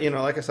play,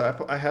 like I said,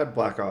 I had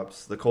Black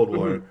Ops, the Cold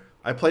War. Mhm.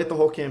 I played the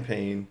whole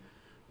campaign.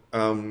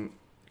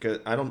 'Cause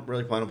I don't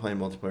really plan on playing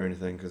multiplayer or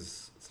anything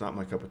because it's not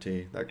my cup of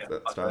tea. That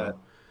fuck style. that.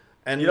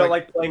 And You don't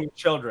like playing with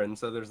children,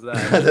 so there's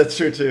that. that's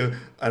true too.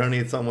 I don't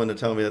need someone to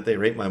tell me that they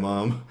rape my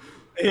mom.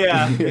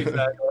 Yeah,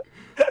 exactly.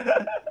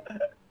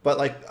 But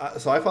like,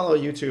 so I follow a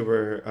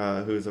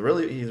YouTuber he's a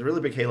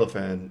really big Halo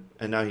fan,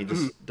 and now he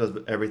just does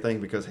everything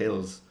because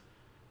Halo's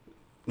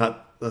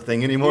not the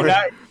thing anymore.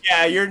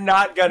 You're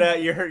not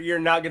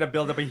gonna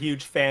build up a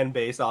huge fan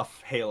base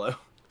off Halo.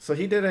 So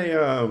he did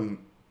a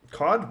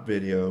COD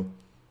video.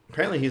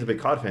 Apparently, he's a big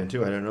COD fan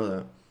too. I didn't know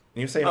that. And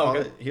he was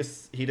saying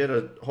he did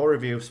a whole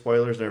review,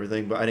 spoilers and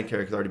everything, but I didn't care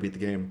because I already beat the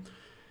game.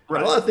 Right.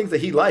 And a lot of things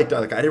that he liked,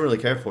 I didn't really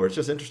care for. It's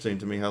just interesting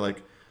to me how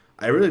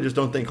I really just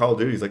don't think Call of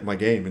Duty is like my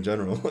game in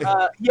general.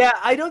 Yeah,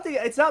 I don't think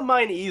it's not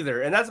mine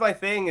either. And that's my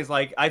thing is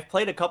like I've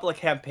played a couple of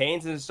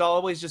campaigns and it's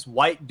always just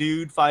white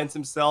dude finds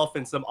himself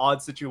in some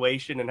odd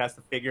situation and has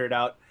to figure it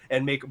out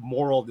and make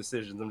moral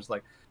decisions. I'm just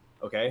like,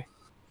 okay.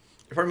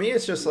 For me,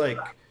 it's just like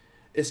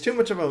it's too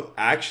much of an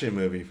action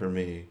movie for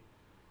me.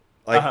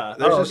 Like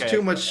there's just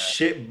too much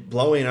shit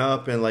blowing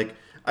up and like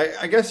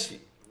I guess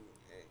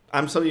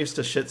I'm so used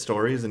to shit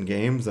stories and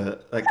games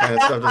that kind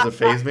of stuff doesn't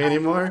faze me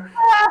anymore.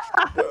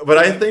 But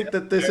I think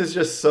that this is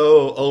just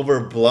so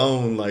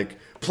overblown, like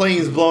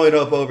planes blowing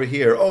up over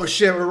here. Oh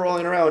shit, we're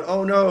rolling around.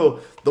 Oh no,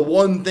 the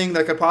one thing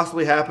that could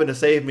possibly happen to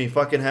save me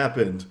fucking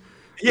happened.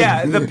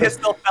 Yeah, the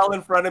pistol fell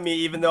in front of me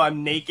even though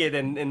I'm naked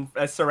and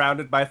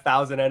surrounded by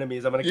 1,000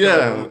 enemies. I'm gonna kill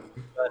them.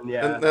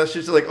 Yeah. And that's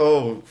just like,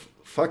 oh,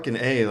 fucking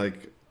A,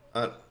 like,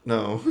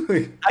 no.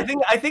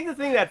 I think the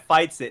thing that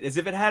fights it is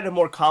if it had a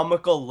more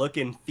comical look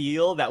and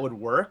feel that would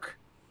work.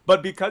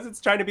 But because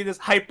it's trying to be this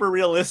hyper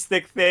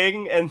realistic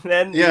thing, and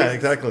then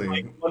exactly,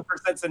 like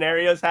 1%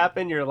 scenarios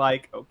happen, you're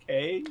like,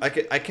 okay.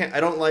 I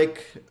don't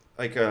like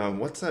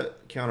what's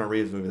that Keanu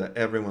Reeves movie that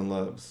everyone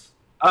loves?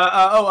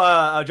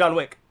 John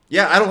Wick.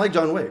 Yeah, I don't like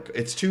John Wick.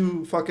 It's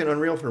too fucking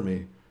unreal for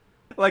me.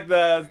 Like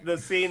the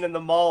scene in the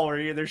mall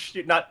where they're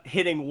not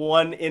hitting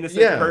one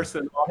innocent Yeah.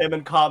 person while him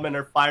and Common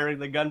are firing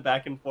the gun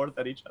back and forth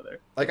at each other.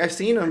 Like I've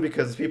seen them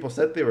because people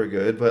said they were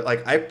good, but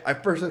like I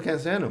personally can't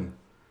stand them.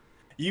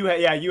 You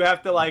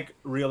have to like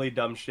really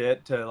dumb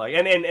shit to like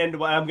and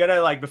what I'm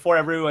gonna like before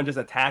everyone just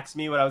attacks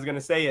me. What I was gonna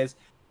say is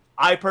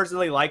I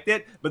personally liked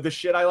it, but the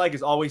shit I like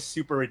is always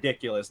super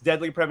ridiculous.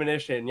 Deadly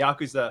Premonition,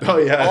 Yakuza, Oh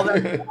yeah.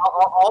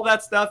 all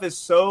that stuff is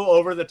so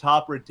over the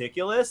top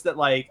ridiculous that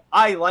like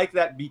I like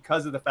that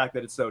because of the fact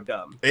that it's so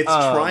dumb. It's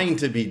trying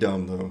to be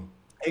dumb though.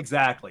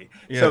 Exactly.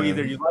 Yeah. So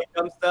either you like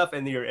dumb stuff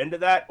and you're into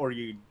that, or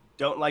you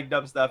don't like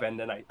dumb stuff, and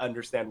then I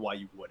understand why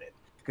you wouldn't,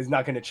 because it's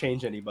not going to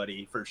change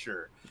anybody for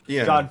sure.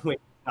 Yeah. John Wick,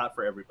 not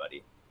for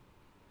everybody.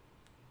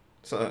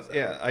 So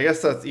yeah, I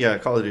guess that's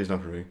Call of Duty's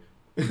not for me.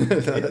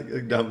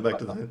 Down back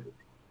to that.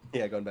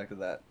 Yeah, going back to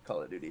that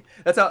Call of Duty.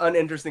 That's how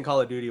uninteresting Call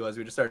of Duty was.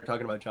 We just started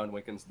talking about John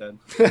Wick instead.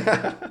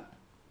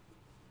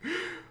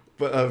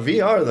 But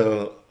VR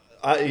though,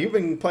 you've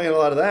been playing a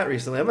lot of that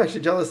recently. I'm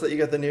actually jealous that you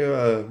got the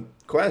new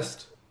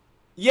Quest.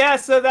 Yeah,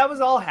 so that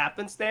was all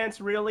happenstance,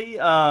 really.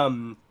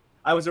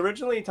 I was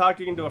originally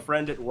talking to a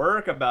friend at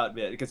work about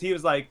it because he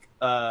was like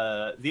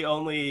the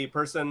only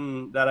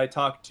person that I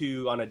talked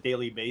to on a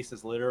daily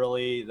basis,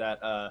 literally,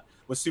 that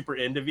was super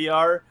into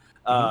VR.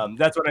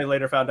 That's when I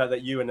later found out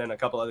that you and then a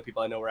couple other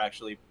people I know were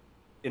actually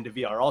into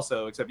VR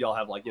also, except y'all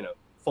have like,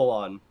 full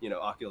on,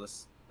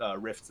 Oculus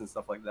Rifts and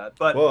stuff like that.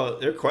 But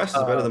well, your Quest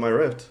is better than my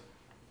Rift.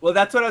 well,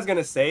 that's what I was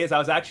gonna say. Is I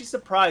was actually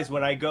surprised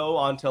when I go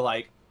onto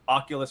like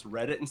Oculus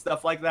Reddit and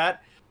stuff like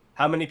that,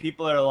 how many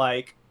people are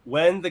like,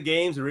 when the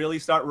games really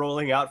start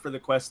rolling out for the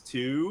Quest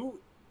 2,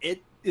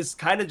 it is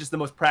kind of just the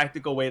most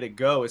practical way to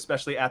go,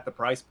 especially at the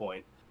price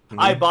point.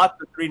 I bought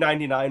the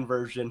 $399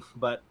 version,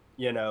 but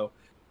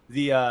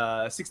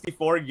the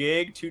 64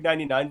 gig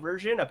 $299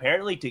 version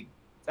apparently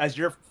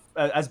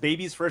as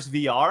baby's first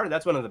VR,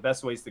 that's one of the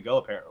best ways to go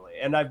apparently,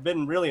 and I've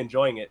been really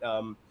enjoying it.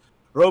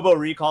 Robo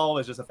Recall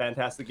is just a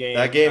fantastic game.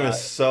 That game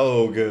is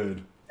so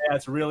good. Yeah,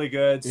 it's really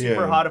good.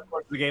 Super Hot, of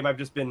course, the game I've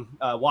just been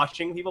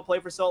watching people play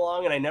for so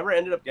long, and I never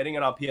ended up getting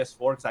it on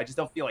PS4 because I just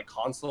don't feel like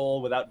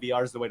console without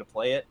VR is the way to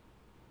play it.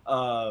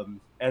 And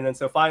then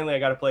so finally I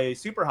got to play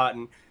Super Hot,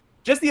 and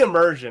just the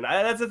immersion.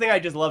 That's the thing I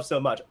just love so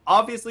much.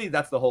 Obviously,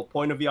 that's the whole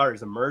point of VR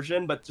is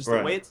immersion, but just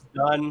the way it's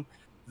done,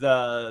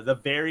 the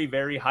very,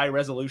 very high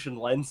resolution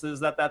lenses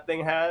that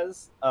thing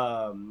has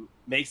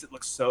makes it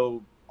look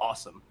so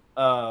awesome.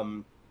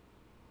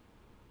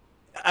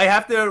 I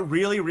have to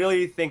really,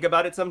 really think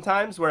about it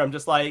sometimes where I'm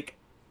just like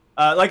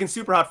in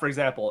Super Hot, for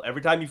example,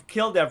 every time you've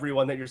killed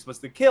everyone that you're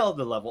supposed to kill,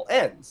 the level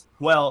ends.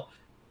 Well,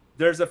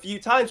 there's a few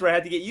times where I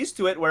had to get used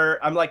to it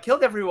where I'm like,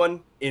 killed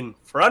everyone in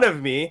front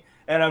of me,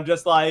 and I'm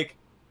just like,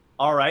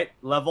 all right,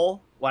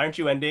 level, why aren't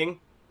you ending?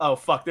 Oh,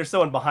 fuck, there's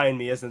someone behind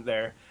me, isn't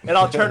there? And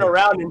I'll turn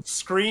around and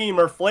scream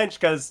or flinch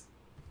because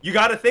you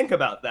got to think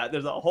about that.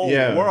 There's a whole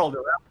world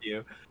around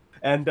you.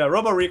 And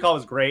Robo Recall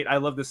was great. I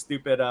love this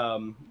stupid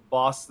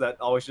boss that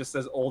always just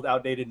says old,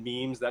 outdated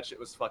memes. That shit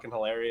was fucking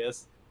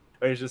hilarious.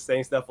 Where he's just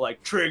saying stuff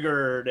like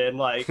 "triggered" and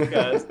like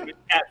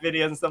cat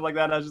videos and stuff like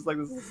that. And I was just like,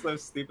 this is so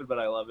stupid, but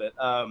I love it.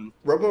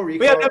 Robo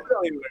Recall. Yeah,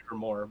 definitely wait for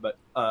more. But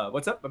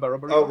what's up about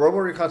Robo Recall? Oh, Robo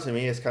Recall to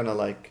me is kind of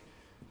like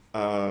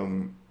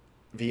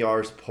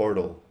VR's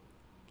Portal,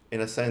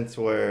 in a sense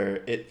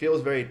where it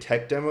feels very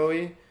tech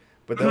demo-y,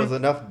 but there was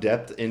enough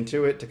depth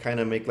into it to kind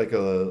of make like a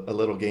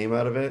little game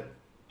out of it.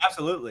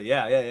 Absolutely,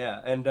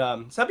 yeah.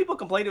 And some people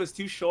complained it was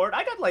too short.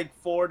 I got like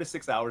 4 to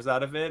 6 hours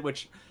out of it,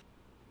 which,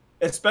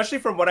 especially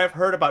from what I've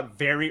heard about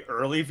very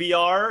early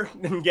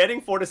VR, getting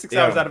 4 to 6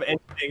 hours out of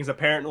anything is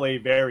apparently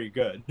very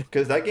good.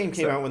 Because that game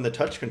came out when the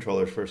touch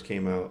controllers first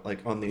came out, like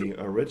on the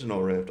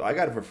original Rift. I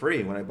got it for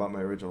free when I bought my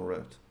original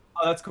Rift.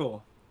 Oh, that's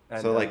cool.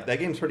 And, so like that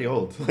game's pretty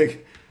old.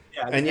 Like,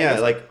 and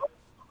like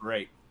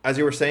great. As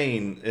you were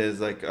saying,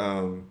 is like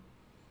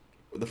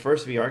the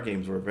first VR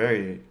games were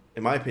very,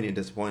 in my opinion,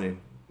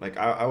 disappointing. Like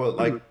I would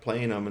like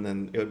playing them, and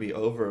then it would be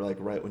over like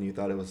right when you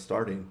thought it was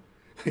starting.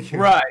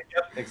 Right.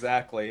 Yep.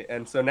 Exactly.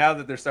 And so now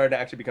that they're starting to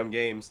actually become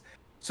games,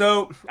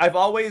 so I've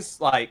always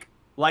liked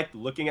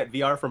looking at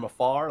VR from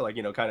afar, like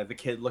kind of the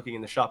kid looking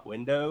in the shop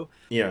window.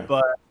 Yeah.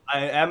 But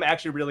I am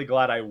actually really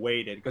glad I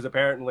waited because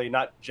apparently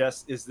not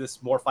just is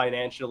this more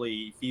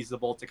financially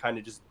feasible to kind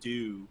of just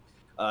do,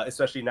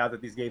 especially now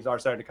that these games are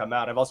starting to come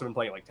out. I've also been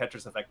playing like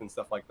Tetris Effect and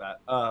stuff like that.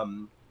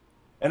 And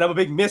I'm a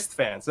big Myst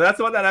fan, so that's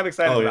the one that I'm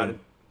excited about.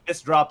 This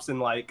drops in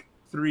like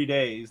 3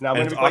 days. Now,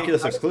 and it's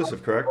Oculus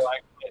exclusive, correct?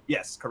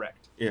 Yes,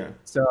 correct. Yeah.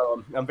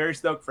 So I'm very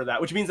stoked for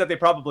that, which means that they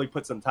probably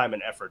put some time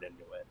and effort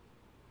into it.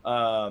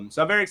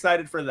 So I'm very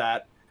excited for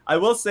that. I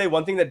will say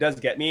one thing that does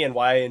get me and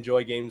why I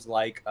enjoy games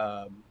like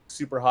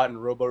Super Hot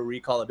and Robo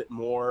Recall a bit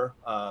more,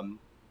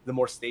 the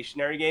more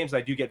stationary games,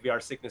 I do get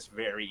VR sickness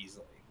very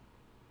easily.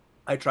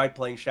 I tried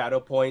playing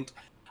Shadowpoint.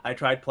 I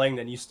tried playing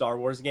the new Star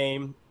Wars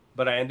game,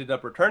 but I ended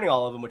up returning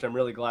all of them, which I'm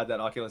really glad that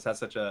Oculus has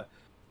such a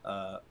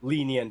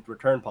lenient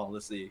return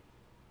policy.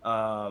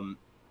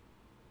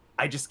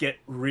 I just get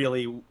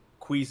really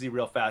queasy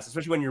real fast,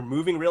 especially when you're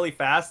moving really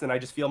fast and I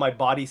just feel my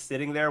body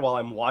sitting there while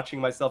I'm watching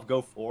myself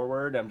go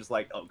forward. I'm just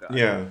like, oh god.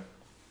 Yeah.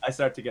 I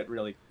start to get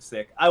really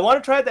sick. I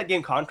want to try that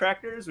game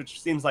Contractors,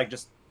 which seems like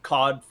just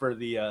COD for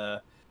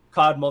the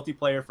COD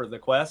multiplayer for the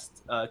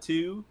Quest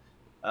 2.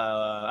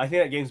 I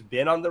think that game's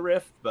been on the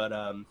Rift, but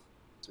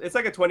it's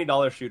like a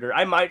 $20 shooter.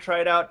 I might try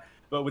it out,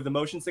 but with the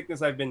motion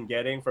sickness I've been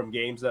getting from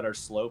games that are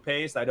slow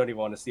paced, I don't even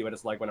want to see what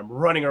it's like when I'm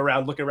running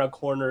around, looking around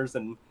corners,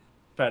 and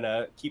trying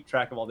to keep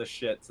track of all this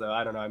shit. So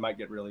I don't know. I might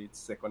get really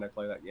sick when I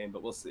play that game,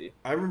 but we'll see.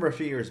 I remember a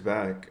few years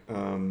back,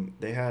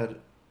 they had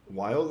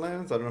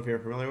Wildlands. I don't know if you're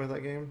familiar with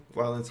that game.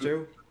 Wildlands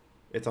 2.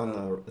 It's on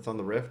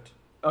the Rift.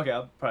 Okay,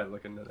 I'll probably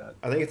look into that.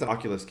 I think it's an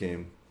Oculus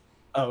game.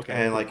 Oh, okay.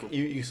 And like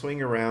you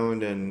swing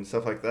around and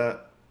stuff like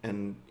that.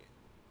 And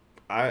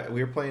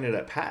we were playing it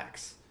at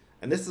PAX.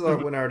 And this is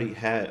when I already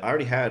had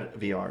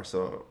VR,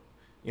 so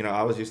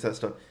I was used to that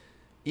stuff.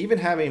 Even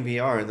having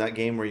VR in that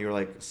game where you're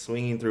like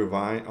swinging through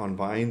on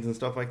vines and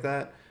stuff like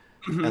that,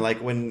 and like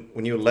when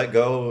you let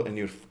go and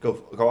you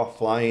go off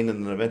flying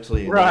and then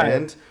eventually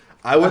land,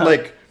 I would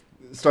like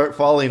start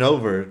falling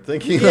over,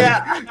 thinking.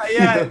 Yeah.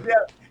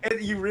 And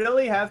you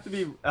really have to be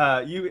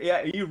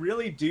you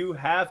really do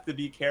have to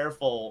be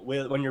careful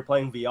when you're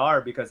playing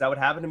VR, because that would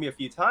happen to me a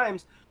few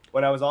times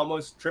when I was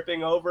almost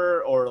tripping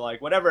over or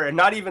like whatever, and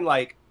not even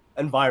like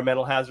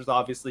environmental hazards.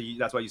 Obviously,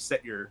 that's why you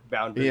set your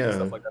boundaries and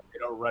stuff like that. You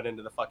don't run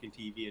into the fucking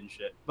TV and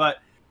shit. But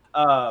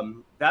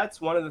that's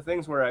one of the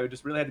things where I would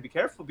just really had to be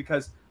careful,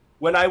 because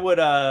when I would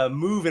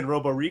move in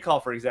Robo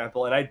Recall, for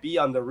example, and I'd be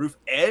on the roof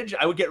edge,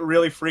 I would get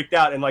really freaked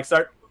out and like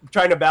start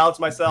trying to balance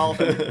myself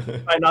and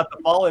try not to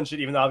fall and shit,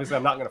 even though obviously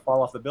I'm not going to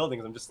fall off the building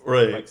because I'm just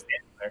like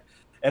standing there.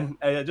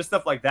 And just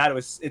stuff like that.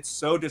 It's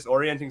so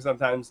disorienting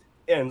sometimes,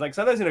 and like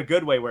sometimes in a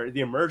good way, where the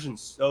immersion's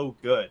so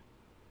good.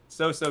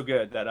 So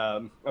good that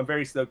I'm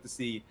very stoked to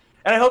see,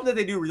 and I hope that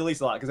they do release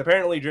a lot, because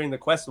apparently during the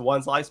Quest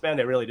 1's lifespan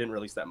they really didn't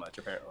release that much.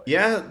 Apparently,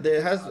 yeah,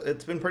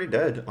 it's been pretty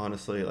dead,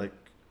 honestly. Like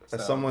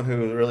as someone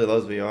who really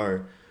loves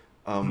VR,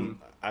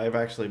 I've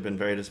actually been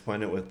very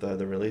disappointed with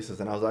the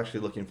releases, and I was actually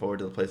looking forward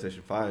to the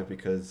PlayStation 5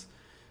 because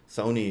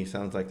Sony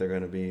sounds like they're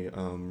going to be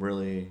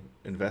really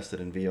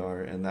invested in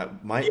VR, and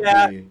that might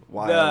be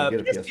why I get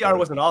a PS5. PSVR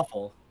wasn't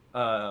awful,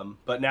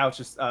 but now it's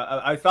just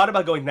I thought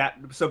about going that.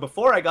 So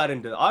before I got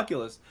into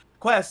Oculus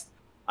Quest,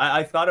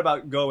 I thought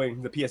about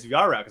going the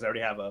PSVR route because I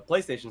already have a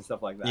PlayStation and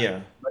stuff like that. Yeah.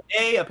 But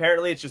A,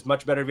 apparently it's just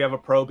much better if you have a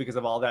Pro because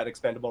of all that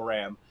expendable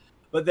RAM.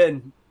 But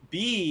then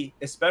B,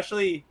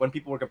 especially when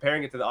people were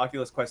comparing it to the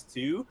Oculus Quest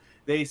 2,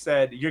 they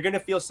said you're going to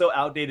feel so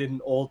outdated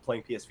and old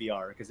playing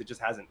PSVR because it just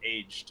hasn't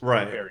aged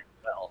very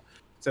well.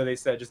 So they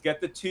said just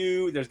get the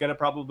 2. There's going to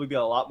probably be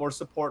a lot more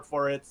support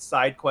for it.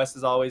 Side quest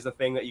is always a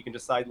thing that you can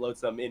just side load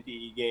some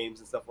indie games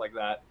and stuff like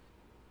that.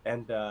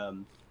 And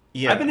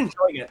I've been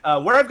enjoying it.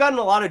 Where I've gotten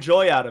a lot of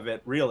joy out of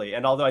it, really,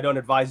 and although I don't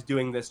advise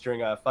doing this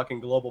during a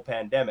fucking global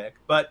pandemic,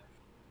 but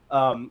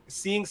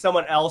seeing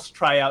someone else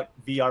try out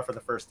VR for the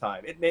first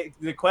time,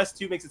 the Quest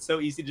 2 makes it so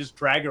easy to just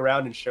drag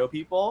around and show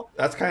people.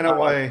 That's kind of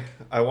why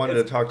I wanted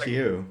to talk to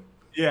you.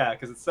 Yeah,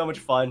 because it's so much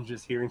fun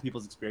just hearing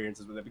people's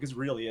experiences with it, because it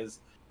really is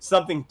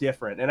something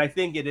different. And I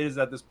think it is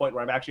at this point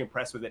where I'm actually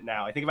impressed with it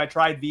now. I think if I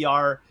tried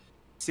VR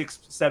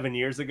 6-7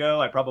 years ago,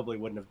 I probably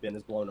wouldn't have been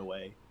as blown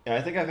away. Yeah,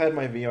 I think I've had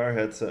my VR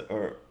headset,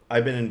 or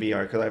I've been in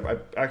VR because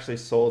I've actually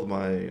sold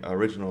my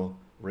original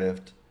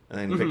Rift and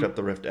then picked up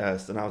the Rift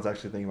S, and I was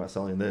actually thinking about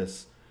selling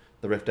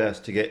the Rift S,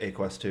 to get a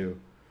Quest 2.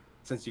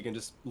 Since you can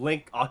just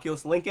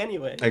Oculus Link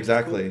anyway.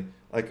 Exactly. Cool.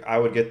 Like I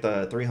would get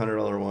the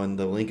 $300 one.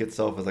 The Link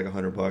itself is like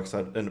 $100, so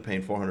I'd end up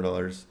paying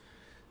 $400.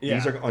 Yeah.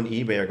 These are on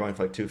eBay are going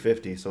for like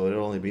 $250, so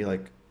it'll only be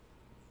like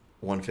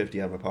 $150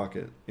 out of my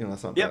pocket.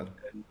 That's not bad.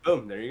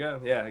 Boom, there you go.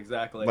 Yeah,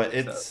 exactly. But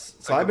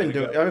I've been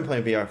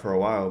playing VR for a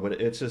while, but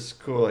it's just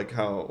cool, like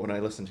how when I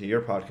listen to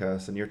your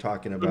podcast and you're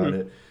talking about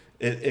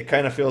it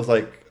kind of feels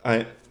like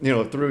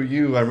through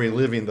you I'm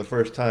reliving the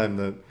first time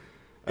that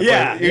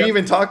you're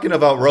even talking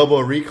about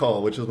Robo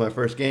Recall, which was my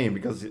first game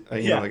because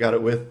I got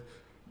it with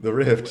the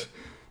Rift.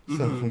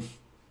 So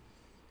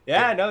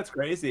yeah, no, it's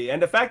crazy.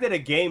 And the fact that a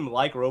game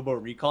like Robo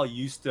Recall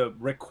used to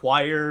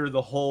require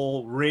the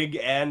whole rig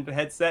and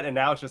headset, and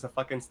now it's just a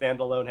fucking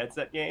standalone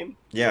headset game.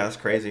 Yeah, that's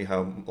crazy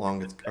how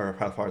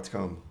far it's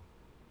come.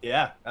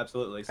 Yeah,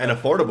 absolutely. So, and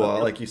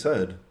affordable, like you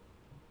said.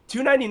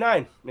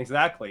 $299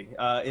 exactly.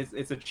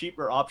 It's a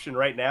cheaper option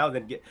right now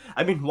than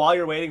while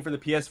you're waiting for the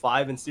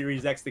PS5 and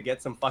Series X to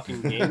get some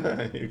fucking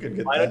game, you could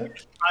get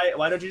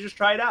why don't you just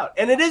try it out?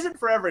 And it isn't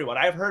for everyone.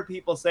 I've heard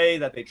people say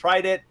that they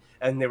tried it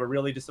and they were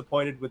really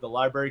disappointed with the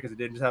library because it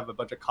didn't just have a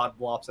bunch of COD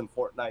blops and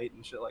Fortnite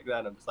and shit like that.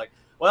 And I'm just like,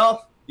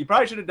 well, you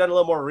probably should have done a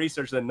little more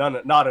research than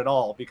not at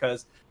all,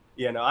 because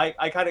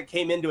I kind of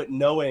came into it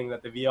knowing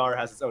that the VR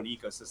has its own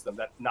ecosystem,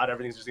 that not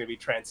everything's just going to be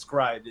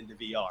transcribed into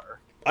VR.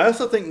 I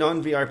also think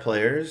non-VR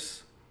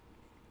players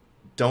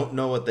don't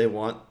know what they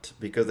want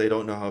because they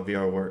don't know how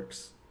VR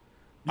works.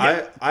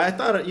 Yeah. I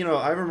thought,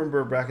 I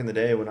remember back in the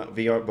day when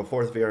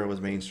before VR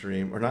was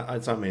mainstream, or not,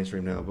 it's not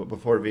mainstream now, but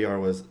before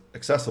VR was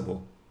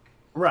accessible.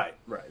 Right.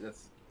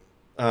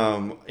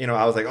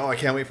 I was like, oh, I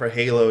can't wait for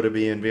Halo to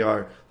be in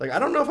VR. Like, I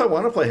don't know if I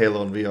want to play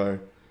Halo in VR.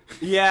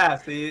 Yeah,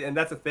 see, and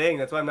that's the thing.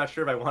 That's why I'm not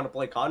sure if I want to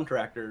play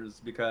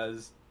Contractors,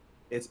 because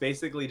it's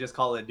basically just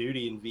Call of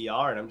Duty in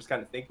VR, and I'm just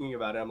kind of thinking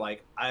about it. I'm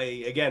like,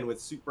 again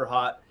with Super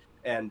Hot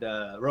and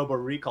Robo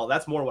Recall,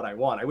 that's more what I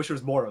want. I wish there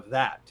was more of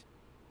that,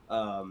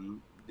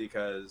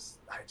 because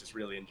I just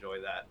really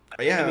enjoy that.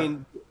 Yeah. I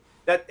mean,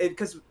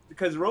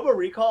 because Robo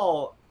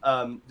Recall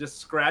just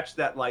scratched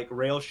that like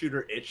rail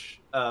shooter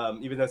itch,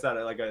 even though it's not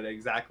like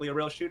exactly a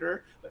rail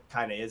shooter, but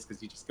kind of is,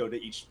 because you just go to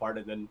each part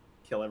and then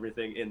kill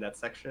everything in that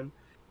section.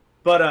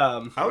 But I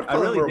would call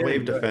really it more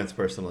wave defense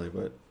personally,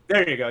 but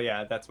there you go.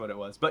 Yeah, that's what it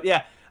was. But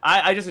yeah,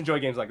 I just enjoy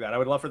games like that. I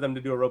would love for them to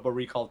do a Robo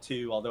Recall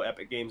 2, although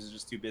Epic Games is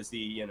just too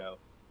busy,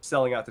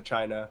 selling out to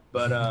China.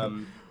 But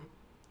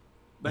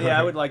but yeah,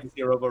 I would like to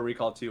see a Robo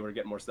Recall 2 or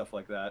get more stuff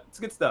like that.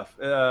 It's good stuff.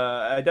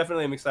 I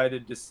definitely am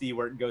excited to see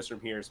where it goes from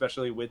here,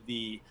 especially with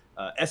the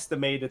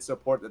estimated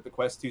support that the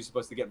Quest 2 is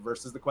supposed to get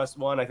versus the Quest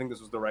 1. I think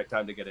this was the right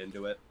time to get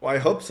into it. Well, I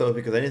hope so,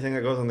 because anything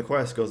that goes on the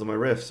Quest goes on my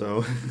Rift,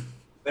 so...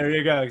 There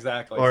you go,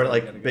 exactly. Or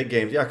like big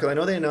games. Yeah, because I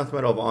know they announced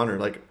Medal of Honor.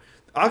 Like,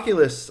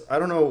 Oculus, I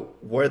don't know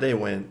where they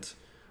went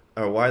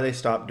or why they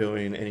stopped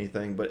doing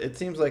anything, but it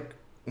seems like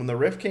when the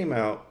Rift came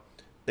out,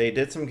 they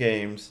did some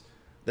games,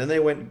 then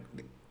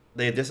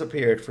they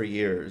disappeared for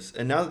years.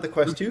 And now that the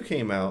Quest 2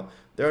 came out,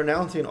 they're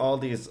announcing all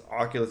these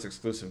Oculus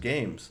exclusive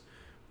games,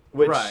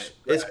 which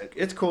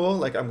it's cool.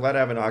 Like, I'm glad I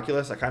have an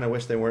Oculus. I kind of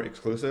wish they weren't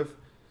exclusive.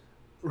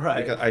 Right.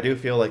 Because I do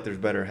feel like there's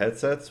better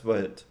headsets,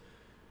 but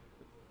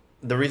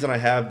the reason I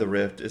have the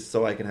Rift is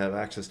so I can have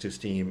access to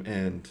Steam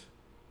and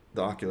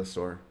the Oculus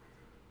Store.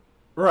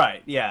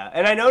 Right, yeah.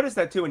 And I noticed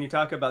that too when you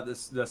talk about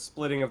the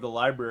splitting of the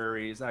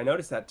libraries. I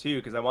noticed that too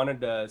because I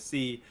wanted to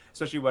see,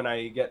 especially when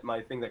I get my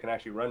thing that can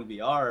actually run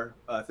VR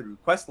through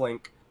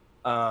QuestLink,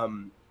 I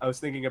was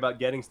thinking about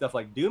getting stuff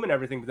like Doom and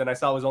everything, but then I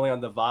saw it was only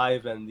on the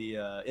Vive and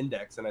the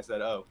Index, and I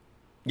said, oh.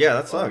 Yeah,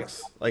 that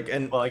sucks. I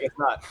guess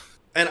not.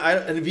 And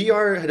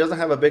VR doesn't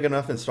have a big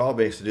enough install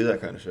base to do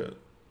that kind of shit.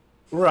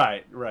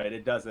 Right.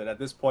 It doesn't. At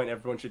this point,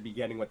 everyone should be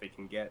getting what they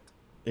can get.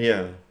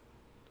 Yeah.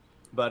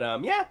 But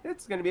yeah,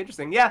 it's going to be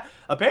interesting. Yeah,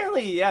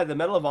 apparently, yeah, the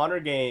Medal of Honor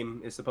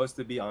game is supposed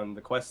to be on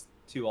the Quest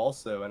 2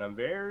 also, and I'm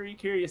very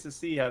curious to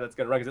see how that's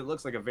going to run, because it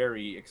looks like a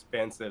very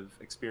expansive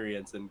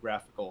experience and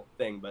graphical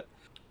thing. But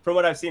from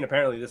what I've seen,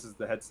 apparently this is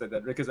the headset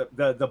that, because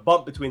the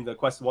bump between the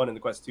Quest 1 and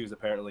the Quest 2 is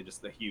apparently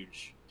just a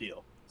huge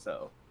deal.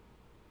 So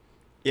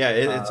yeah,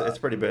 it's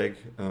pretty big.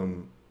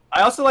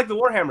 I also like the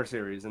Warhammer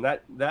series, and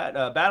that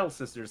Battle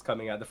Sister is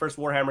coming out. The first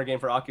Warhammer game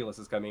for Oculus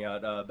is coming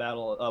out.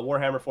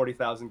 Warhammer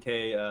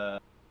 40,000K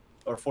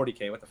or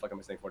 40K. What the fuck am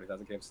I saying?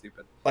 40,000K. I'm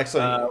stupid. Like, so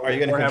are you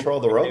going to control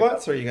the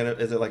robots, or are you going to?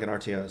 Is it like an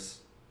RTS?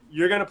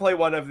 You're going to play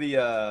one of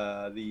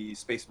the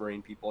Space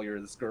Marine people.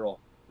 You're this girl,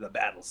 the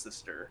Battle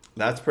Sister.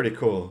 That's pretty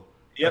cool.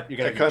 Yep. You're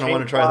gonna I kind of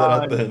want to try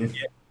that out then.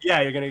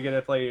 Yeah, you're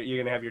gonna play.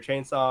 You're gonna have your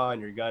chainsaw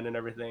and your gun and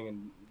everything,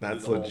 and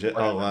that's legit.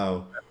 Oh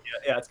wow.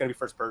 Yeah, it's gonna be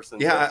first person.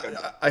 Yeah,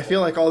 so I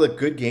feel like all the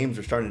good games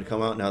are starting to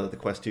come out now that the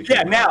Quest 2.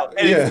 Yeah, now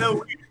and it's so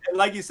weird. And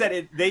like you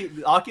said,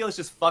 Oculus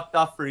just fucked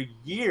off for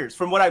years.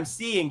 From what I'm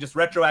seeing, just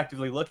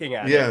retroactively looking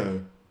at it.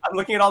 I'm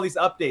looking at all these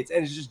updates,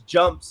 and it just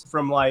jumps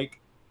from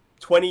like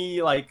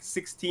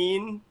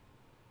 2016,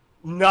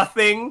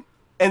 nothing.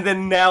 And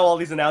then now all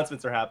these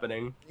announcements are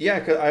happening. Yeah,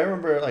 because I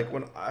remember like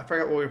when I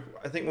think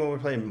when we were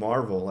playing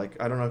Marvel, like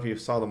I don't know if you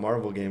saw the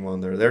Marvel game on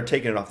there. They're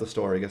taking it off the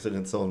store. I guess it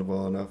didn't sell it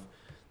well enough.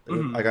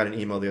 Mm-hmm. I got an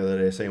email the other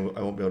day saying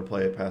I won't be able to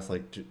play it past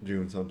like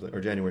June something or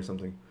January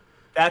something.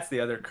 That's the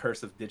other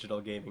curse of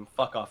digital gaming.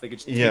 Fuck off. They could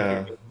just take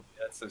your game.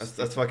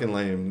 That's fucking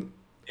lame.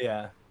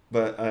 Yeah.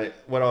 But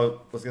what I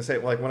was gonna say,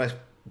 like when I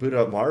booted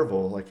up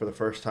Marvel, like for the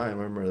first time,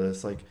 I remember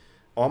this. Like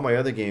all my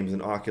other games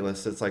in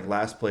Oculus, it's like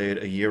last played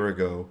a year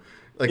ago.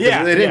 Like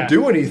they didn't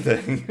do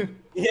anything.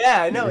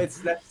 Yeah, I know.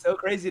 That's so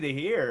crazy to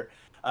hear,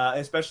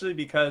 especially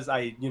because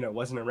I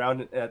wasn't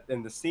around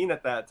in the scene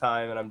at that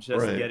time, and I'm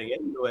just getting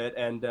into it.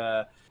 And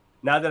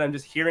now that I'm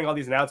just hearing all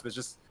these announcements,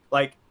 just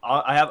like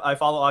I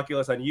follow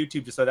Oculus on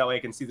YouTube just so that way I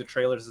can see the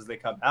trailers as they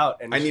come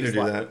out. And I need to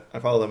do that. I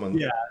follow them on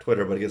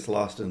Twitter, but it gets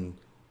lost in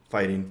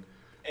fighting.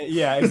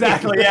 Yeah,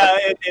 exactly. Yeah,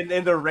 and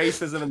the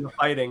racism and the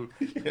fighting.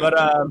 But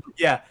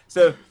yeah,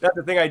 so that's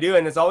the thing I do,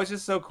 and it's always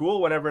just so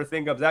cool whenever a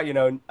thing comes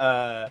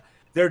out.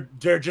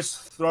 They're just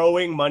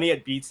throwing money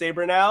at Beat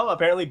Saber now.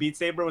 Apparently, Beat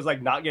Saber was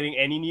like not getting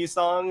any new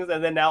songs,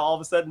 and then now all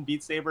of a sudden,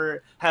 Beat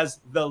Saber has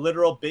the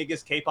literal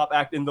biggest K-pop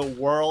act in the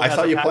world. I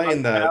saw you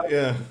playing that,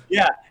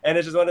 yeah. And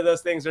it's just one of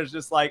those things. There's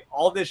just like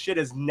all this shit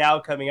is now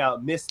coming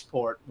out.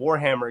 Mistport,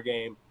 Warhammer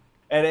game,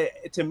 and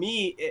to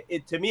me,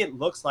 it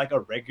looks like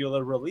a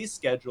regular release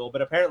schedule.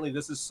 But apparently,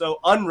 this is so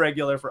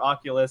unregular for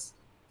Oculus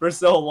for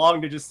so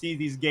long to just see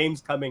these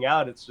games coming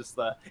out. It's just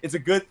it's a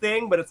good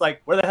thing, but it's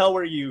like, where the hell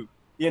were you?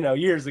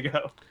 Years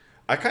ago.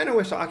 I kind of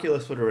wish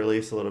Oculus would have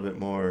released a little bit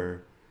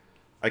more,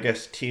 I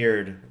guess,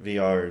 tiered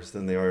VRs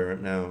than they are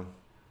now.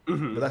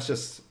 Mm-hmm. But that's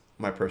just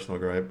my personal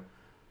gripe.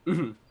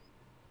 Mm-hmm.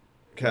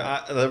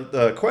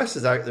 The Quest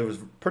it was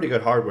pretty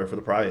good hardware for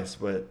the price,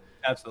 but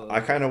Absolutely. I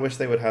kind of wish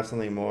they would have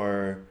something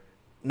more,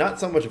 not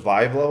so much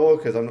Vive level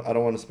because I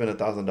don't want to spend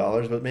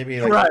 $1,000, but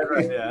maybe like Right,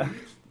 right, yeah.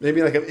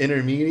 maybe like an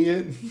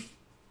intermediate.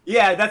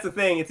 Yeah, that's the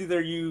thing. It's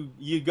either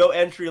you go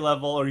entry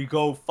level or you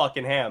go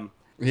fucking ham.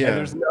 And Yeah.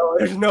 there's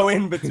no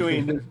in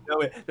between.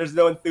 There's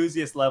no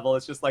enthusiast level.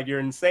 It's just like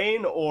you're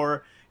insane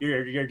or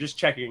you're just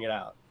checking it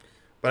out.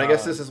 But I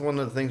guess this is one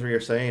of the things where you're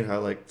saying how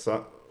like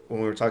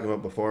when we were talking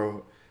about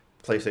before,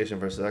 PlayStation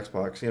versus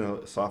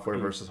Xbox, software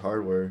versus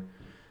hardware.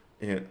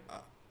 You know,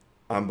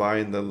 I'm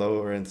buying the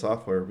lower end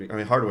software. I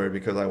mean hardware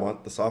because I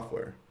want the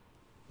software.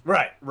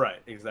 Right,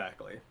 right,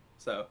 exactly.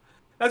 So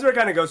that's where it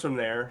kind of goes from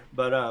there.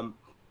 But I'm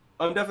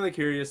definitely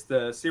curious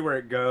to see where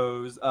it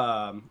goes.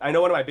 I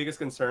know one of my biggest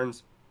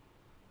concerns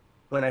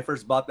when I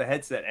first bought the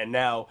headset, and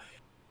now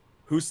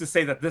who's to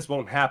say that this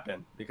won't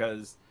happen?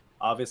 Because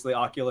obviously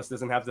Oculus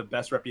doesn't have the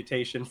best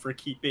reputation for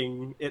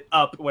keeping it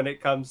up when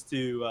it comes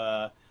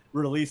to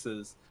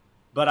releases.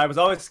 But I was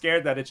always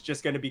scared that it's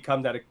just going to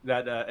become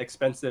that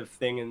expensive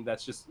thing, and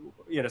that's just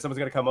someone's going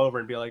to come over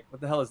and be like,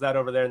 "What the hell is that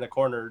over there in the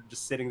corner,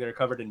 just sitting there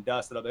covered in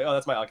dust?" And I'll be like, "Oh,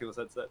 that's my Oculus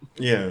headset."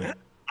 Yeah.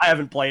 I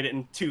haven't played it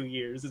in 2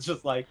 years. It's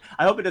just like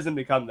I hope it doesn't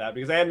become that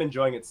because I am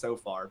enjoying it so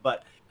far.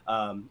 But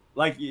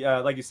like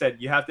you said,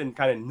 you have to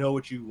kind of know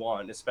what you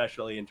want,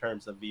 especially in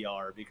terms of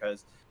VR,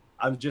 because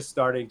I'm just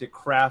starting to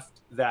craft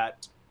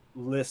that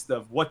list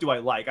of what do I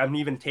like. I'm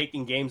even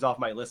taking games off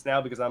my list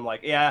now because I'm like,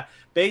 yeah,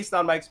 based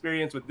on my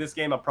experience with this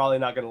game, I'm probably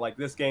not going to like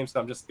this game, so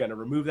I'm just going to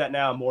remove that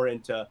now. I'm more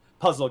into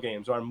puzzle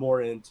games, or I'm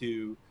more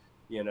into,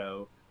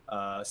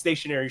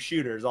 stationary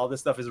shooters. All this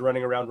stuff is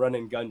running around,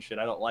 running gun shit.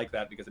 I don't like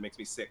that because it makes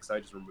me sick, so I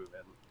just remove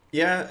it.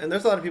 Yeah, and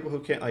there's a lot of people who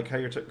can't like how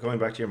you're going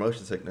back to your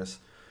motion sickness.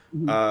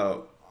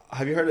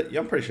 Have you heard it?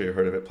 Yeah, I'm pretty sure you've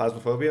heard of it.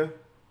 Plasmophobia.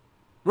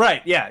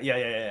 Right.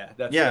 Yeah.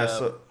 That's,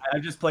 So I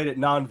just played it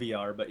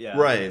non-VR, but yeah.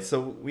 right.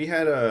 So we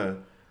had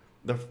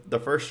the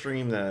first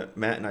stream that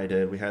Matt and I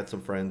did. We had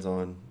some friends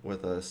on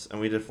with us, and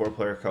we did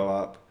 4-player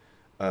co-op.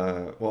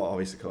 Well,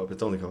 obviously co-op.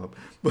 It's only co-op,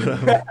 but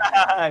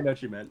I know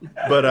what you meant.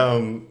 but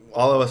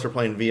all of us were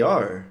playing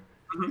VR,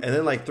 and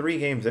then like 3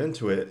 games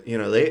into it,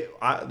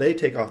 they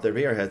take off their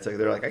VR headset.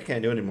 They're like, I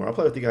can't do it anymore. I'll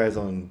play with you guys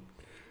on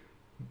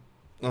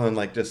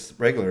like just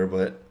regular,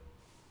 but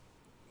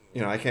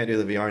I can't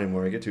do the VR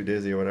anymore. I get too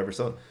dizzy or whatever.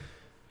 So,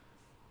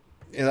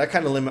 that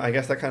kind of limit. I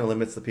guess that kind of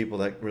limits the people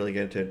that really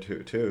get into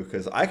it too.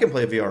 Because I can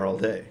play VR all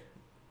day,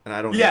 and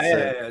I don't get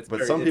sick.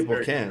 But some people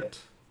can't.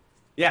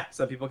 Yeah,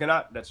 some people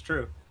cannot. That's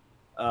true.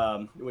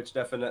 Which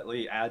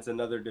definitely adds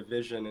another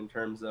division in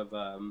terms of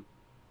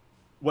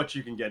what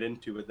you can get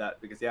into with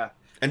that. Because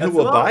and who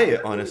will buy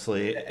it?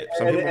 Honestly,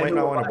 some people might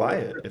not want to buy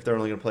it if they're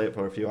only going to play it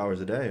for a few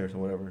hours a day or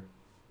whatever.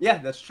 Yeah,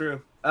 that's true.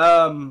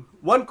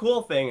 One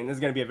cool thing, and this is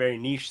going to be a very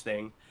niche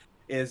thing,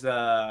 is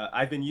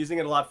I've been using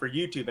it a lot for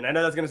YouTube, and I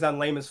know that's going to sound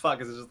lame as fuck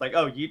because it's just like,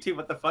 oh, YouTube,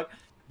 what the fuck?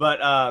 But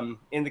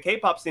in the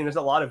K-pop scene, there's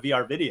a lot of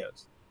VR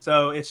videos,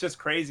 so it's just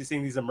crazy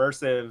seeing these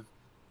immersive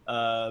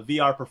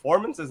VR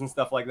performances and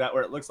stuff like that,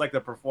 where it looks like the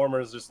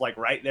performer is just like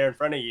right there in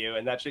front of you,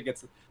 and that shit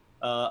gets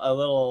a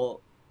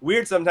little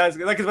weird sometimes.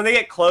 Like, because when they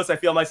get close, I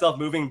feel myself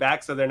moving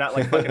back, so they're not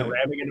like fucking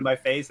ramming into my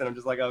face, and I'm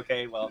just like,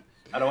 okay, well,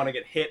 I don't want to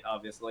get hit,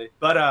 obviously,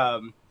 but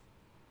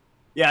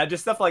yeah,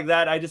 just stuff like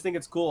that. I just think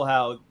it's cool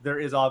how there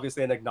is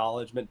obviously an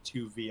acknowledgement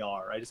to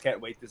VR. I just can't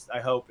wait. I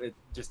hope it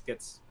just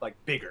gets like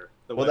bigger.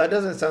 Well, that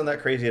doesn't sound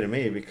that crazy to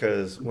me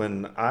because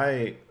when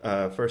I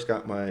first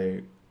got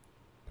my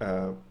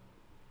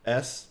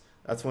S,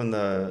 that's when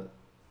the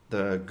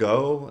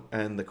Go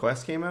and the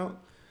Quest came out.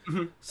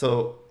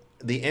 So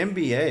the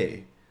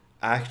NBA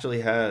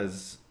actually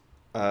has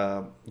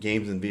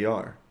games in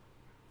VR.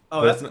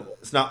 Oh, that's cool.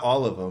 It's not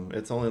all of them.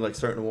 It's only like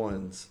certain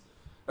ones.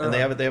 And they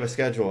have a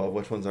schedule of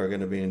which ones are going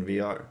to be in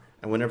VR.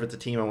 And whenever it's a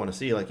team I want to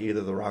see, like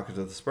either the Rockets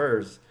or the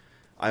Spurs,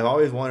 I've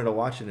always wanted to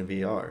watch it in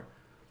VR.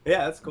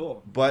 Yeah, that's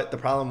cool. But the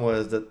problem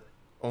was that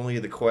only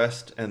the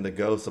Quest and the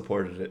Go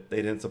supported it. They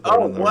didn't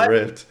support it on the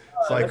Rift,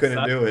 so I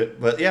couldn't do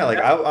it. But yeah, like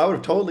I would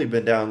have totally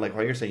been down. Like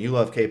while you're saying you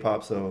love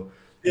K-pop, so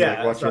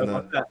yeah, like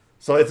watching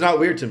so it's not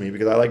weird to me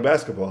because I like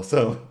basketball.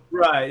 So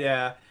right,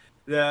 yeah.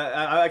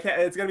 I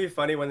can't. It's gonna be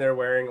funny when they're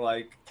wearing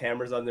like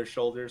cameras on their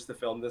shoulders to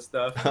film this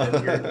stuff.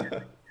 And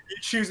you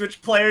choose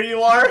which player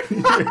you are.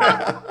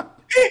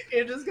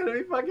 You're just gonna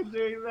be fucking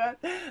doing that.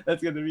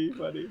 That's gonna be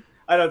funny.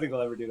 I don't think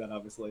they'll ever do that,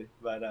 obviously,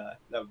 but that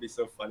would be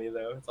so funny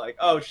though. It's like,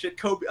 oh shit,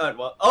 Kobe.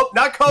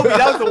 Not Kobe.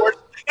 That was the worst.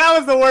 That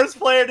was the worst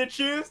player to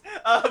choose.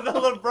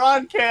 The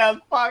LeBron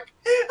cam. Fuck.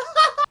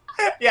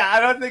 Yeah, I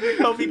don't think the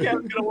Kobe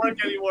cam is gonna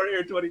work anymore here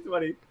in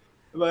 2020.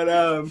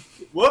 But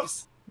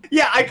whoops.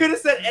 Yeah, I could have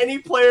said any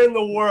player in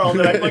the world,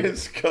 and I'm like,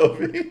 it's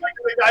Kobe. Like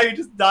the guy who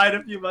just died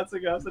a few months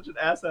ago. I'm such an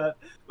asshat.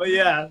 But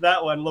yeah,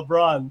 that one,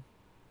 LeBron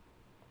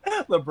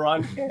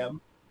cam.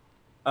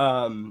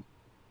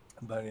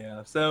 But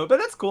yeah, but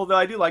that's cool though.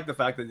 I do like the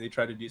fact that they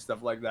try to do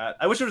stuff like that.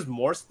 I wish there was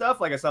more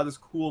stuff. Like I saw this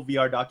cool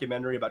VR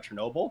documentary about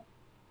Chernobyl,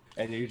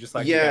 and you just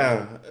like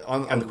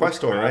on the Quest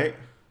store, right?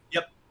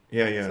 Yep.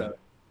 Yeah.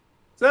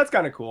 So that's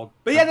kind of cool.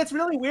 But yeah, that's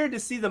really weird to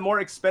see the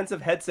more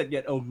expensive headset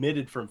get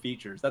omitted from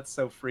features. That's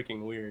so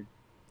freaking weird.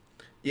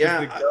 Because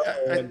the Yeah,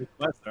 Go and the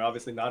Quest are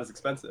obviously not as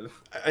expensive.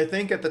 I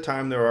think at the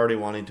time they were already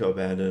wanting to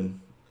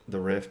abandon the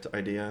Rift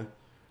idea,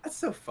 That's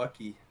so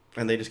fucky.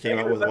 and they just came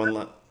out with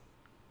one.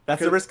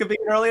 That's the risk of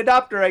being an early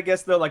adopter, I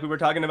guess, though, like we were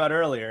talking about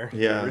earlier. The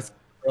Yeah, risk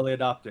of early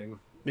adopting.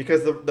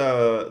 because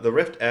the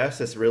Rift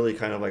S is really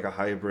kind of like a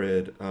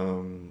hybrid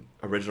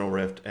original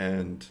Rift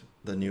and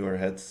the newer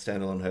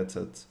standalone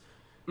headsets.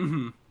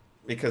 Hmm.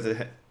 Because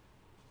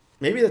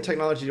maybe the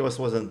technology just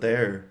wasn't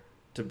there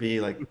to be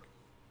like,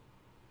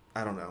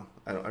 I don't know.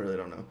 I really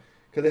don't know.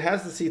 Because it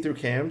has the see-through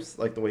cams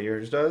like the way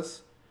yours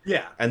does,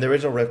 Yeah. and the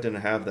original Rift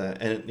didn't have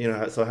that,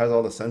 and so it has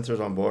all the sensors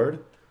on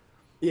board,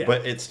 Yeah.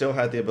 but it still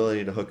had the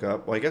ability to hook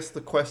up. Well, I guess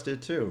the Quest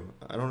did too.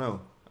 I don't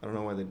know. I don't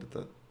know why they did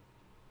that.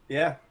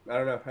 Yeah, I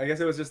don't know. I guess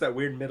it was just that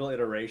weird middle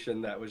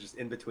iteration that was just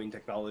in between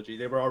technology.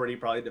 They were already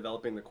probably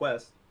developing the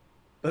Quest,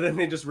 but then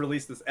they just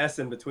released this S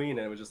in between,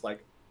 and it was just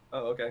like,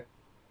 oh, okay.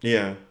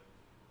 Yeah,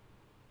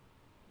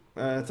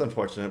 it's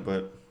unfortunate,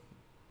 but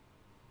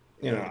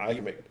I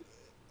can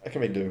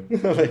make do.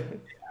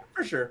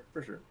 For sure,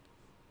 for sure.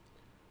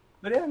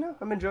 But yeah, no,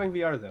 I'm enjoying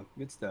VR though.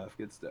 Good stuff,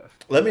 good stuff.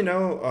 Let me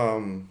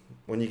know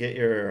when you get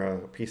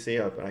your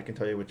PC up, and I can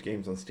tell you which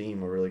games on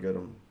Steam are really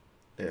good.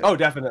 Yeah. Oh,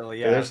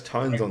 definitely, yeah. There's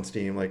tons on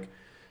Steam. Like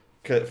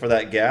for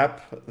that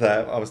gap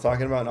that I was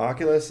talking about in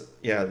Oculus,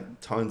 yeah,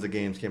 tons of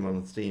games came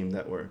on Steam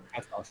that were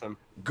That's awesome.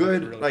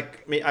 good. That's really...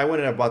 Like I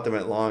wouldn't have bought them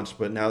at launch,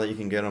 but now that you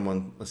can get them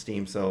on a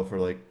Steam sale for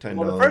like $10.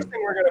 Well, the first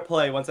thing we're gonna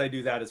play once I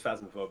do that is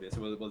Phasmophobia,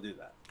 so we'll do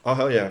that. Oh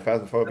hell yeah,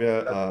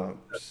 Phasmophobia,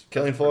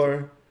 Killing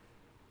Floor.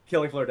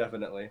 Killing Floor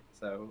definitely.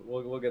 So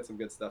we'll get some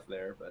good stuff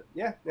there. But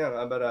yeah,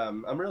 but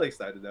I'm really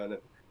excited though, and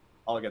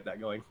I'll get that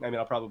going. I mean,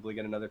 I'll probably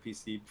get another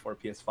PC before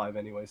PS5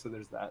 anyway, so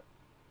there's that.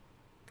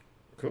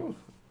 Cool.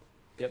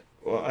 Yep.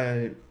 Well,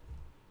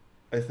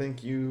 I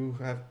think you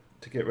have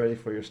to get ready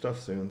for your stuff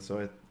soon,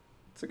 so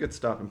it's a good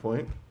stopping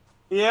point.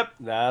 Yep,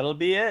 that'll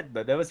be it.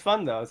 But that was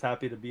fun though. I was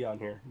happy to be on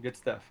here. Good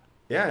stuff.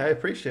 Yeah, I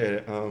appreciate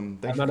it.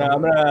 Thanks I'm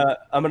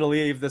gonna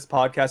leave this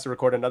podcast to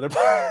record another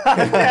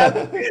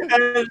podcast.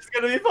 It's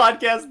gonna be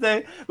podcast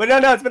day. But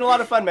no, it's been a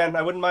lot of fun, man.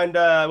 I wouldn't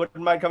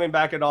mind coming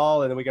back at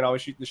all, and then we can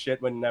always shoot the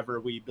shit whenever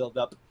we build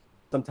up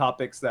some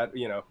topics that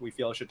we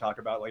feel should talk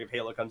about. Like if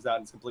Halo comes out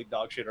and it's complete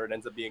dog shit or it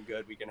ends up being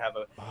good, we can have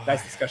a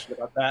nice discussion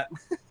about that.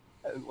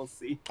 And we'll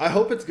see. I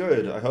hope it's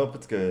good. I hope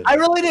it's good. I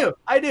really do.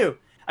 I do.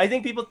 I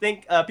think people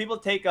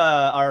take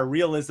our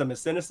realism as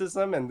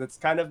cynicism, and it's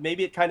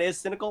maybe it kind of is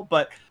cynical,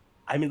 but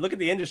I mean, look at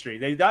the industry.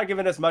 They've not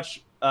given us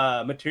much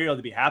material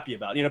to be happy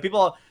about.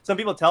 Some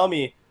people tell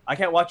me, I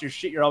can't watch your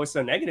shit. You're always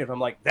so negative. I'm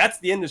like, that's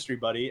the industry,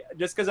 buddy.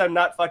 Just because I'm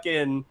not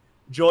fucking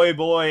Joy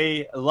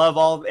Boy,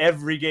 love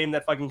every game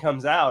that fucking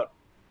comes out.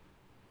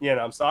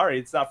 I'm sorry.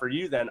 It's not for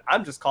you then.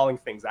 I'm just calling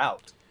things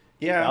out.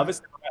 Yeah.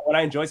 Obviously, when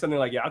I enjoy something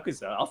like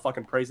Yakuza, I'll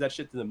fucking praise that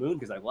shit to the moon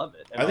because I love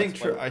it. I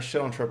think I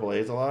shit on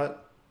AAAs a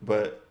lot,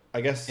 but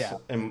I guess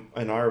in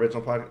our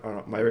original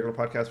my original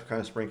podcast, we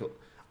kind of sprinkle.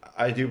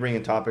 I do bring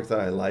in topics that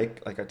I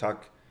like. Like I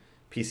talk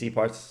PC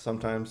parts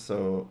sometimes,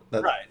 so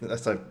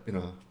that's like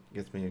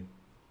gets me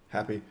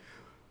happy.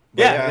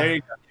 But yeah, there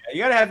you go. Yeah,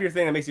 you gotta have your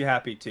thing that makes you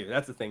happy too.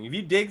 That's the thing. If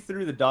you dig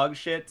through the dog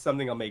shit,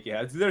 something will make you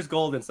happy. There's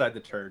gold inside the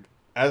turd.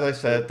 As I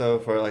said though,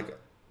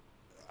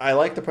 I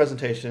like the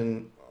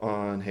presentation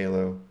on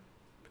Halo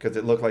because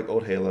it looked like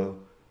old Halo,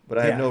 but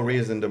I have no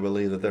reason to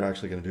believe that they're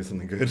actually going to do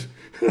something good.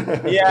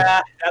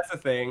 Yeah, that's the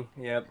thing.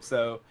 Yep.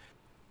 So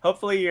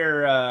hopefully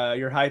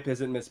your hype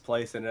isn't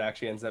misplaced and it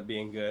actually ends up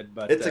being good.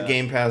 But it's a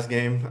Game Pass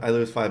game. I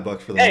lose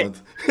 $5 for the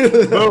month.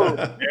 Boom!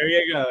 There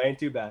you go. Ain't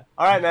too bad.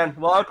 All right, man.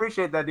 Well, I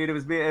appreciate that, dude.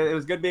 It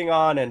was good being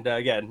on, and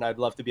again, I'd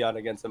love to be on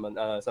again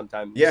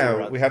sometime.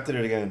 Yeah, we have to do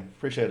it again.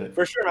 Appreciate it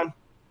for sure, man.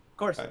 Of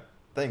course. All right.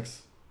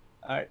 Thanks.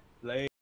 All right. Later.